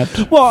doing that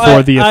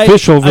for the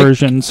official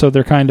version. So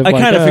they're kind of I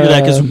kind of figured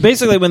that because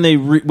basically when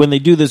they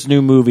do this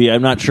new movie,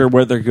 I'm not sure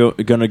where they're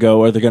going to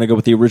go. Are they going to go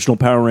with the original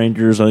Power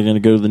Rangers? Are they going to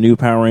go to the new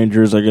Power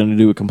Rangers? Are they going to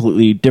do a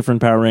completely different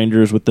Power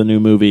Rangers with the new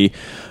movie?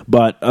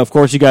 But of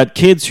course, you got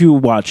kids who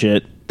watch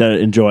it that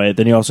enjoy it.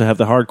 Then you also have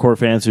the hardcore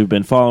fans who've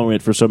been following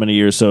it for so many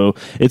years. So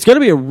it's going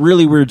to be a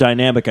really weird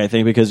dynamic, I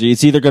think, because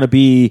it's either going to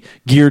be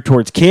geared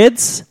towards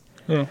kids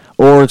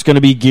or it's going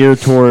to be geared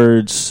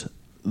towards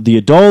the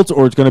adults,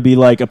 or it's going to be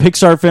like a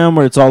Pixar film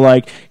where it's all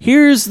like,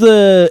 here's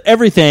the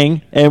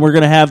everything, and we're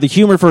going to have the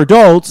humor for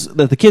adults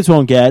that the kids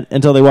won't get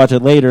until they watch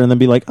it later and then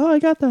be like, oh, I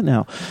got that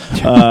now.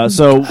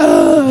 So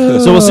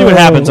we'll see what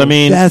happens. I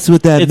mean, that's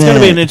what that it's going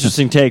to be an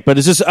interesting take, but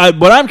it's just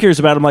what I'm curious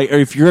about. I'm like,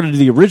 if you're going to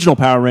do the original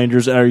Power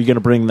Rangers, are you going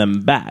to bring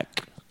them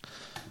back?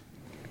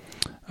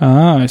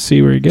 I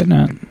see where you're getting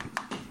at.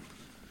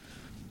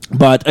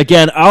 But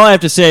again, all I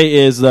have to say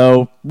is,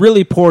 though,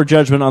 really poor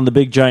judgment on the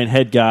big giant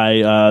head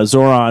guy,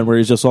 Zoran, where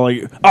he's just all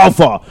like,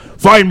 Alpha,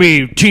 find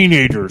me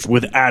teenagers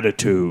with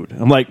attitude.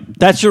 I'm like,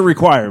 that's your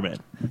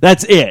requirement.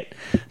 That's it.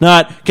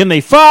 Not, can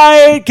they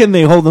fight? Can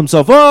they hold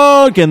themselves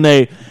on? Can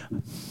they...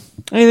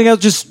 Anything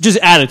else? Just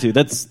attitude.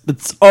 That's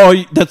all.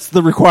 That's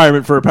the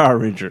requirement for a Power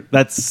Ranger.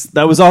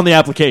 That was on the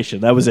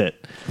application. That was it.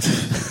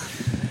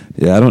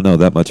 Yeah, I don't know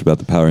that much about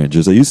the Power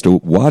Rangers. I used to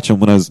watch them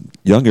when I was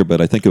younger,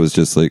 but I think it was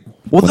just like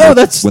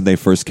when they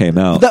first came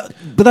out.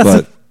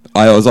 But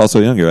I was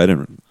also younger. I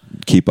didn't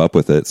keep up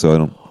with it,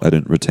 so I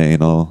didn't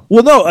retain all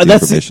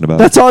information about it.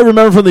 That's all I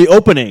remember from the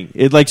opening.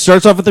 It like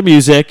starts off with the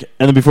music,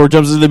 and then before it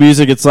jumps into the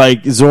music, it's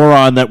like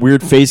Zoran, that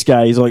weird face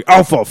guy. He's like,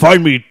 Alpha,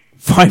 find me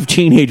 5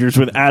 teenagers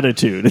with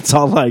attitude. It's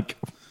all like,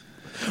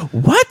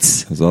 what?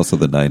 It was also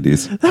the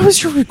 90s. That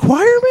was your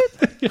requirement?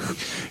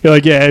 You're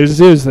like, yeah, it was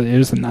the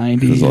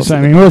 90s.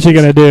 I mean, what's he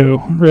going to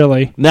do,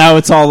 really? Now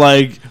it's all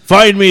like,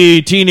 Find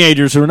me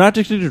teenagers who are not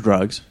addicted to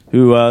drugs,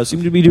 who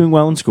seem to be doing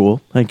well in school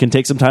and can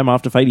take some time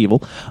off to fight evil.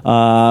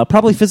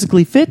 Probably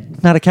physically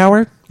fit, not a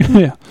coward.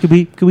 Yeah. Could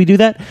we do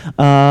that?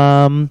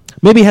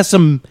 Maybe has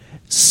some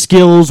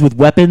skills with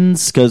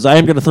weapons, because I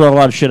am going to throw a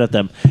lot of shit at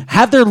them.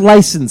 Have their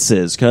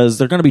licenses, because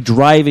they're going to be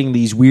driving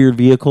these weird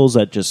vehicles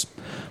that just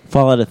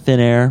fall out of thin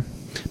air.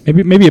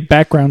 Maybe a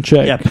background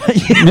check. Yeah.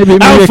 maybe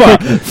Alpha,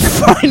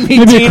 find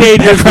me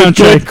teenagers with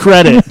good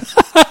credit.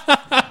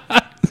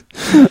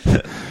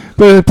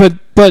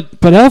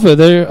 But Alpha,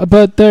 they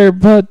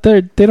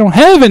don't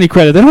have any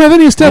credit. They don't have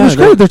any established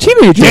credit. They're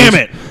teenagers. Damn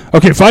it.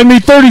 Okay, find me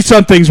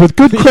 30-somethings with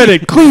good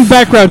credit, clean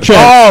background check.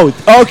 Oh,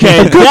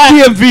 okay. Good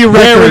DMV record.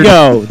 There we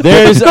go.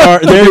 There's our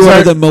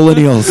the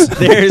millennials.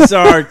 There's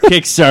our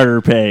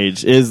Kickstarter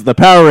page. Is the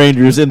Power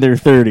Rangers in their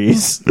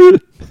 30s?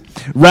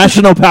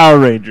 Rational Power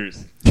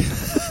Rangers.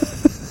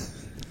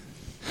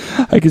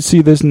 I can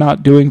see this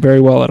not doing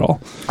very well at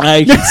all.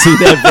 I can see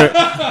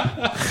that.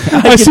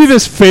 I see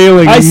this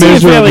failing. I see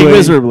it failing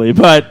miserably,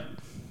 but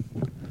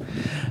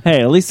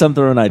hey, at least I'm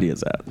throwing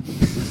ideas out.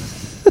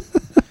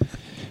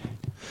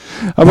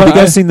 Have you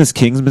guys seen this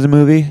Kingsman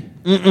movie?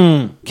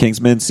 Mm-mm.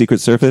 Kingsman: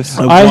 Secret Service.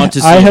 I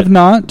have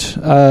not.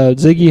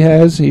 Ziggy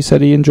has. He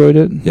said he enjoyed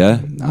it.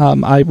 Yeah.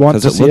 I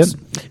want to see it.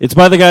 It's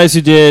by the guys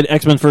who did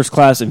X-Men First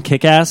Class and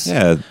Kick-Ass.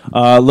 Yeah.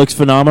 Looks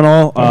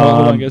phenomenal.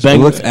 It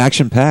looks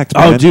action-packed,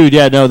 man. Oh, dude,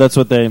 yeah, no, that's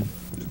what they...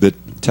 The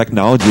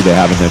technology they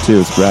have in there, too,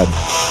 is rad.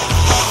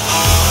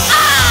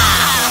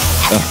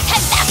 After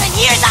 10,000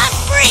 years, I'm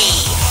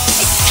free.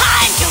 It's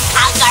time to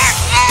conquer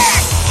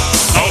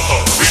Earth.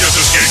 Alpha, we just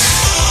escaped.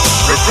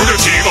 Recruit a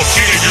team of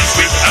teenagers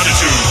with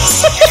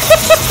attitudes.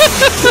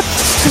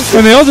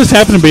 And they all just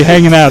happen to be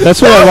hanging out.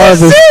 That's what I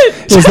love.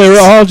 Is they were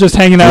all just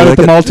hanging out at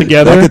the mall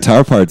together. That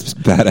guitar part's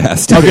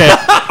badass. Dude. Okay.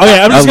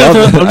 I'm just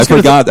gonna. I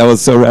forgot that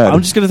was so rad.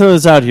 I'm just gonna throw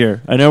this out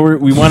here. I know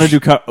we want to do.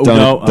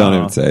 Don't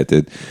even say it,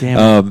 dude.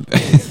 Damn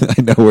it.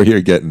 I know where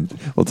you're getting.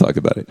 We'll talk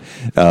about it.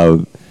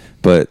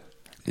 But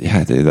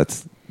yeah, dude,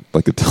 that's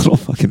like a total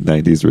fucking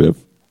 90s riff.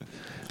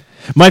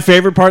 My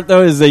favorite part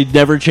though is they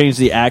never changed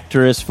the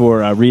actress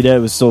for Rita. It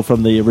was still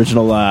from the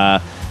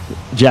original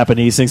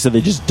Japanese thing, so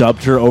they just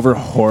dubbed her over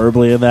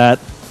horribly in that.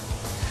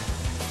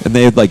 And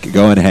they'd like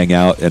go and hang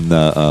out in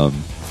the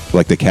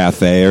like the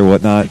cafe or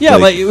whatnot. Yeah,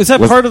 like was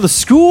that part of the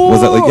school?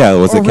 Was that like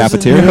was it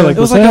cafeteria? It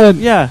was like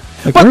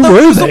like but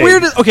where were the they?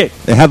 weirdest. Okay,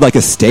 it had like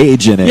a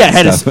stage in it. Yeah,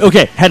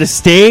 had a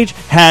stage,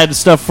 had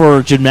stuff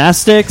for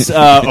gymnastics,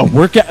 a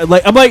workout.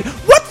 Like I'm like,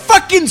 what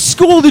fucking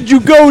school did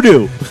you go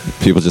to?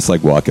 People just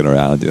like walking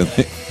around doing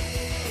it.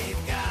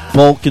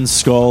 Bulk and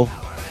Skull.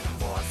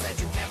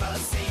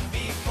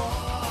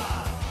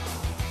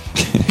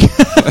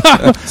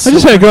 I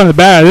just had to go in the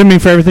bath. I didn't mean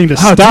for everything to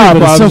stop. Dude, I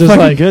was so just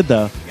fucking like, good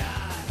though.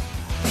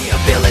 The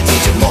ability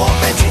to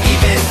morph and to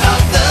even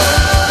up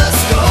the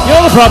score. You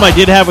know the problem I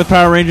did have with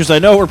Power Rangers? I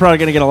know we're probably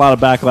going to get a lot of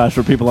backlash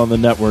from people on the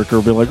network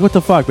or be like, what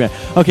the fuck, man?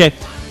 Okay,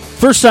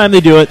 first time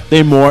they do it,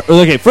 they morph.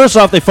 Okay, first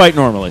off, they fight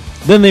normally.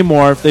 Then they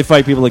morph, they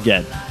fight people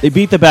again. They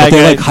beat the bad guy.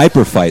 They like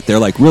hyper fight. They're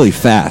like really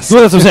fast.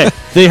 Well, that's what I'm saying.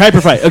 They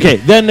hyper fight. Okay,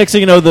 then next thing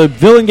you know, the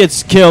villain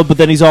gets killed, but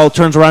then he's all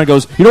turns around and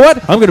goes, you know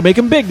what? I'm going to make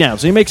him big now.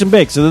 So he makes him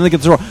big. So then they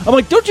get the I'm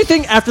like, don't you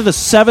think after the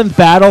 7th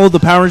battle, the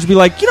Power Rangers be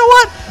like, you know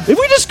what? If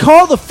we just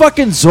call the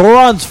fucking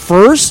Zorons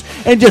first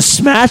and just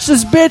smash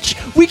this bitch,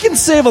 we can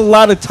save a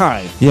lot of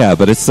time. Yeah,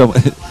 but it's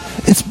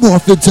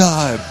morphin'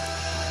 time.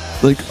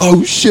 Like,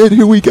 oh shit,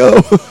 here we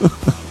go.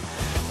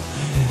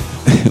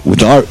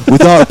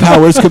 with our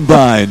powers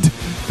combined.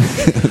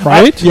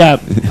 right? Yeah,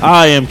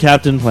 I am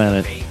Captain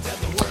Planet.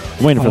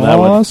 I'm waiting for that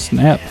one. Oh,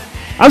 snap.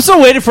 I'm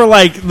still waiting for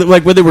like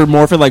when they were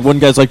morphing. Like one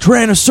guy's like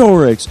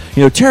Tyrannosaurus,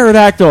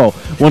 pterodactyl.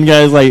 One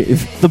guy's like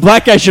the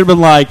black guy should have been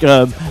like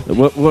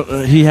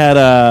he had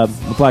the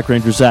Black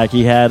Ranger Zach.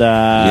 He had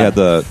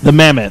the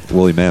mammoth,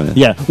 woolly mammoth.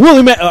 Yeah,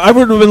 woolly mammoth. I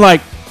would have been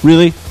like,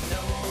 really?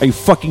 Are you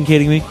fucking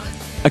kidding me?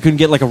 I couldn't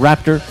get like a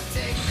raptor.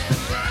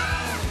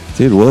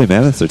 Dude, woolly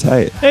mammoths are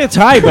tight. Hey, it's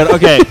tight, but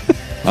okay.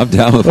 I'm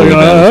down with I woolly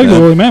like mammoths.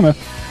 woolly mammoth.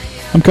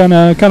 I'm kind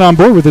of on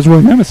board with this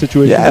woolly mammoth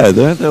situation. Yeah,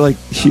 they're like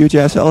huge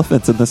ass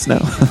elephants in the snow.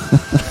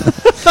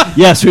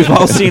 Yes, we've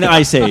all seen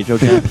Ice Age.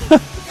 Okay.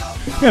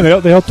 Yeah,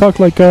 they all talk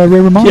like Ray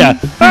Romano. Yeah.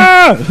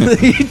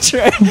 That's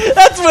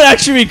what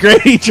actually be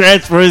great. He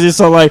transfers. He's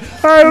so like,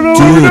 I don't know what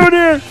we're doing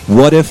here.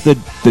 What if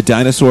the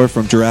dinosaur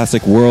from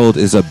Jurassic World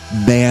is a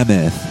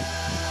mammoth?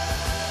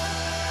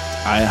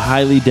 I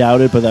highly doubt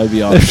it, but that would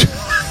be awesome.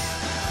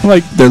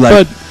 They're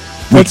like,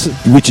 what's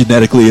we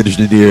genetically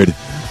engineered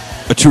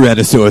a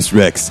Tyrannosaurus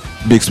Rex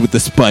mixed with the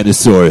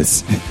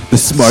Spinosaurus, the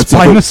smart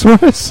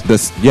Spinosaurus?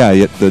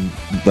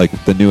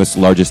 The newest,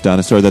 largest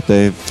dinosaur that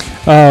they've.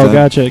 Oh,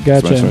 gotcha.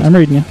 I'm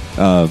reading you.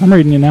 I'm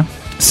reading you now.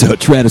 So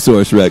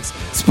Tyrannosaurus Rex,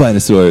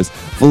 Spinosaurus,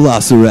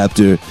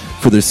 Velociraptor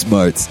for their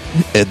smarts,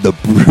 and the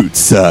brute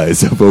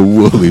size of a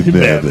woolly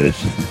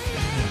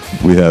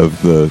mammoth. We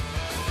have the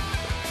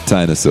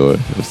Dinosaur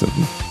or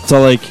something.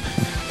 So like,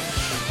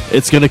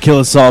 it's gonna kill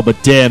us all,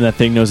 but damn, that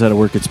thing knows how to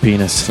work its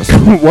penis.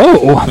 Whoa!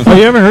 Oh,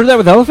 you haven't heard that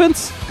with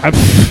elephants?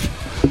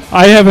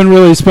 I haven't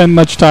really spent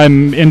much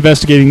time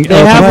investigating. They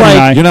have,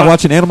 like- You're not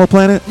watching Animal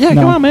Planet? Yeah,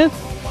 No. come on, man.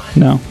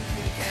 No,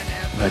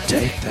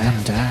 Take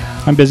them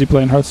down. I'm busy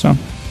playing Hearthstone.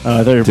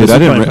 Dude, I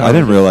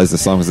didn't realize the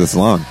song was this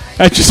long.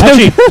 I just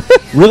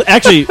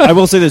Actually, I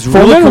will say this: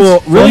 Four really minutes.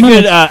 cool, really 4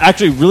 good. minutes.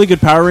 Actually, really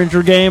good Power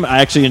Ranger game. I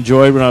actually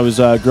enjoyed when I was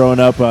growing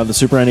up on the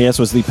Super NES.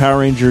 Was the Power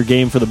Ranger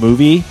game for the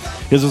movie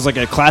because it was like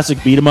a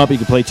classic beat 'em up. You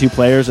could play 2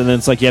 players, and then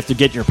it's like you have to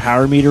get your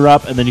power meter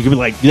up, and then you can be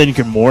like, then you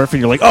can morph, and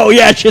you're like, oh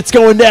yeah, shit's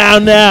going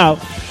down now.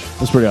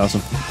 That's pretty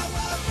awesome.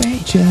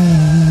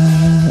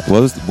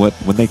 What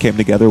when they came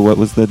together? What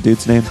was the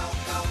dude's name?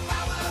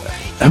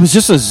 It was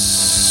just a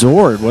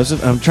Zord,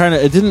 wasn't? I'm trying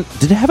to. It didn't.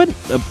 Did it have an?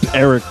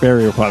 Eric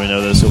Berry will probably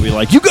know this. He'll be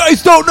like, "You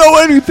guys don't know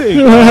anything."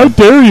 how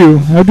dare you?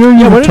 How dare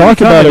you when did talk it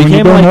come? about it when you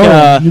came don't like,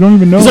 know? You don't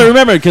even know. Because I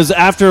remember, because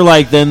after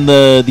like then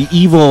the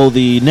evil,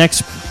 the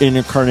next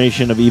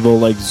incarnation of evil,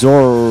 like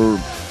Lord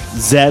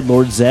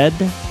Zed.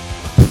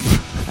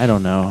 I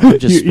don't know. I'm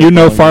just you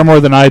know far more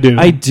than I do.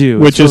 I do,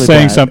 which it's is really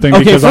saying bad. something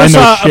Okay, because I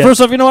know shit.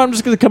 First off, you know what? I'm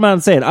just going to come out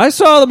and say it. I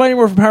saw the Mighty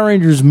Morphin Power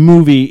Rangers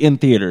movie in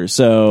theaters.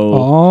 So,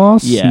 Oh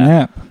yeah.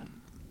 snap!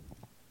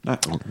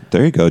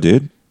 There you go,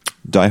 dude.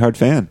 Die Hard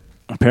fan.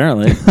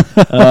 Apparently, You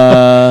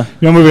know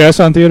what movie I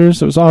saw in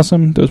theaters? It was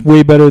awesome. It was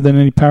way better than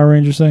any Power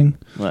Rangers thing.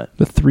 what?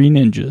 The Three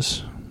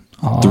Ninjas.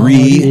 Oh, 3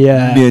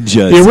 yeah.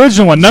 Ninjas. The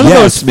original one. None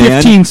Yes, of those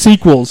 15 man.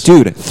 sequels.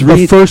 Dude,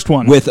 3 The first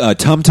one. with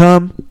Tum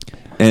Tum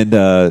and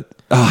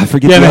I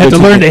forget. Yeah, the they had other to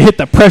two. learn to hit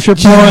the pressure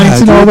points Yeah, and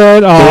dude. all that.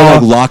 They were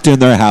like Oh, locked in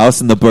their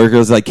house, and the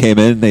burglars like came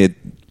in. And they had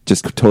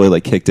just totally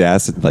like kicked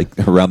ass and, like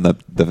around the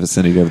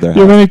vicinity of their you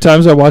know how house. many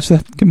times I watched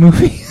that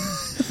movie?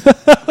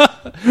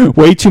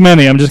 Way too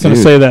many. I'm just going to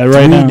Dude, say that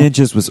right 3 now.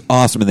 Ninjas was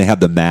awesome, and they had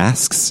the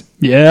masks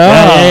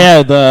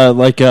Yeah. The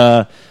like.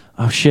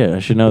 Oh shit! I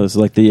should know this.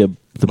 Like the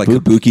like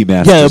Kabuki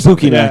masks. yeah, or the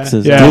something. Buki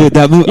Maxes. Yeah. Dude,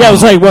 that movie. Yeah, it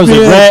was like what was it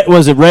Yeah. red?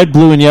 Was it red,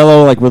 blue, and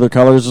yellow? Like were their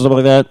colors or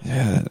something like that?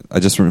 Yeah, I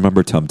just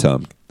remember Tum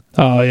Tum.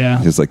 Oh, yeah.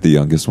 He was like the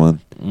youngest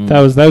one. That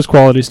was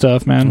quality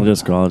stuff, man.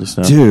 Just quality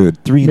stuff.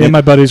 Dude, 3 Me and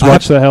my buddies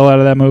watched the hell out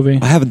of that movie.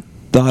 I haven't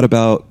thought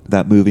about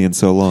that movie in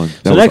so long.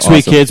 That So was next week,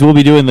 awesome. kids, we'll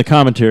be doing the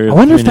commentary. I of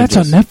wonder if Three that's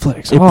on Ninjas.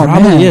 Netflix. It Oh,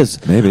 probably man.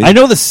 is. Maybe. I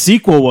know the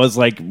sequel was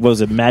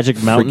it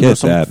Magic Mountain or Forget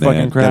some that, fucking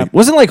man. crap? Gotta-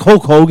 Wasn't like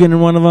Hulk Hogan in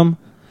one of them?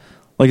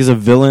 Like as a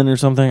villain or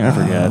something? I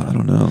forget. I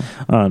don't know.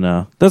 Oh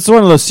no, that's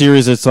one of those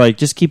series. That's like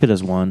just keep it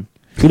as one.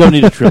 We don't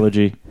need a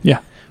trilogy. Yeah.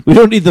 We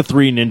don't need the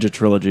Three Ninja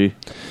trilogy.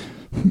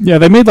 Yeah,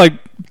 they made like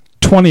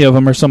 20 of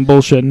them or some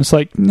bullshit, and it's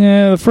like,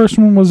 yeah, the first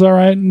one was all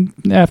right, and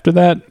after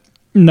that,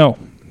 no.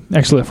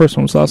 Actually, the first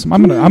one was awesome.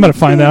 I'm gonna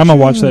find that. I'm gonna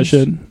watch that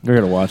shit. We're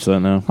gonna watch that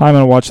now. I'm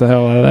gonna watch the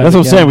hell out of that. That's what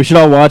I'm again. saying. We should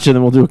all watch it, and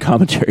then we'll do a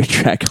commentary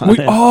track on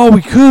it.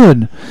 We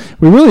could.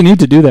 We really need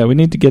to do that. We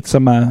need to get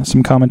some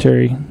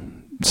commentary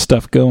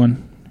stuff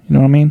going. You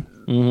know what I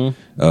mean?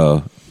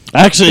 Oh,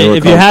 Actually, they were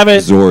if you called have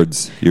it,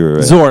 Zords. You were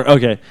right. Zord.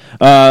 Okay.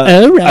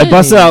 I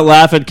busted out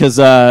laughing because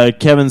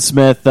Kevin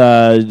Smith,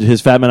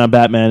 his Fat Man on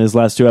Batman, his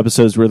last 2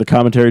 episodes were the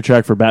commentary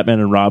track for Batman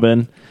and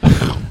Robin.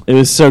 It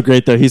was so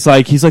great though. He's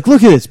like,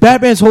 look at this.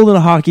 Batman's holding a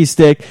hockey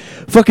stick.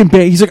 Fucking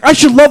he's like, I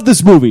should love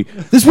this movie.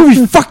 This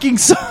movie fucking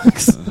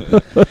sucks.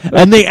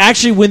 And they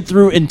actually went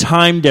through and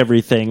timed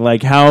everything,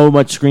 like how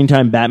much screen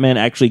time Batman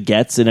actually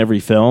gets in every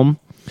film.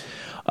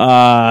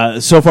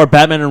 So far,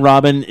 Batman and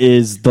Robin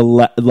is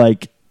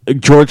like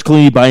George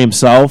Clooney by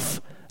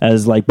himself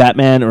as like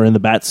Batman or in the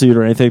Batsuit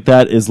or anything like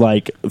that is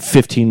like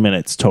 15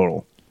 minutes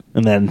total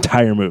in that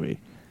entire movie.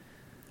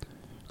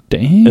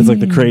 Dang. It's like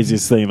the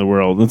craziest thing in the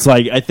world. It's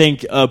like I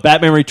think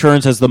Batman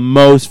Returns has the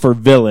most for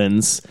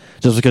villains,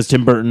 just because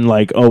Tim Burton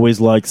like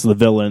always likes the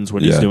villains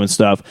when he's doing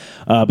stuff.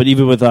 But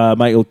even with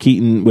Michael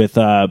Keaton with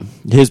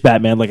his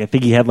Batman, like I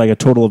think he had like a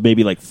total of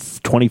maybe like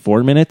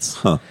 24 minutes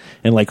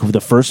in like the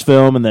first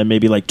film, and then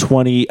maybe like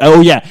 20. Oh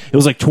yeah, it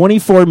was like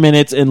 24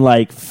 minutes and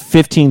like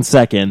 15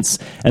 seconds,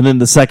 and then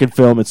the second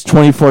film it's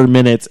 24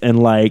 minutes and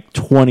like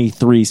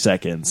 23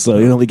 seconds. So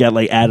he only got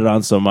like added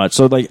on so much.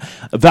 So like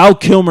Val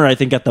Kilmer, I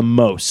think got the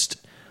most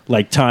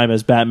like time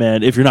as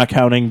Batman, if you're not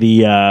counting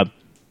the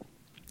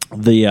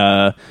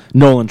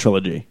Nolan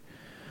trilogy.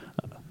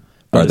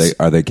 Are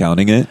they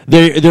counting it?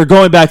 They're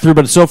going back through,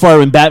 but so far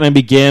when Batman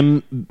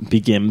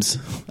Begins,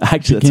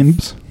 actually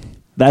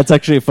that's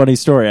actually a funny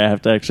story. I'll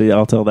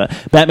tell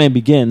that. Batman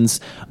Begins,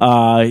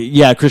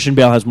 Christian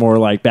Bale has more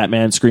like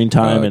Batman screen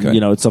time and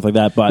and stuff like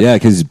that. But Yeah,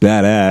 because he's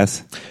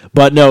badass.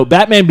 But no,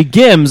 Batman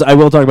Begins, I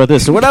will talk about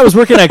this. So when I was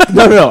working at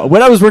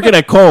when I was working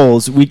at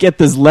Kohl's, we get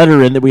this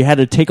letter in that we had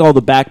to take all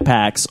the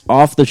backpacks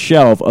off the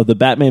shelf of the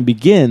Batman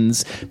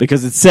Begins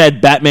because it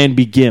said Batman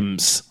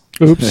Begins.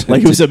 Oops.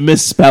 Like it was a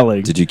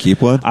misspelling. Did you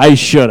keep one? I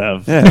should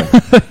have.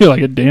 Yeah. You're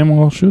like, a damn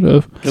well should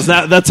have. Because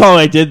that's all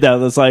I did now.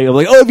 That's like, I'm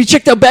like, oh, have you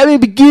checked out Batman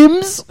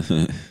Begins?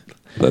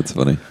 That's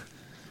funny.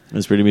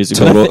 It's pretty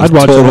amusing. I'd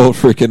watch total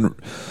freaking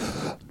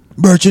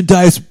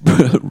merchandise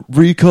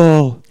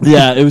recall.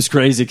 Yeah, it was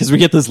crazy because we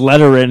get this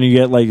letter in and you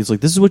get like, it's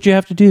like, this is what you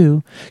have to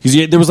do.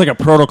 Because there was like a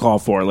protocol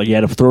for it. Like you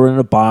had to throw it in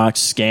a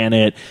box, scan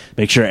it,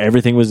 make sure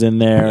everything was in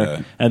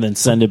there, and then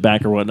send it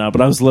back or whatnot.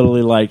 But I was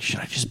literally like, should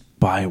I just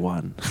buy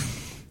one?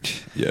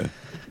 Yeah.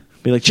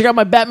 Be like, check out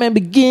my Batman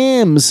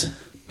Begins.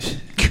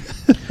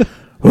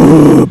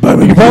 You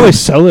could probably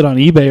sell it on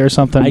eBay or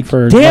something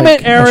for damn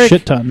like, it, Eric. a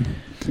shit ton.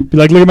 Be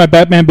like, look at my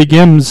Batman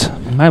Begins.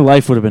 My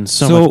life would have been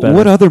so much better.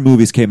 what other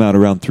movies came out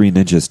around Three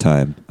Ninjas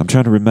time? I'm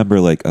trying to remember.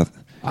 Like,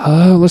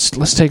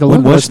 let's take a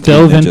look. was Let's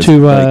delve Three Ninjas?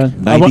 into. Like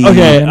 90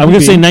 okay, I'm going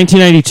to say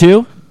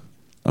 1992.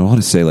 I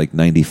want to say like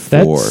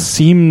 94. That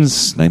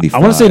seems 95.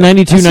 I want to say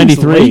 92, that seems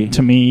 93 late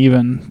to me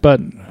even, but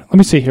let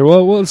me see here.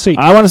 Well, let's see.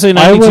 I want to say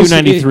 92,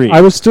 93.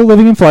 I was still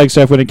living in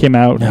Flagstaff when it came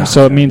out,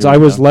 so it means I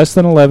was less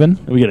than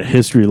 11. We get a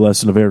history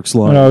lesson of Eric's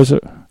life. When I was.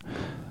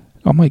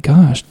 Oh my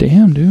gosh!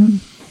 Damn,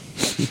 dude.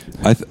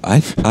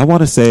 I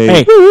want to say.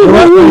 Hey, you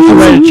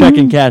write a check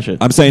and cash it.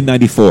 I'm saying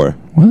 94.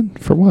 What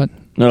for? What?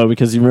 No,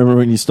 because you remember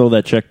when you stole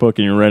that checkbook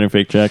and you were writing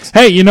fake checks.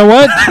 Hey, you know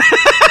what?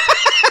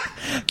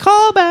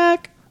 Call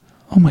back.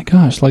 Oh my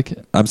gosh! Like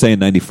I'm saying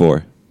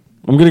 94.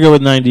 I'm gonna go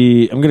with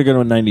 90. I'm gonna go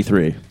with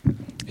 93.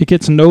 it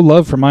gets no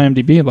love from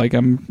IMDb. Like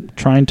I'm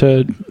trying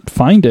to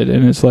find it,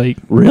 and it's like,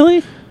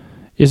 really?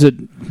 Is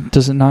it?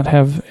 Does it not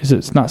have? Is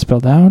it not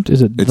spelled out?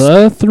 Is it It's-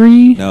 the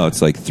 3? No,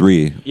 it's like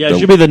 3. Yeah, it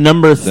should be the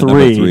number 3.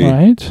 number 3.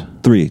 Right.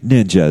 3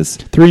 ninjas.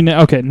 3.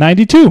 Okay,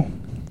 92.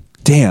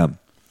 Damn.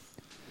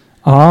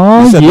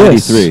 Oh, You said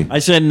yes. 93. I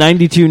said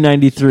 92,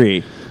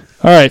 93.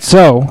 All right,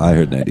 so I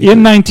heard 93.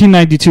 in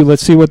 1992,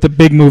 let's see what the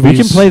big movies. We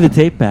can play the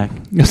tape back.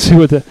 Let's see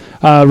what the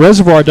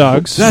Reservoir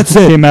Dogs. That's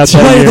it. Came out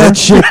Play that year. that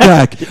shit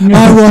back.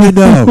 I want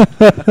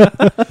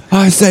to know.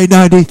 I say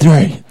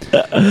 93.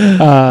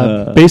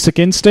 Basic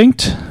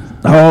Instinct.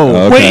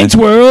 Oh, Okay. Wayne's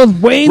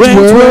World. Wayne's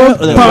Wayne's World.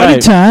 World. Party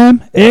Right.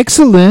 time.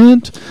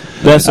 Excellent.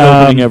 best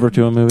opening ever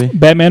to a movie.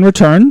 Batman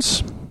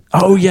Returns.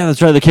 Oh yeah,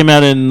 that's right. They came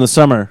out in the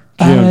summer.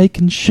 June. I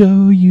can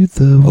show you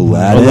the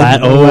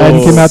Aladdin.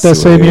 Aladdin came out that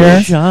same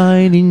year.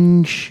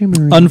 Shining,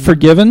 shimmering.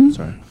 Unforgiven.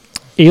 Sorry.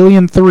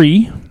 Alien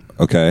 3.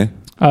 Okay.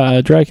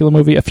 Dracula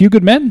movie. A Few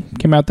Good Men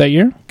came out that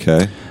year.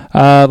 Okay.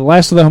 The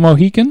Last of the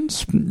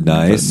Mohicans.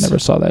 Nice. Never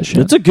saw that shit.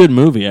 It's a good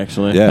movie,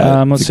 actually.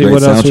 Yeah. Let's it's a see great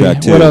what else.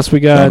 soundtrack, too. What else we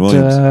got? John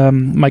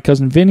Williams. My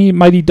Cousin Vinny.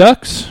 Mighty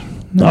Ducks.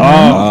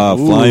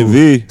 Flying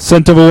V.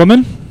 Scent of a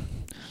Woman.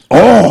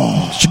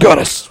 Oh, she got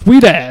a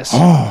Sweet ass.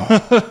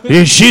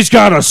 She's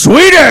got a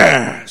sweet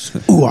ass.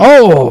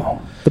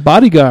 Oh, The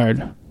Bodyguard.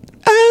 And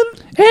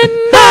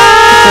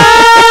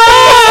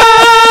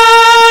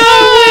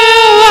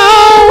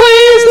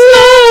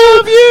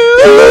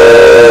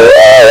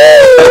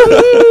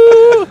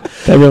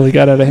that really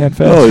got out of hand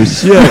fast. Oh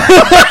shit!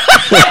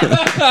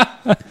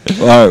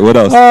 All right, what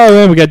else? Oh,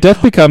 man, we got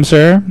Death Becomes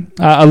Her.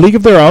 A League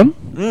of Their Own.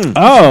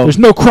 Oh, There's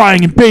no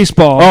crying in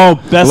baseball.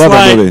 oh, I love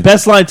that movie.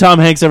 best line Tom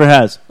Hanks ever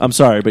has. I'm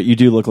sorry, but you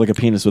do look like a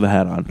penis with a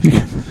hat on.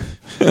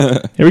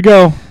 Here we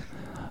go.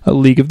 A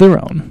League of Their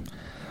Own.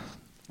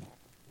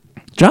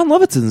 John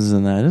Levinson's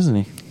in that, isn't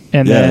he?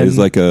 And Yeah, then, he's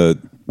like a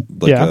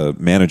Yeah. a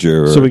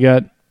manager or so we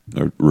got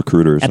a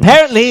recruiter or something.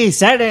 Apparently,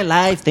 Saturday Night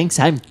Live thinks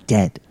I'm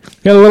dead.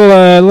 a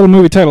little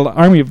movie titled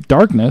Army of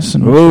Darkness,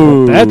 and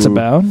Ooh. what that's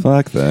about.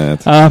 Fuck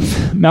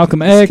that.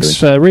 Malcolm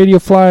X, Radio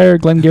Flyer,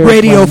 Glengarry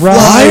Radio Glen Ross.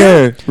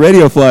 Flyer,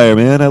 Radio Flyer,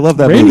 man, I love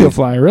that Radio movie.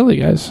 Flyer, really,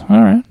 guys?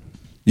 All right.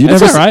 You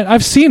That's never, all right.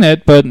 I've seen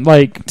it, but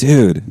like,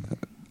 dude.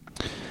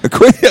 Of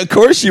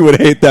course, you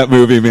would hate that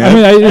movie, man.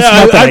 I mean, it's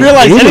not that I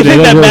realized hated anything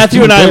it, that just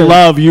Matthew and I didn't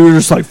care. love, you were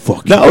just like,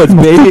 fuck. no, it's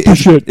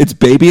baby. It's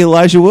baby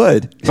Elijah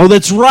Wood. Oh,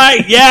 that's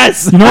right.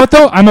 Yes. You know what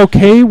though? I'm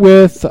okay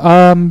with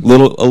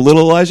Little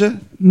Elijah.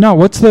 no.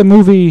 What's the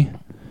movie?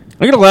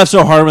 I'm gonna laugh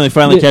so hard when they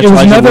finally catch It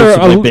was Elijah another.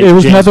 Wood to play It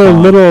was James another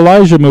Bond. Little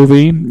Elijah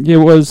movie. It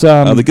was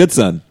The Good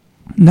Son.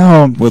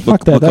 no. With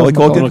Fuck that. That was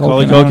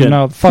Macaulay Culkin? Culkin.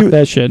 No, fuck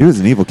that shit. He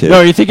was an evil kid. No,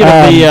 are you thinking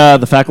of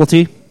the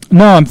Faculty?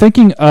 No, I'm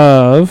thinking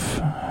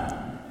of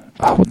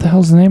what the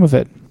hell's the name of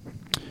it?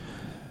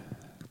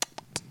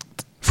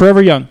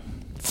 Forever Young.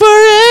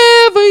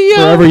 Forever Young.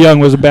 Forever Young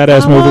was a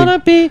badass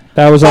movie.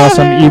 That was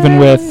awesome, even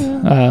with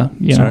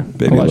Sorry,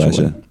 Baby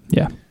Elijah. Wood.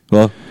 Yeah.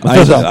 Well,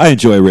 I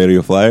enjoy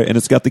Radio Flyer, and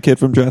it's got the kid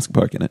from Jurassic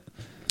Park in it.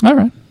 All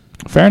right.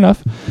 Fair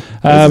enough.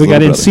 That's his We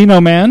got little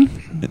Encino Man.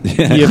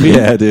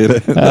 Yeah, dude.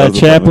 That was a fun one,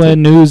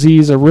 Chaplin,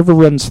 Newsies, A River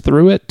Runs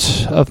Through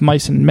It, Of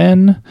Mice and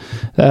Men,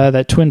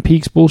 that Twin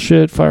Peaks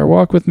bullshit, Fire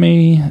Walk With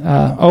Me,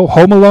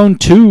 Home Alone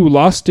 2,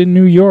 Lost in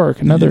New York,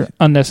 another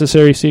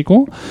unnecessary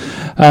sequel,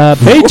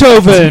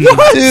 Beethoven.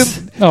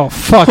 Dude, Oh,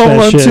 fuck Home that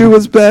Alone shit. 2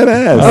 was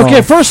badass.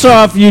 Okay, first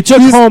off, you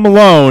took Home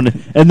Alone,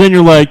 and then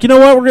you're like, you know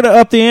what? We're gonna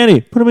up the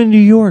ante. Put him in New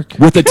York.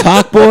 With the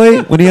Talk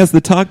Boy, when he has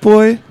the Talk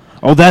Boy.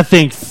 Oh, that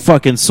thing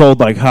fucking sold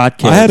like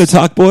hotcakes. I had a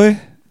Talk Boy.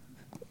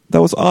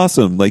 That was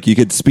awesome. Like, you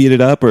could speed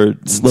it up or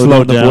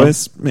slow down the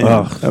voice. Man,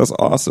 Ugh. that was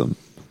awesome.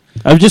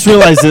 I've just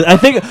realized that. I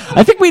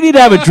think we need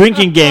to have a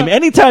drinking game.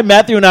 Anytime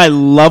Matthew and I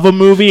love a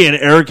movie and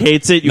Eric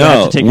hates it, you have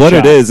No, to take what a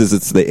shot. it is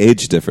it's the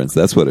age difference.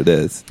 That's what it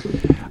is.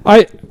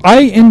 I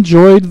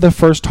enjoyed the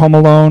first Home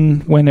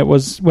Alone when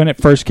it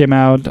first came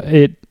out.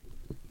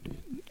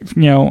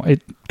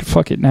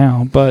 Fuck it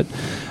now, but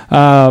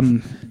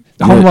Home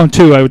Alone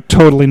 2 I was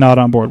totally not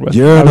on board with.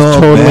 You're I an was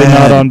old totally man.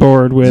 not on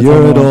board with You're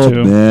Home an Alone old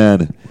 2.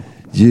 man.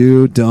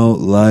 You don't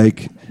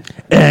like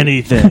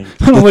anything.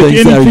 I don't like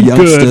things that anything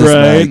youngsters good,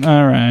 right? like.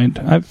 All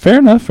right. Fair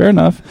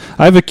enough.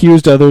 I've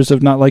accused others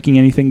of not liking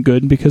anything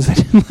good because they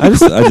didn't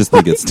like I just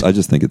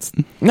think it's.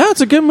 No,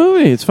 it's a good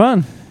movie. It's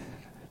fun.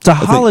 It's a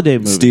holiday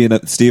movie.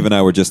 Steve and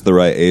I were just the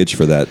right age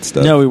for that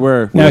stuff. No, we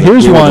were. Now, we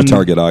here's were one. the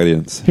target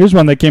audience. Here's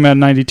one that came out in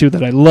 92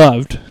 that I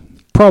loved.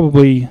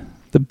 Probably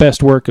the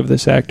best work of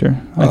this actor,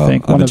 I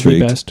think. I'm One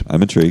intrigued. of the best.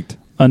 I'm intrigued.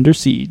 Under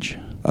Siege.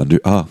 Steven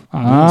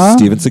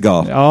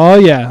Seagal. Oh,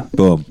 yeah.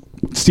 Boom.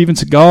 Steven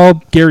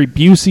Seagal, Gary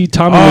Busey,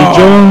 Tommy Lee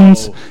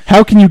Jones.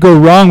 How can you go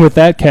wrong with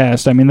that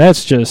cast? I mean,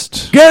 that's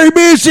just... Gary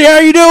Busey, how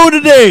you doing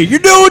today? You're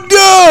doing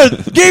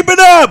good. Keep it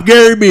up,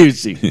 Gary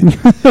Busey.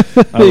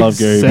 I love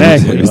Gary Busey.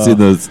 Exactly. Have you seen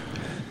those?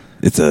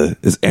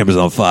 It's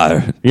Amazon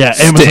Fire. Yeah,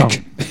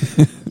 Stick.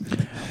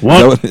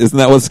 What? Isn't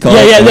that what it's called?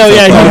 Yeah. Amazon He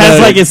Fire? has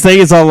like his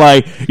thing. It's all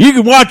like, you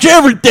can watch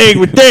everything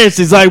with this.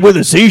 It's like with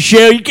a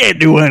seashell, you can't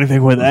do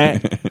anything with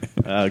that.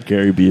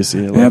 Gary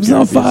Busey. I love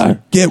Amazon Gary Busey.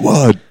 Fire. Get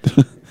one.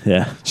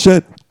 Yeah.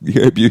 Shit.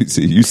 Gary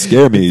Busey, you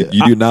scare me.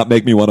 You do not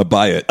make me want to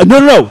buy it.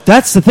 No.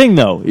 That's the thing,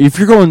 though. If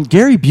you're going,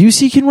 Gary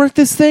Busey can work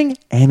this thing,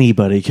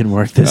 anybody can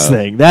work this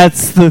thing.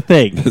 That's the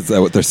thing. Is that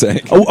what they're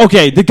saying? Oh,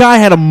 okay, the guy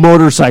had a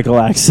motorcycle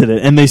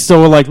accident, and they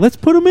still were like, let's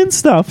put him in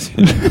stuff.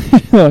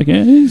 like,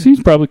 yeah,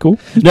 he's probably cool.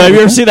 No, have you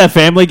ever seen that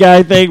Family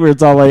Guy thing where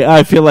it's all like,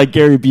 I feel like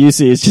Gary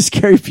Busey is just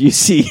Gary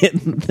Busey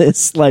in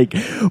this like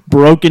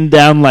broken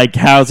down like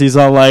house. He's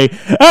all like,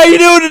 how you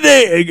doing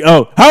today?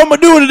 Oh, how am I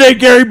doing today,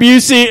 Gary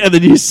Busey? And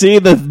then you see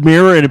the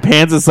mirror and it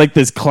pans. It's like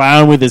this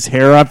clown with his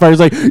hair on fire. He's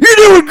like, you're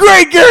doing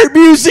great, Gary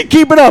Busey.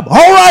 Keep it up. All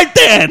right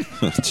then.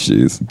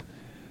 Jeez.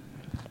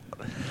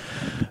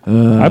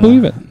 I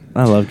believe it.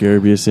 I love Gary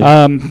Busey.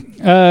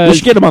 We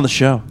should get him on the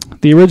show.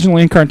 The original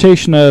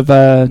incarnation of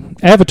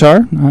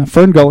Avatar,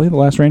 Fern Gully, The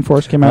Last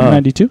Rainforest, came out in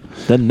 92.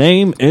 The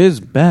name is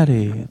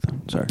Batty.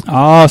 Sorry.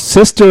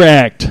 Sister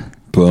Act.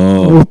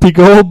 Boom. Whoopi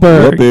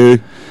Goldberg.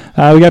 Whoopi.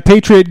 We got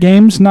Patriot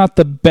Games, not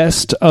the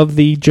best of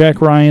the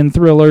Jack Ryan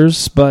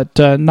thrillers, but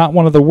not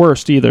one of the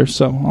worst either.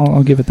 So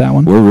I'll give it that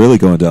one. We're really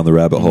going down the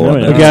rabbit hole. Oh,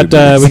 on yeah.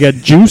 that. We got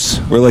Juice.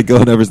 We're like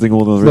going every single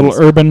one of those. Little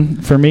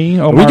urban for me.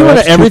 Are we doing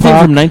everything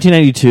from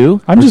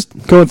 1992? I'm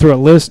just going through a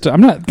list.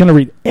 I'm not going to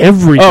read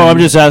everything. Oh, I'm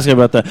just asking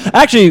about that.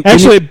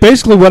 Actually,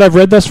 basically, what I've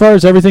read thus far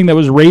is everything that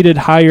was rated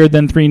higher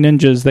than Three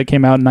Ninjas that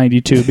came out in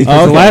 92.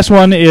 Because the last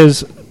one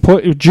is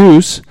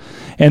Juice,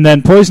 and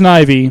then Poison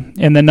Ivy,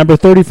 and then number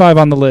 35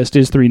 on the list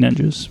is Three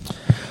Ninjas.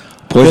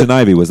 Poison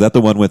Ivy, was that the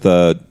one with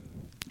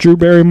Drew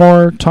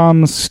Barrymore,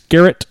 Tom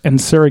Skerritt,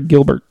 and Sarah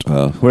Gilbert?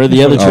 Where are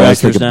the other two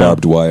actors now?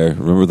 Barbed Wire.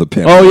 Remember the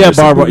Pam? Oh, yeah,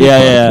 Barbed Wire.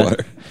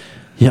 Wire.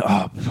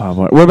 Yeah, Barbed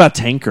Wire. What about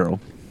Tank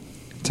Girl?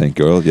 Tank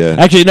Girl, yeah.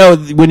 Actually, no,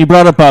 when you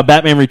brought up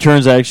Batman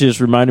Returns, that actually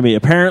just reminded me.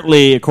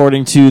 Apparently,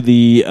 according to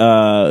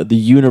the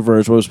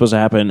universe, what was supposed to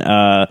happen,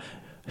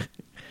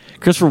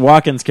 Christopher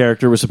Walken's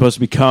character was supposed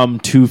to become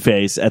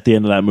Two-Face at the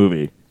end of that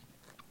movie.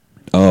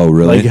 Oh,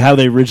 really? Like how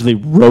they originally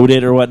wrote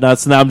it or whatnot.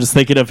 So now I'm just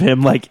thinking of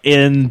him like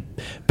in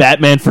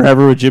Batman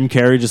Forever with Jim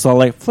Carrey, just all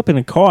like flipping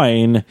a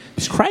coin.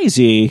 It's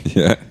crazy.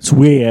 Yeah. It's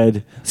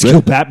weird. It's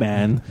kill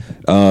Batman.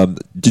 Are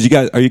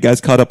you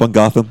guys caught up on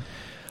Gotham?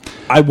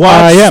 I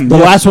watched the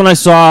last one I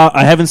saw.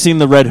 I haven't seen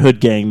the Red Hood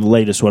Gang, the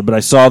latest one, but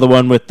I saw the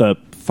one with the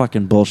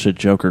fucking bullshit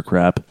Joker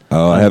crap.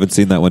 Oh, I haven't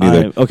seen that one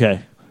either.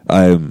 Okay.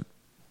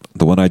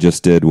 The one I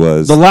just did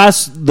was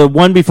the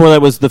one before that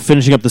was the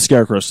finishing up the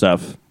Scarecrow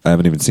stuff. I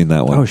haven't even seen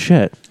that one. Oh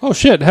shit!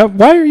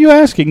 Why are you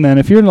asking then?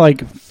 If you're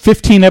like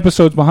 15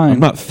 episodes behind, I'm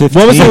not 15.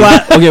 What was the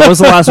last? Okay, what was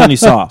the last one you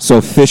saw? So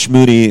Fish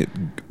Mooney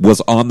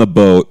was on the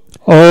boat.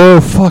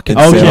 Oh fucking!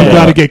 Okay, I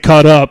gotta get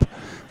caught up.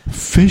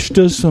 Fish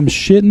does some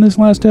shit in this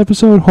last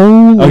episode.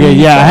 Holy! Okay,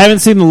 yeah, I haven't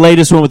seen the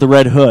latest one with the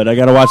Red Hood. I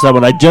gotta watch that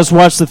one. I just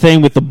watched the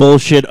thing with the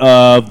bullshit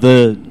of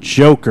the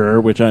Joker,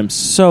 which I'm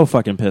so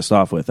fucking pissed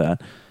off with that.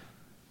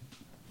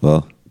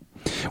 Well,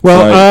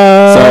 sorry,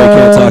 I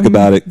can't talk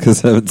about it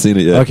because I haven't seen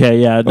it yet. Okay,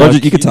 yeah. Or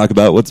you can talk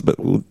about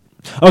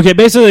Okay,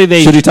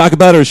 basically should you talk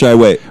about it or should I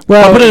wait?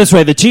 Well, I'll put it this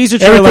way: the teaser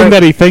trailer, everything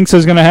that he thinks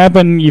is going to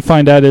happen, you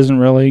find out isn't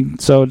really,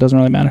 so it doesn't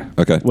really matter.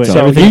 Okay, wait, so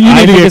everything you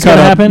need to get caught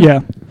up. Happen?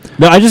 Yeah.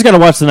 No, I just got to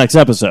watch the next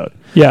episode.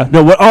 Yeah.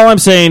 No, all I'm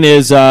saying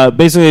is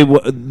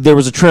basically there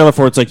was a trailer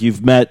for it. It's like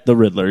you've met the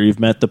Riddler, you've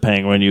met the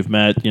Penguin, you've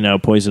met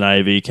Poison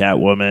Ivy,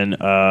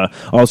 Catwoman,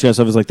 all this kind of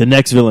stuff. Is like the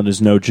next villain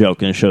is no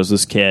joke, and it shows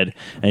this kid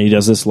and he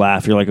does this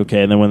laugh. You're like,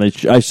 okay. And then when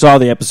I saw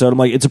the episode, I'm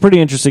like, it's a pretty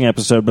interesting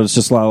episode, but it's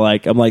just a lot of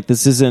like, I'm like,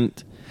 this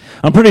isn't.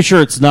 I'm pretty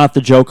sure it's not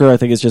the Joker. I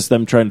think it's just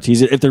them trying to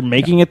tease it. If they're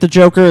making it the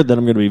Joker, then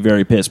I'm going to be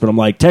very pissed. But I'm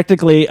like,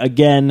 technically,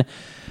 again,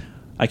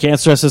 I can't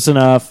stress this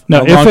enough.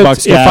 No,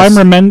 if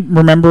I'm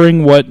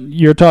remembering what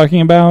you're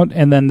talking about,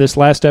 and then this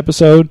last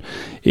episode,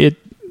 it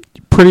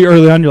pretty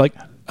early on, you're like,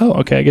 oh,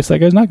 okay, I guess that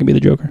guy's not going to be the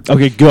Joker.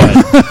 Okay, good.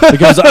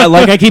 Because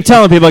I keep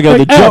telling people, I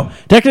go,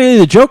 technically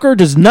the Joker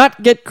does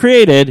not get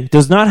created,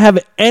 does not have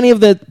any of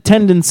the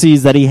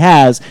tendencies that he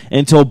has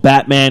until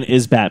Batman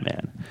is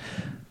Batman.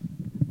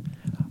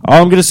 All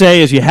I'm going to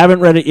say is you haven't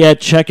read it yet,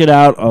 check it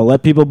out. I'll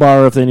let people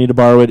borrow if they need to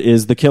borrow it.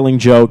 Is The Killing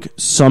Joke,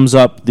 sums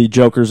up the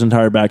Joker's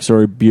entire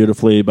backstory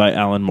beautifully by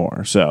Alan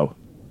Moore. So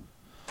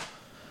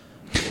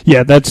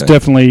Yeah, that's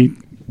definitely.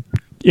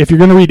 If you're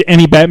going to read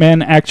any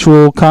Batman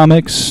actual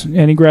comics,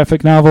 any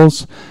graphic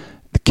novels,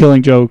 The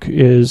Killing Joke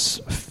is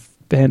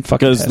fan-fucking-tastic.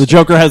 Because the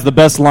Joker has the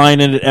best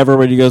line in it ever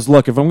where he goes,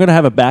 look, if I'm going to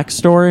have a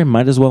backstory,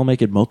 might as well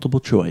make it multiple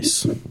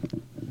choice.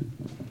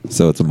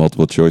 So it's a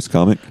multiple choice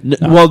comic?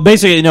 Well,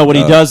 basically, what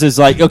he does is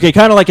like, okay,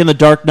 kind of like in The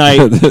Dark Knight.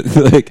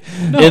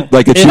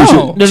 Like a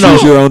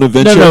choose your own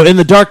adventure? No, in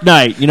The Dark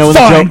Knight.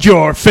 Find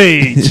your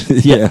fate.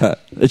 Yeah.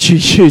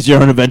 Choose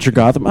your own adventure,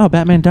 Gotham. Oh,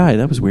 Batman died.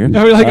 That was weird.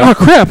 I was like, oh,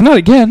 crap, not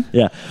again.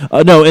 Yeah.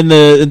 No, in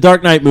the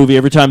Dark Knight movie,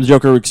 every time the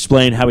Joker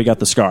explained how he got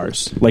the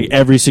scars, like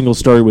every single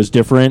story was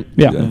different.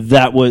 Yeah.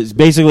 That was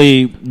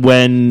basically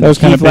when that was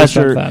kind Heath of based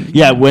Ledger. off that.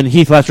 Yeah, when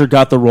Heath Ledger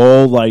got the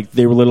role, like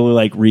they were literally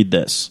like, read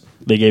this.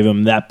 They gave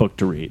him that book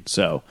to read.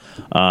 So,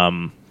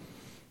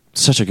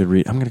 such a good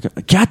read. I'm gonna go.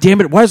 God damn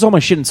it! Why is all my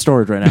shit in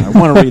storage right now? I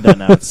want to read that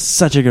now. It's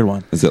such a good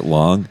one. Is it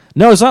long?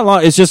 No, it's not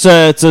long. It's just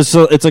it's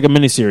like a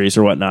miniseries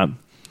or whatnot.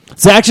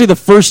 It's actually the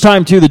first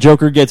time too the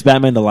Joker gets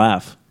Batman to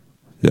laugh.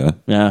 Yeah.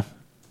 Yeah.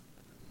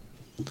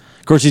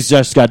 Of course, he's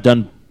just got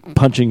done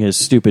punching his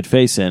stupid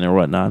face in or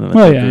whatnot,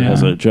 and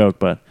as a joke.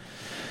 But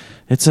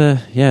it's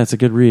a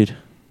good read. I'm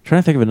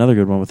trying to think of another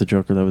good one with the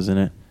Joker that was in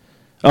it.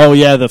 Oh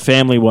yeah, the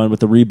family one with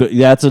the reboot.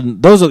 Yeah,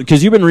 those are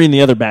because you've been reading the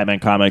other Batman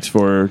comics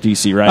for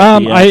DC, right?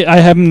 I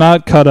have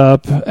not caught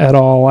up at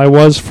all. I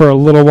was for a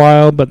little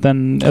while, but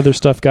then other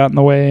stuff got in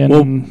the way. And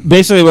well,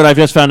 basically, what I've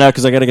just found out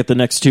because I got to get the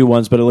next two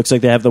ones, but it looks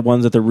like they have the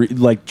ones that they're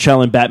like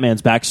telling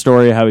Batman's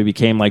backstory, how he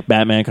became like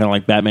Batman, kind of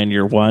like Batman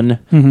Year One,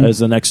 as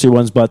the next two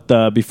ones. But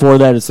before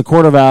that, it's the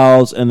Court of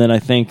Owls, and then I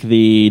think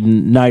the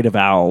Night of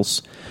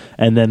Owls.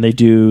 And then they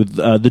do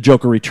the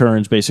Joker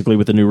Returns, basically,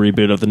 with the new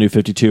reboot of the New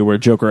 52, where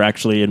Joker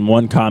actually, in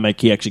one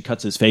comic, he actually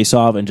cuts his face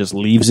off and just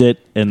leaves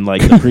it. And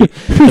like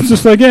it's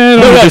just like, I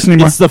don't do this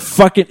anymore.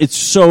 It's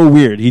so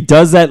weird. He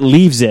does that,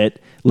 leaves it,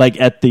 like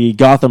at the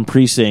Gotham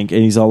precinct,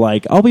 and he's all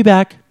like, I'll be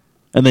back.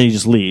 And then he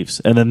just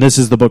leaves. And then this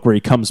is the book where he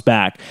comes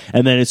back.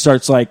 And then it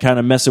starts like kind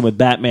of messing with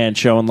Batman,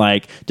 showing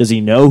like, does he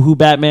know who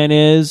Batman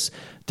is?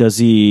 Does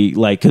he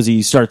like, because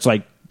he starts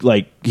like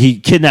he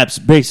kidnaps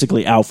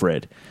basically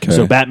Alfred. Okay.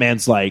 So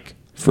Batman's like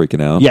freaking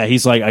out. Yeah,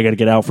 he's like, I got to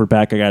get Alfred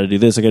back. I got to do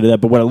this. I got to do that.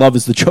 But what I love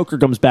is the Joker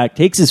comes back,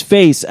 takes his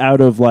face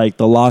out of like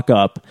the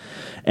lockup,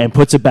 and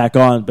puts it back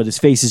on. But his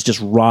face is just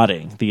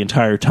rotting the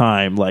entire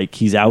time, like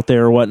he's out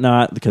there or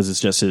whatnot, because it's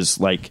just his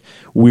like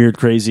weird,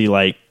 crazy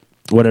like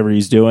whatever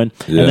he's doing.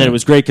 Yeah. And then it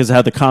was great because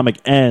how the comic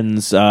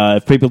ends.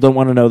 If people don't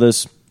want to know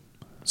this,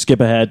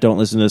 skip ahead, don't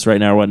listen to this right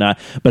now or whatnot.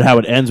 But how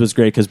it ends was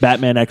great because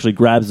Batman actually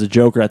grabs the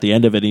Joker at the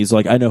end of it and he's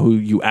like, I know who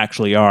you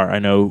actually are. I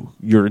know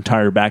your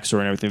entire backstory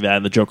and everything like that.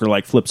 And the Joker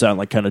like flips out and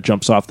like kind of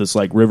jumps off this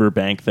like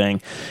riverbank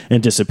thing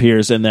and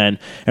disappears. And then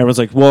everyone's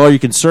like, well, are you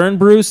concerned,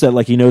 Bruce, that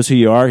like he knows who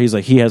you are? He's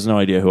like, he has no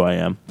idea who I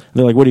am. And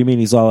they're like, what do you mean?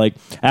 He's all like,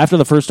 after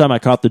the first time I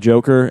caught the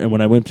Joker and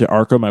when I went to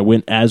Arkham, I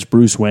went as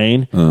Bruce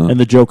Wayne and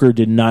the Joker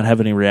did not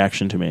have any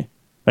reaction to me.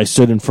 I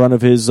stood in front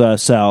of his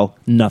cell,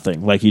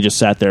 nothing. Like, he just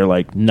sat there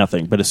like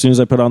nothing. But as soon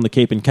as I put on the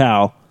cape and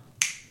cowl,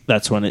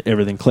 that's when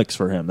everything clicks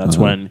for him. That's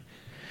when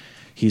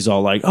he's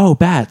all like, oh,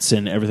 bats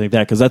and everything like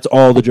that. Because that's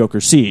all the Joker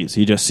sees.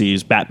 He just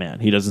sees Batman.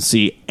 He doesn't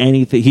see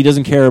anything. He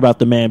doesn't care about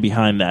the man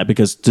behind that.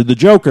 Because to the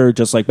Joker,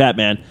 just like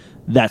Batman,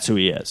 that's who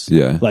he is.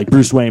 Yeah. Like,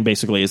 Bruce Wayne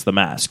basically is the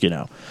mask, you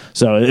know.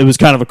 So it was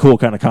kind of a cool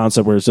kind of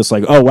concept where it's just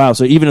like, oh, wow.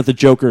 So even if the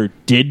Joker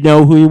did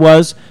know who he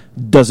was,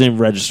 doesn't even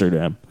register to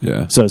him.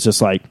 Yeah. So it's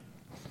just like...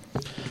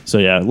 So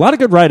yeah, a lot of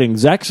good writing. Not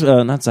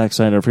Zack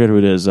Snyder. I forget who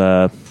it is.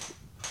 It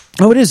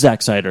is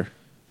Zack Snyder.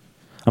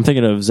 I'm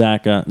thinking of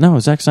Zack. No,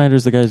 Zack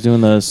Snyder's the guy who's doing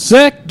the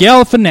Zach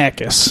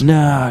Galifianakis.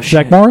 No,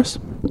 Zach Morris.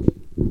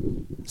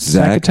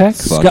 Zach Attack.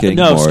 Fucking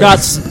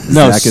Morris.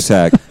 Zach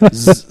Attack. You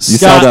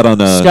saw that on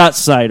Scott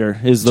Snyder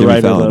is the Jimmy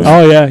writer. Fallon.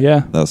 Oh yeah.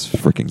 That was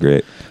freaking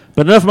great.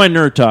 But enough of my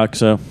nerd talk.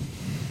 So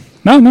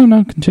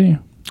no. Continue.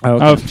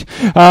 Oh,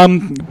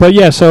 okay. But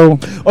yeah, so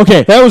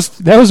okay, that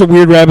was a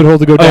weird rabbit hole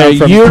to go down.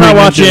 From you're not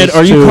watching it.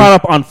 Are you caught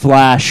up on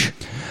Flash?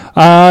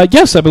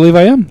 Yes, I believe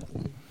I am.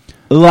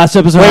 The last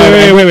episode.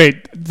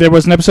 Wait. There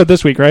was an episode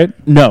this week, right?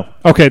 No.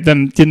 Okay,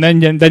 then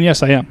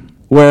yes, I am.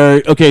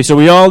 So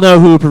we all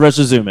know who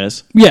Professor Zoom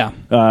is. Yeah.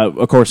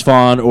 Of course,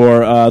 Fawn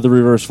or the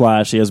Reverse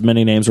Flash. He has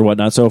many names or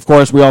whatnot. So, of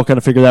course, we all kind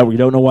of figured out. We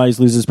don't know why he's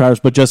losing his powers,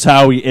 but just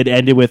how it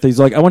ended with, he's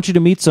like, I want you to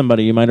meet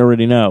somebody you might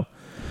already know.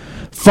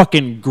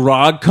 Fucking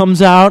Grog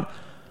comes out.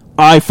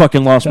 I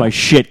fucking lost my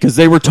shit because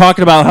they were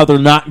talking about how they're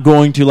not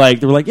going to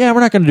they were like, yeah, we're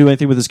not going to do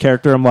anything with this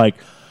character. I'm like,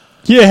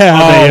 yeah,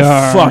 they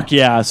are. Fuck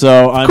yeah.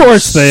 So I'm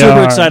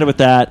super excited with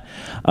that.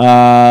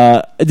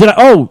 I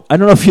don't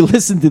know if you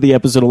listened to the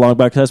episode of Long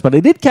Podcast, but I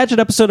did catch an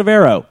episode of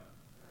Arrow.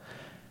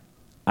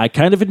 I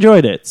kind of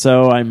enjoyed it,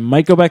 so I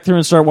might go back through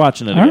and start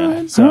watching it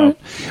again. All right.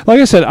 Like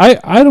I said,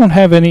 I don't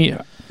have any.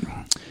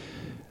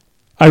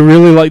 I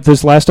really like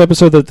this last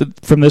episode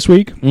from this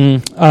week.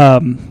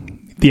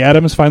 The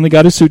Atom finally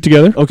got his suit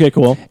together. Okay,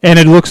 cool. And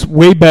it looks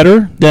way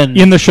better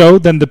in the show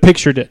than the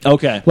picture did.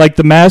 Okay. Like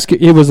the mask,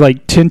 it was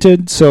like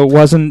tinted, so it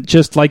wasn't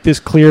just like this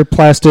clear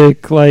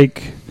plastic,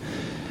 like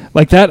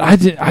Like that,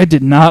 I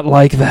did not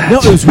like that. No,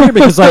 it was weird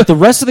because like the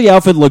rest of the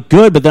outfit looked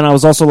good, but then I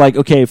was also like,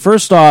 okay,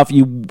 first off,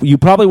 you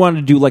probably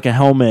wanted to do like a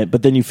helmet,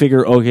 but then you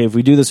figure, okay, if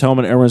we do this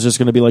helmet, everyone's just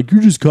going to be like,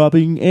 you're just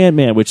copying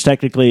Ant-Man, which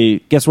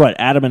technically, guess what?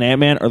 Adam and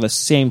Ant-Man are the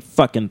same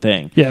fucking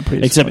thing. Yeah,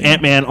 pretty except similar.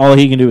 Ant-Man, all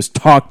he can do is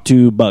talk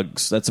to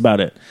bugs. That's about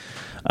it.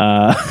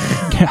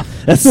 Yeah.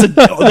 That's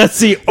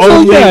the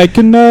only. I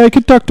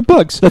can talk to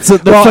bugs. That's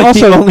like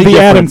also the only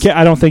Atom. difference.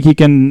 I don't think he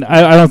can.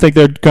 I don't think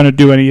they're going to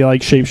do any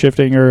like shape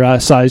shifting or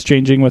size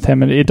changing with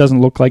him, and it doesn't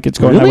look like it's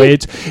going that way.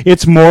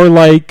 It's more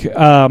like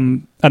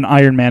an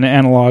Iron Man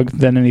analog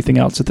than anything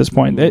else at this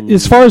point.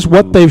 As far as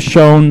what they've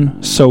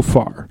shown so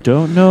far,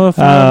 Don't know if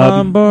I'm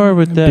on board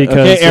with that. because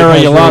Okay, it Arrow,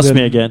 has you really lost been-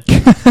 me again.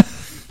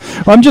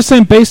 Well, I'm just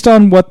saying, based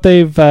on what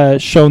they've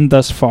shown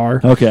thus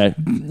far, Okay.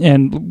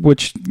 and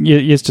which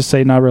is to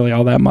say not really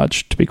all that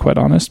much, to be quite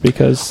honest,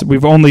 because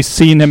we've only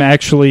seen him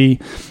actually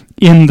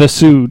in the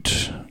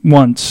suit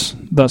once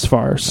thus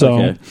far. So,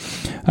 Okay.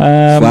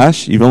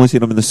 Flash? You've only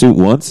seen him in the suit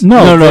once?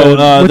 no.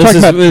 We're this talking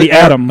is about the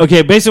Atom.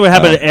 Okay, basically what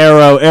happened to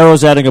Arrow.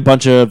 Arrow's adding a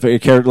bunch of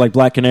characters like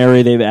Black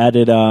Canary. They've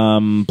added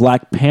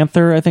Black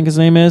Panther, I think his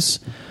name is.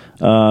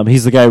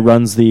 He's the guy who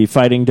runs the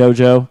fighting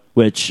dojo,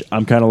 which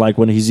I'm kind of like,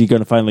 when is he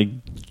going to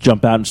finally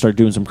jump out and start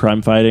doing some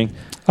crime fighting?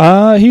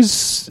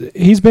 He's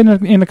been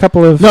in a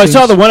couple of. No, things. I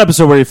saw the one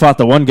episode where he fought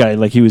the one guy,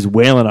 like he was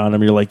wailing on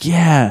him. You're like,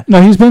 yeah. No,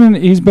 he's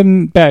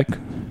been back.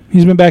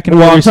 He's been back in.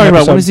 Well, a I'm recent talking about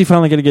episode. when is he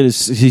finally going to get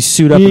his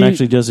suit up and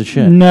actually does his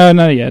shit? No,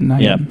 not yet. Not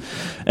Yeah. yet.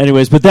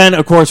 Anyways, but then,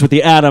 of course, with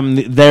the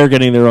Atom, they're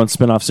getting their own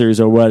spin-off series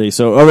already.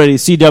 So already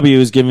CW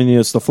is giving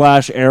us The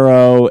Flash,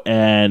 Arrow,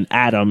 and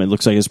Atom. It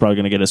looks like it's probably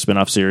going to get a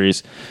spin-off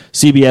series.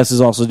 CBS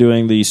is also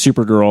doing the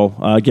Supergirl.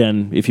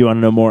 Again, if you want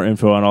to know more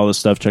info on all this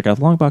stuff, check out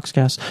Longbox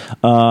Cast.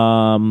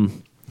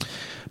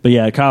 But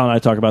yeah, Kyle and I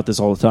talk about this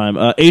all the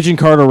time. Agent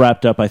Carter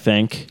wrapped up, I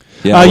think.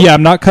 Yeah,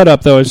 I'm not cut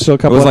up though. It's still a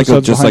couple It was like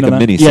episodes just behind like a on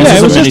that. mini Yeah, series.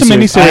 it was just a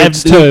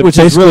miniseries to which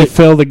is basically really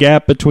fill the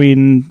gap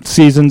between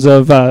seasons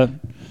of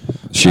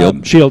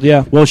Shield. Shield.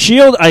 Yeah. Well,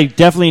 S.H.I.E.L.D., I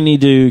definitely need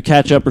to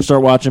catch up or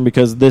start watching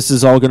because this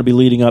is all going to be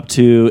leading up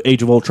to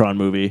Age of Ultron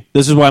movie.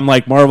 This is why I'm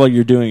like, Marvel,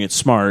 you're doing it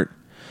smart.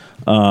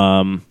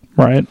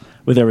 Right.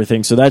 With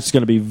everything. So that's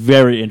going to be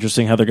very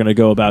interesting how they're going to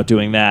go about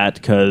doing that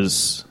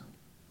because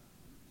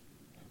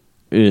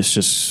it's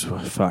just,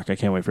 fuck, I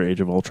can't wait for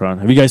Age of Ultron.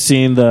 Have you guys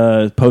seen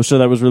the poster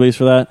that was released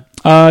for that?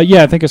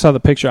 Yeah, I think I saw the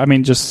picture. I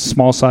mean, just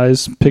small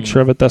size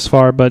picture of it thus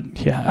far, but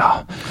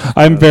yeah,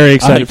 I'm very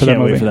excited for that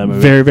movie.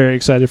 Very, very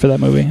excited for that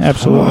movie.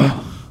 Absolutely.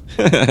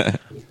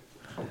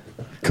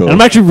 Cool. And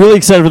I'm actually really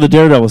excited for the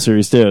Daredevil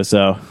series too.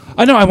 So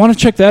I know I want to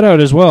check that out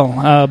as well.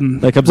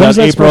 that comes when out is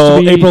that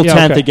supposed to be? April 10th.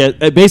 Yeah, okay. To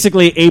get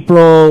basically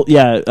April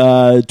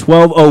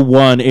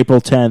 12/01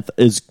 April 10th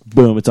is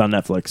boom. It's on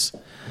Netflix.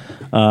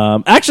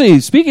 Actually,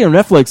 speaking of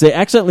Netflix, they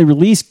accidentally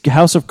released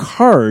House of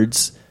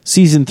Cards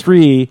season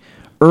 3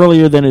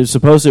 earlier than it was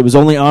supposed to. It was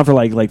only on for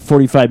like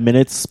 45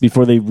 minutes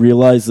before they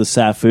realized the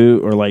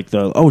snafu or like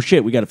the, oh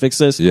shit, we got to fix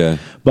this. Yeah.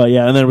 But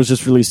yeah, and then it was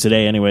just released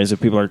today anyways,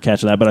 if people are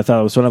catching that. But I thought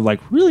it was sort of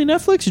like, really,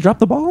 Netflix? You dropped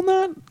the ball on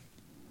that?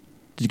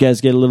 Did you guys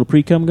get a little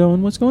pre-cum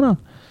going? What's going on?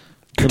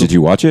 Did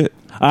you watch it?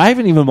 I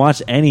haven't even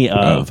watched any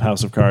of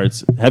House of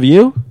Cards. Have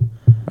you?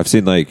 I've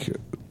seen like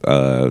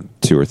 2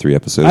 or 3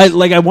 episodes.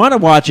 I want to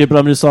watch it, but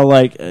I'm just all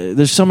like,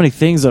 there's so many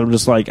things that I'm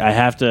just like, I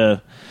have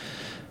to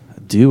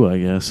do, I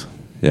guess.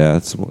 Yeah,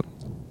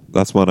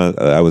 that's one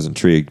I was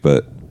intrigued,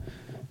 but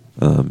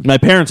my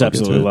parents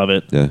absolutely love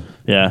it. Yeah,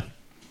 yeah.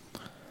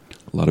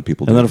 A lot of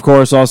people. And then, of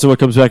course, also what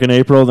comes back in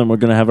April. Then we're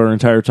going to have our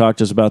entire talk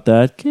just about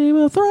that. Game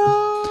of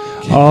Thrones.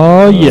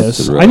 Oh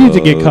yes, I need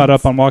to get caught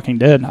up on Walking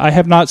Dead. I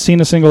have not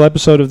seen a single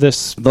episode of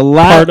this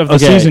part of the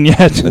season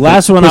yet.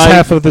 Last one, this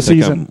half of the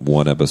season.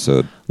 One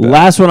episode.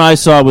 Last one I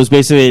saw was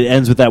basically it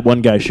ends with that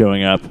one guy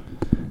showing up.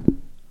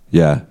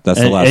 Yeah, that's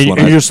the last one.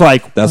 And you're just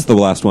like, that's the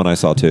last one I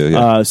saw too.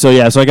 Yeah. So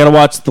I got to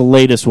watch the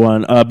latest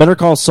one. Better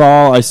Call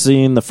Saul. I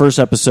seen the first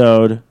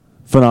episode.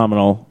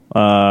 Phenomenal.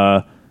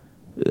 I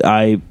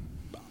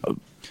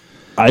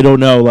don't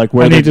know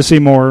where I need to see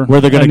more. Where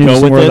they're going to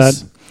go with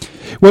this.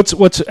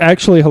 What's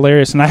actually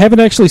hilarious, and I haven't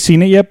actually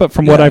seen it yet, but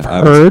from what I've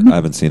heard, I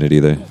haven't seen it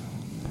either.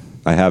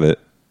 I have it.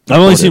 I've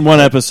only seen one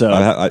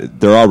episode.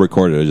 They're all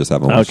recorded. I just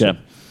haven't watched it.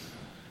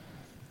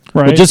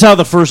 Right. But just how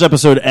the first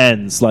episode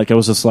ends, I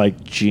was just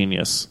like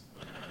genius.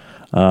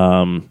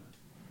 Eric,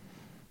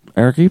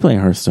 are you playing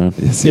Hearthstone?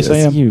 Yes, I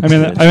am. You I'm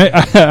bitch.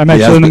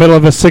 actually in the middle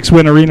of a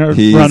 6-win arena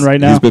run right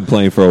now. He's been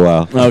playing for a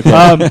while.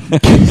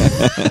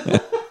 Okay.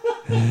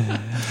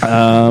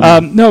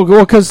 No,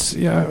 well, because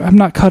I'm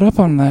not caught up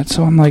on that,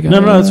 so I'm like, no,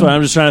 that's fine.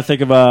 I'm just trying to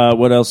think of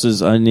what else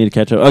is I need to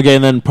catch up. Okay,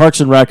 and then Parks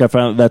and Rec, I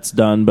found that's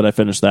done, but I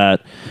finished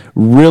that.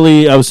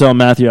 Really, I was telling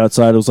Matthew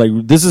outside, I was like,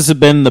 this has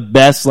been the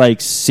best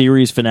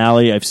series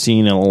finale I've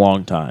seen in a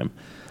long time.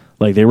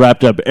 They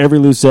wrapped up every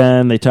loose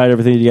end, they tied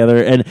everything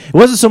together, and it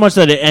wasn't so much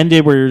that it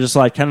ended where you're just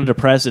kind of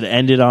depressed. It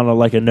ended on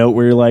a note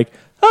where you're like,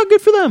 oh,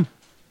 good for them,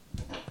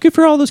 good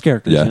for all those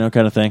characters,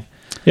 kind of thing.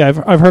 Yeah,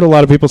 I've heard a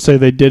lot of people say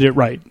they did it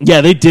right.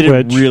 Yeah, they did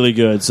it really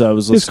good. So I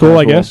was it's cool,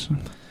 I guess.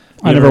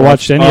 I never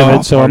watched any of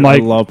it, so I'm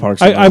like, I love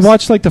Parks. I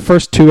watched like the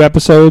first 2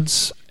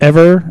 episodes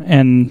ever,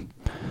 and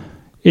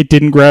it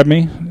didn't grab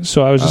me.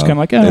 So I was just kind of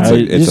like,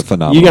 it's a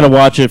phenomenal. You got to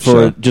watch it for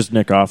show. just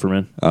Nick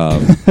Offerman.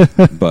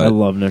 But I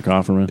love Nick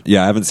Offerman.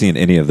 Yeah, I haven't seen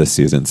any of this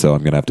season, so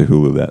I'm gonna have to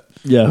Hulu that.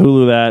 Yeah,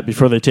 Hulu that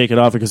before they take it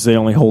off because they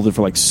only hold it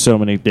for like so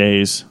many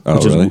days.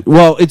 Oh, really?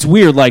 Well, it's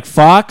weird. Like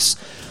Fox,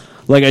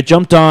 like I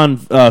jumped on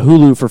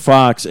Hulu for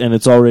Fox, and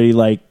it's already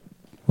like.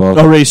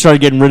 Already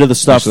started getting rid of the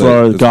stuff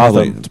for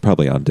Gotham. It's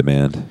probably on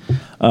demand.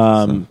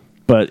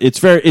 But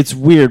it's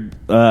weird.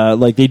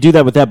 Like they do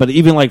that with that, but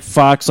even like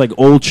Fox, like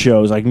old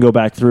shows, I can go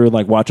back through and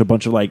like watch a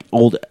bunch of like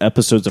old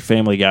episodes of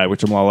Family Guy,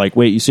 which I'm all like,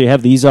 wait, so you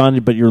have these on,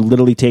 but you're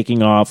literally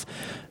taking off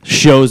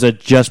shows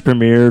that just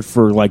premiered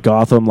for like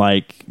Gotham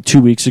like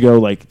 2 weeks ago,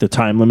 like the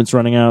time limit's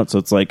running out, so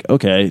it's like,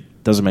 okay,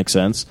 doesn't make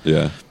sense.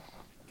 Yeah.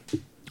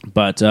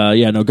 But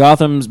no,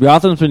 Gotham's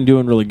been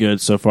doing really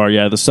good so far.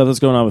 Yeah, the stuff that's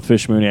going on with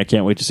Fish Mooney, I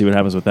can't wait to see what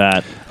happens with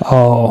that.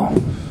 Oh,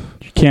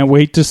 you can't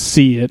wait to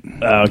see it.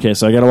 Okay,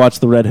 so I got to watch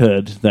the Red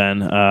Hood then.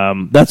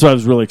 That's why I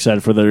was really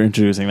excited for. They're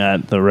introducing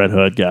the Red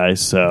Hood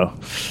guys. So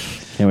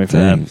can't wait for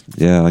that.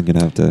 Yeah, I'm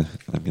gonna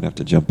have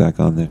to jump back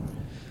on there.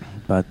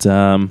 But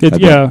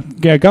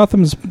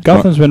Gotham's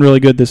been really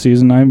good this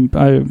season.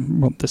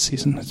 This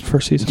season, it's the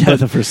first season. Yeah,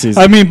 the first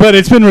season. I mean, but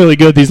it's been really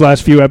good these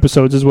last few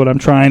episodes, is what I'm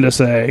trying to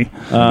say.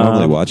 I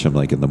normally watch them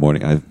like in the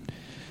morning.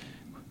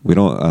 We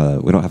don't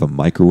have a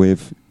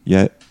microwave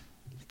yet.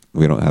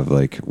 We don't have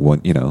like one.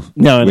 We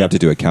have to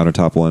do a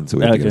countertop one, so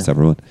we have to get a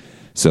separate one.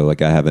 So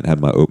like I haven't had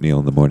my oatmeal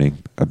in the morning.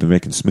 I've been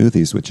making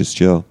smoothies, which is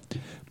chill.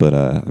 But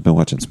I've been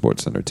watching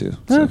SportsCenter too.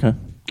 So. Okay.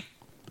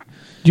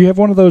 Do you have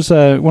one of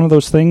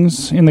those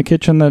things in the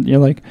kitchen that you're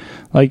like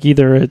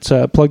either it's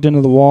plugged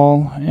into the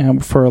wall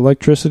for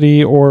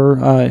electricity, or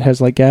it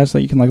has like gas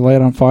that you can like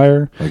light on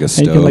fire, like a stove,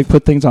 and you can like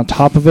put things on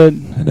top of it,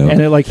 and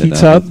it like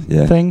heats up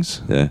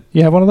things. Yeah,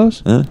 you have one of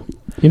those. Huh?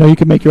 You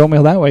can make your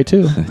oatmeal that way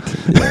too.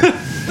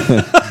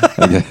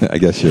 I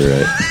guess you're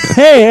right.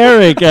 Hey,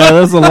 Eric,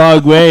 that's a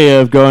long way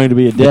of going to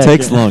be a dick. It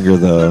takes longer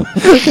though,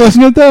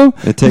 doesn't it? Though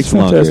it takes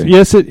longer.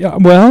 Yes,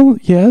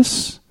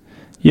 yes.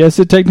 Yes,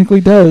 it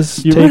technically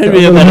does. You remind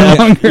me of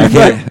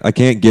that. I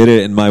can't get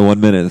it in my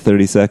 1 minute and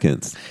 30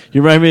 seconds.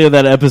 You remind me of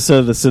that episode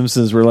of The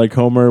Simpsons where like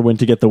Homer went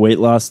to get the weight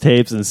loss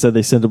tapes and instead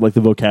they sent him like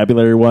the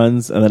vocabulary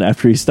ones, and then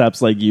after he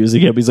stops like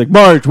using it, he's like,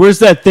 Marge, where's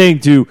that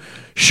thing to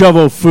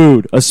shovel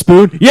food? A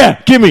spoon?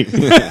 Yeah, gimme.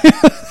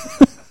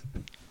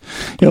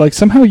 You're like,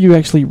 somehow you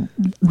actually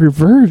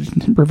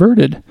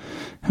reverted.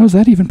 How is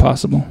that even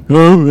possible?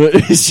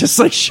 It's just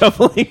like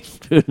shoveling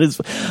food.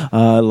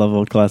 I love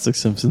old classic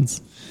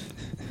Simpsons.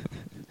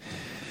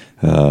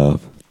 Well,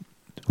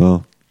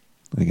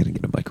 I gotta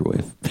get a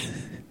microwave.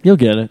 You'll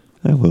get it.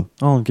 I will.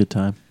 All in good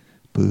time.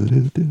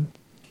 The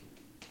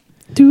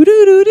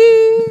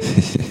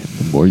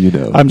more you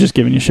know. I'm just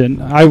giving you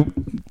shit. I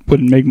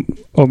wouldn't make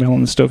oatmeal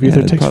on the stove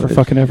either. It takes for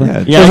fucking ever.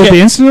 Yeah, is it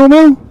the instant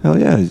oatmeal? Hell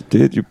yeah,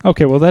 dude.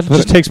 Okay, well that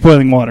just takes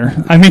boiling water.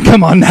 I mean,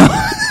 come on now.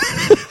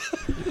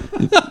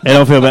 I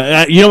don't feel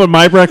bad. You know what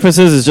my breakfast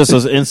is? It's just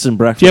those instant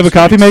breakfast. Do you have a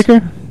coffee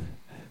maker?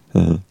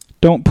 Uh-huh.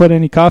 Don't put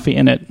any coffee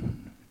in it.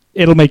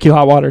 It'll make you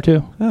hot water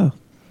too. Oh,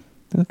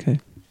 okay.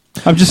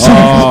 I'm just saying.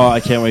 Oh, I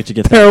can't wait to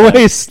get that. There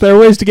are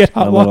ways to get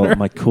hot water.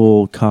 My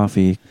cool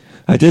coffee.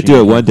 I did do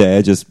it one day.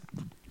 I just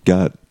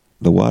got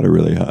the water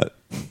really hot.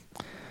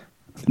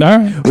 All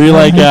right. Were you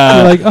like,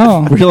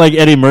 were you like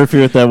Eddie Murphy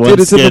with that one? Dude,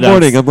 it's in the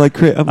morning. I'm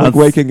like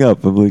waking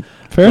up. I'm like,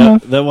 fair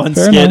enough. That one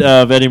skit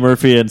of Eddie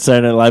Murphy and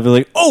Saturday Night Live,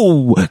 like,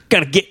 oh,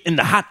 gotta get in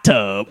the hot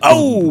tub.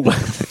 Oh,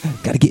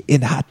 gotta get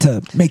in the hot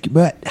tub. Make you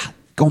wet.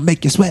 Gonna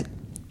make you sweat.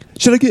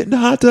 Should I get in the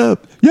hot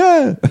tub?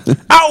 Yeah.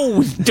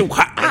 Oh, it's too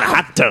hot in the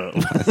hot tub.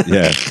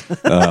 Yeah.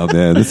 Oh,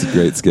 man. This is a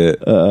great skit.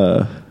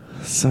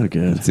 So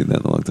good. I haven't seen that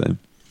in a long time.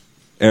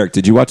 Eric,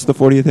 did you watch the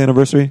 40th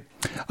anniversary?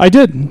 I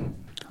did.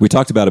 We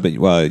talked about it, but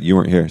you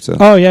weren't here. So.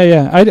 Oh,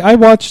 yeah. I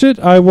watched it.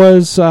 I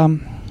was...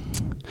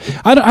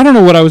 I don't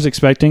know what I was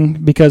expecting,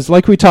 because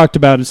like we talked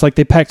about, it's like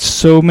they packed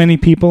so many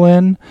people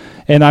in,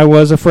 and I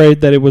was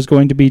afraid that it was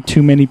going to be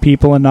too many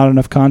people and not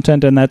enough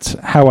content, and that's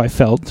how I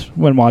felt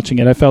when watching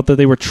it. I felt that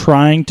they were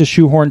trying to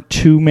shoehorn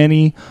too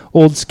many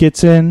old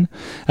skits in.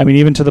 I mean,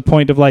 even to the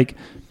point of like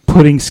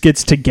putting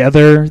skits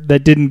together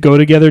that didn't go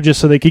together just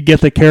so they could get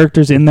the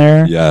characters in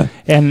there. Yeah.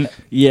 And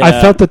I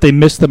felt that they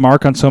missed the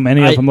mark on so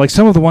many of them. Like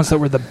some of the ones that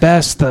were the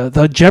best,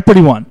 the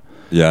Jeopardy one.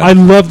 Yeah. I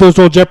love those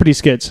old Jeopardy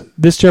skits.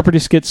 This Jeopardy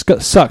skit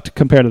sucked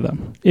compared to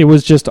them. It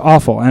was just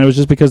awful, and it was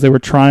just because they were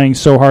trying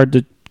so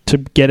hard to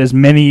get as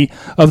many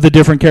of the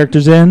different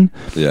characters in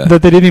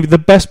that they didn't even... The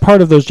best part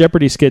of those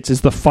Jeopardy skits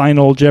is the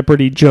final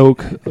Jeopardy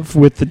joke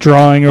with the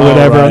drawing or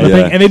whatever on the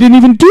thing, and they didn't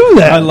even do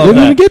that. I love they didn't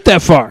that. even get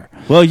that far.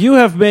 Well, you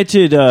have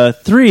mentioned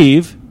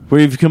Threeve, where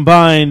you've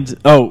combined...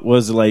 Oh,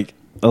 was it like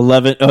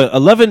 11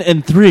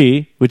 and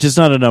 3, which is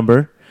not a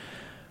number.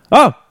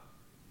 Oh,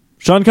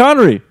 Sean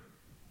Connery.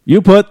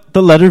 You put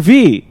the letter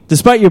V.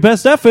 Despite your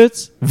best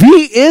efforts,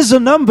 V is a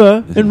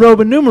number in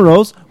Roman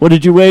numerals. What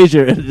did you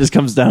wager? And it just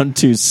comes down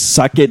to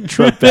suck it,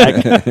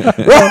 Trebek.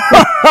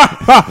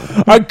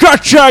 I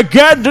got you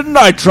again, didn't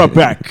I,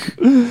 Trebek?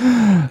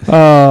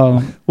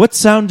 What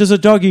sound does a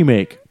doggy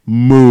make?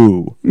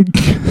 Moo.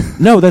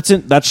 No, that's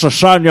the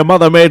sound your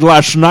mother made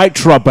last night,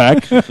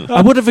 Trebek.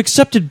 I would have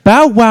accepted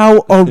Bow Wow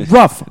or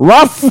Ruff.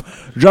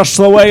 Ruff, just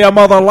the way your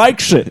mother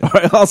likes it.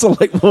 I also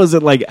like, what was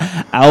it, like,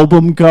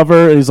 album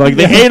cover? And he's like,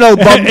 the anal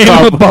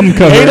bum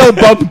cover. Anal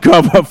bum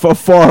cover for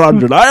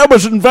 400. I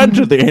almost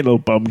invented the anal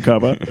bum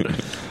cover.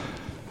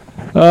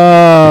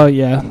 Oh,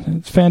 yeah.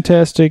 It's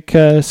fantastic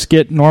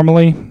skit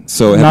normally.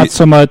 So not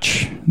so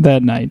much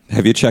that night.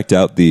 Have you checked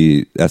out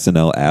the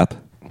SNL app?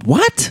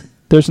 What?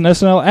 There's an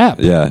SNL app.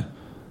 Yeah.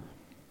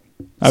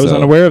 I was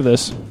unaware of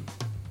this.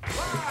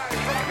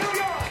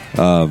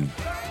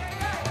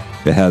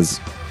 It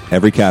has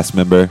every cast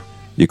member.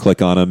 You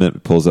click on them,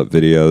 it pulls up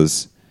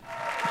videos.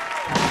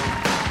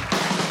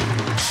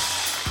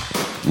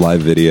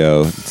 Live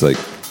video. It's like...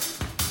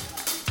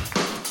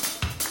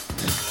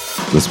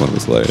 This one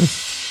was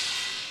hilarious.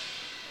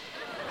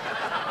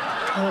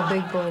 I'm a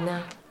big boy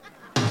now.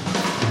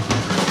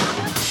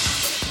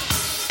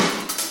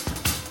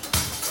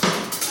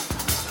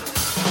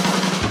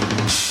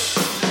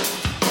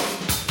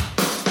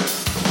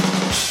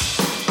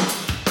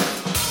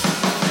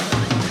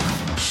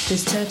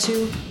 This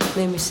tattoo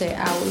made me say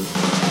owie.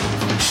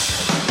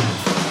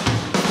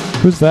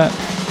 Who's that?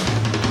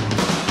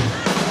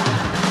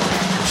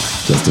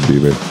 Justin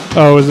Bieber.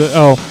 Oh, is it?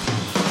 Oh.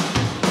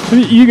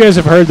 You guys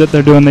have heard that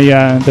they're doing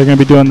they're going to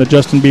be doing the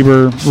Justin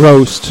Bieber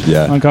roast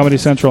on Comedy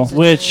Central.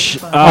 Which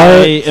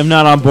I am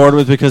not on board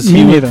with because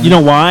me neither. You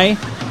know why?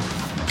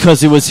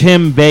 Because it was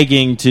him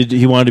begging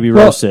he wanted to be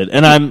roasted.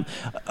 And I'm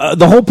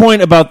the whole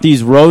point about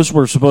these roasts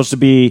were supposed to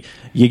be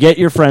you get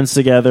your friends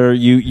together,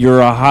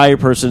 you're a higher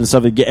person and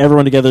stuff, get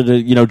everyone together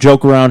to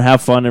joke around,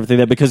 have fun, everything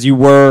like that, because you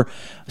were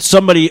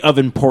somebody of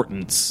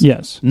importance.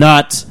 Yes.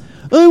 Not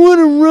I want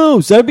to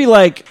roast. That'd be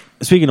like,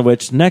 speaking of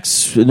which,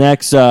 next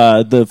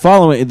the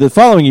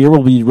following year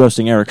we'll be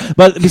roasting Eric.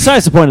 But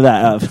besides the point of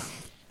that,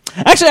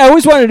 actually, I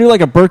always wanted to do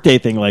like a birthday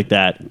thing like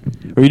that,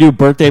 where you do a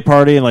birthday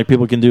party and like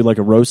people can do like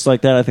a roast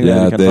like that. I think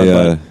that'd be kind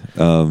of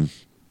fun.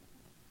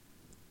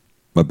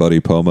 My buddy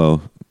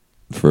Pomo,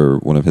 for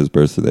one of his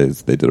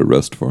birthdays, they did a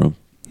roast for him.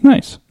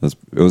 Nice. It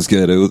was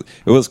good. It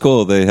was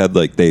cool. They had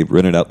they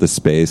rented out the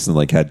space and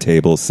like had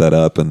tables set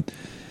up, and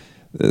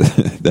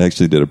they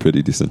actually did a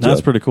pretty decent job.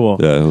 That's pretty cool.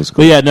 Yeah, it was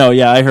cool. But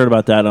I heard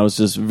about that, and I was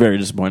just very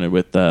disappointed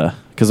with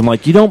because I'm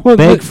like, you don't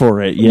beg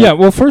for it. Yeah.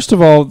 Well, first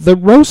of all, the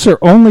roasts are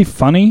only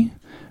funny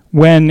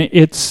when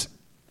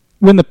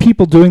the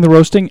people doing the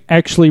roasting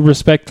actually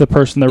respect the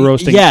person they're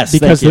roasting. Yes,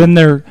 because then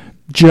they're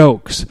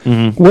jokes.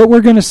 Mm-hmm. What we're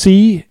going to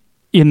see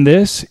in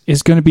this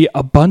is going to be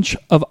a bunch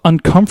of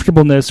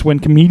uncomfortableness when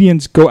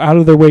comedians go out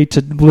of their way to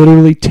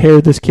literally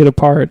tear this kid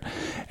apart.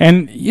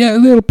 And yeah,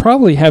 it'll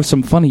probably have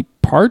some funny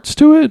parts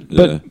to it,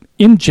 but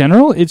in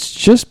general, it's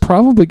just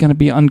probably going to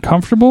be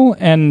uncomfortable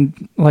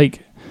and like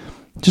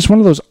just one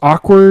of those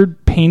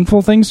awkward,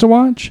 painful things to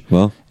watch.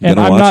 Well, and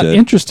I'm not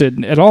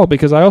interested at all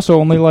because I also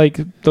only like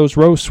those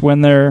roasts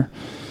when they're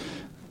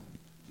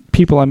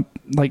people I'm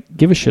like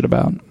give a shit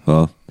about.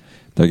 Well,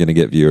 they're going to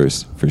get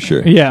viewers for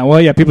sure. Yeah,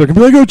 well, yeah, people are going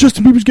to be like, "Oh,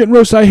 Justin Bieber's getting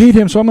roasted. I hate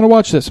him, so I'm going to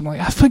watch this." I'm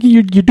like, "Fucking,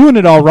 you're doing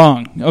it all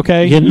wrong,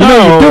 okay? You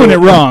know you're doing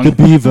it wrong." The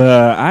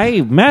beaver.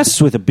 I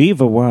messed with a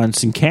beaver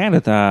once in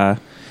Canada.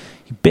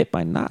 He bit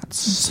my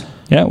nuts.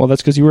 Yeah, well,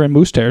 that's because you were in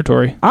moose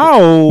territory.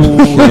 Oh,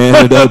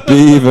 Canada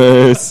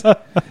beavers. All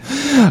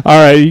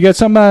right, you got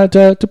something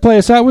to play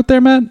us out with there,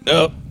 Matt?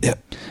 Oh, yeah.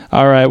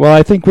 All right, well,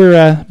 I think we're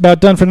about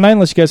done for tonight,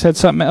 unless you guys had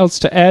something else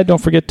to add.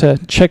 Don't forget to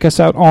check us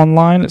out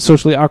online at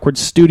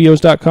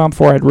sociallyawkwardstudios.com,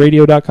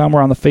 4iHeartRadio.com.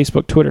 We're on the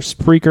Facebook, Twitter,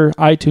 Spreaker,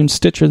 iTunes,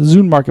 Stitcher, the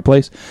Zune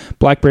Marketplace,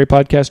 BlackBerry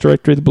Podcast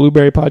Directory, the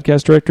Blueberry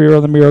Podcast Directory, or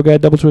the Miro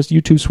Guide, Double Twist,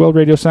 YouTube, Swell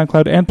Radio,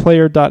 SoundCloud, and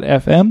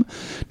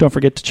Player.fm. Don't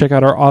forget to check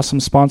out our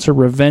awesome sponsor,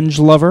 Revenge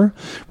Lover.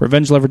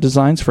 Revenge Lover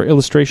designs for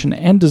illustration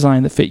and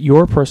design that fit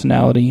your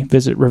personality.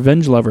 Visit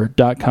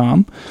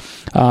RevengeLover.com.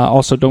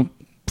 Also, don't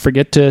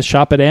forget to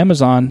shop at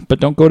Amazon, but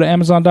don't go to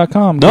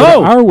Amazon.com. Go to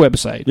our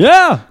website.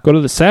 Yeah. Go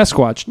to the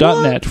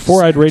Sasquatch.net,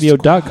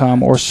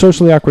 4iHeartRadio.com, or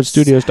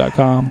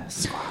sociallyawkwardstudios.com,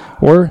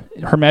 or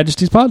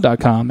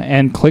HerMajesty'sPod.com,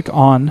 and click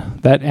on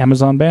that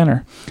Amazon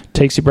banner.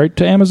 Takes you right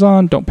to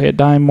Amazon. Don't pay a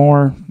dime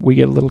more. We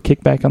get a little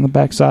kickback on the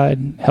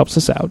backside. Helps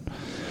us out.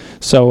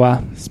 So,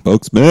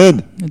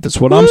 spokesman. That's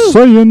what I'm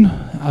saying.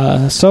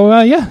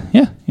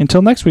 Yeah.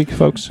 Until next week,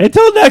 folks.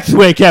 Until next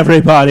week,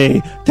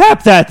 everybody.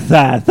 Tap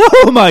that.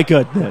 Oh, my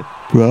goodness.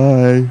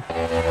 Bye.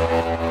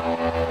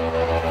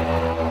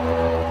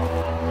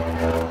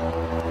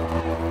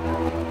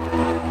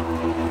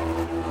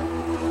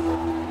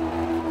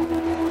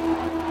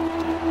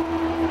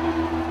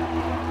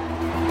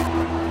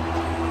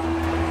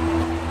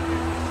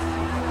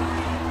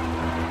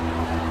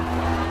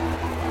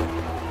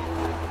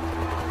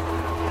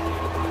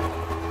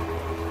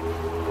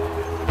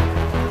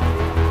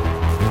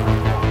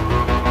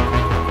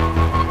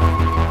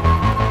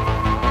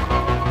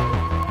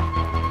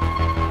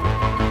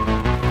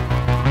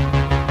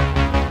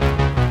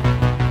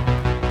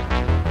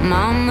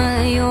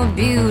 Mama, you're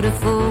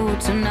beautiful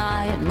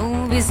tonight.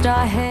 Movie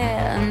star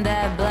hair and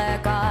that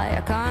black eye.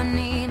 I can't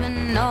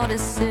even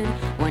notice it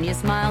when you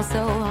smile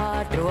so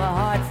hard through a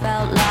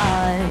heartfelt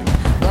lie.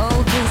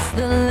 Go kiss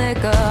the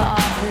liquor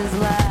off his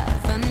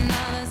laugh.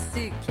 Another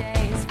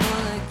suitcase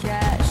full of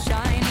cash.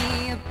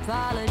 Shiny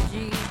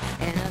apologies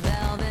in a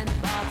velvet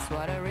box.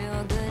 What a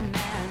real good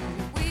man.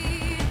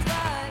 We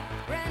drive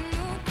brand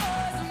new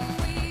cars and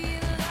we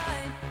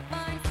light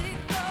fine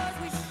cigars.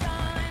 We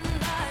shine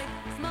like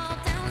small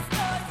town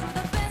stars through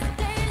the best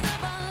days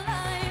of our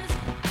lives.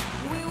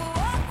 We will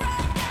walk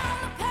right down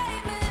the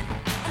pavement.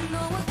 I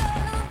know we're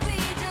gonna be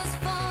just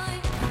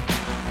fine.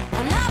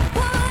 When I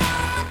put on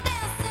my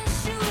dancing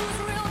shoes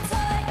real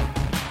tight,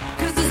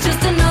 'cause it's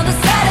just another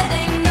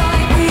Saturday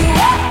night. Ooh,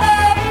 oh,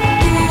 oh,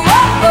 ooh,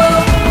 oh, oh,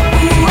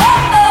 ooh,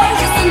 oh, oh.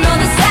 Just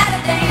another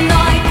Saturday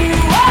night. Ooh,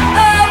 oh,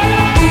 oh,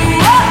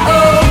 ooh, oh,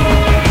 oh.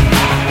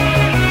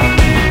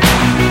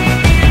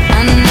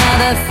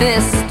 Another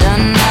fist,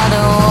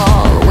 another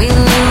wall. We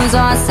lose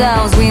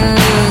ourselves, we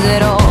lose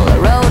it all. I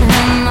wrote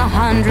him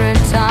 100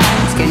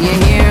 times. Can you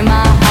hear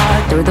my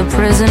heart through the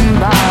prison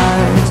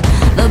bars?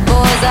 The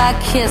boys I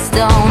kiss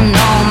don't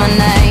know my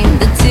name.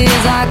 The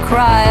tears I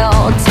cry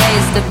all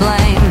taste of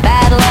blame.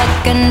 Bad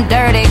luck and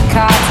dirt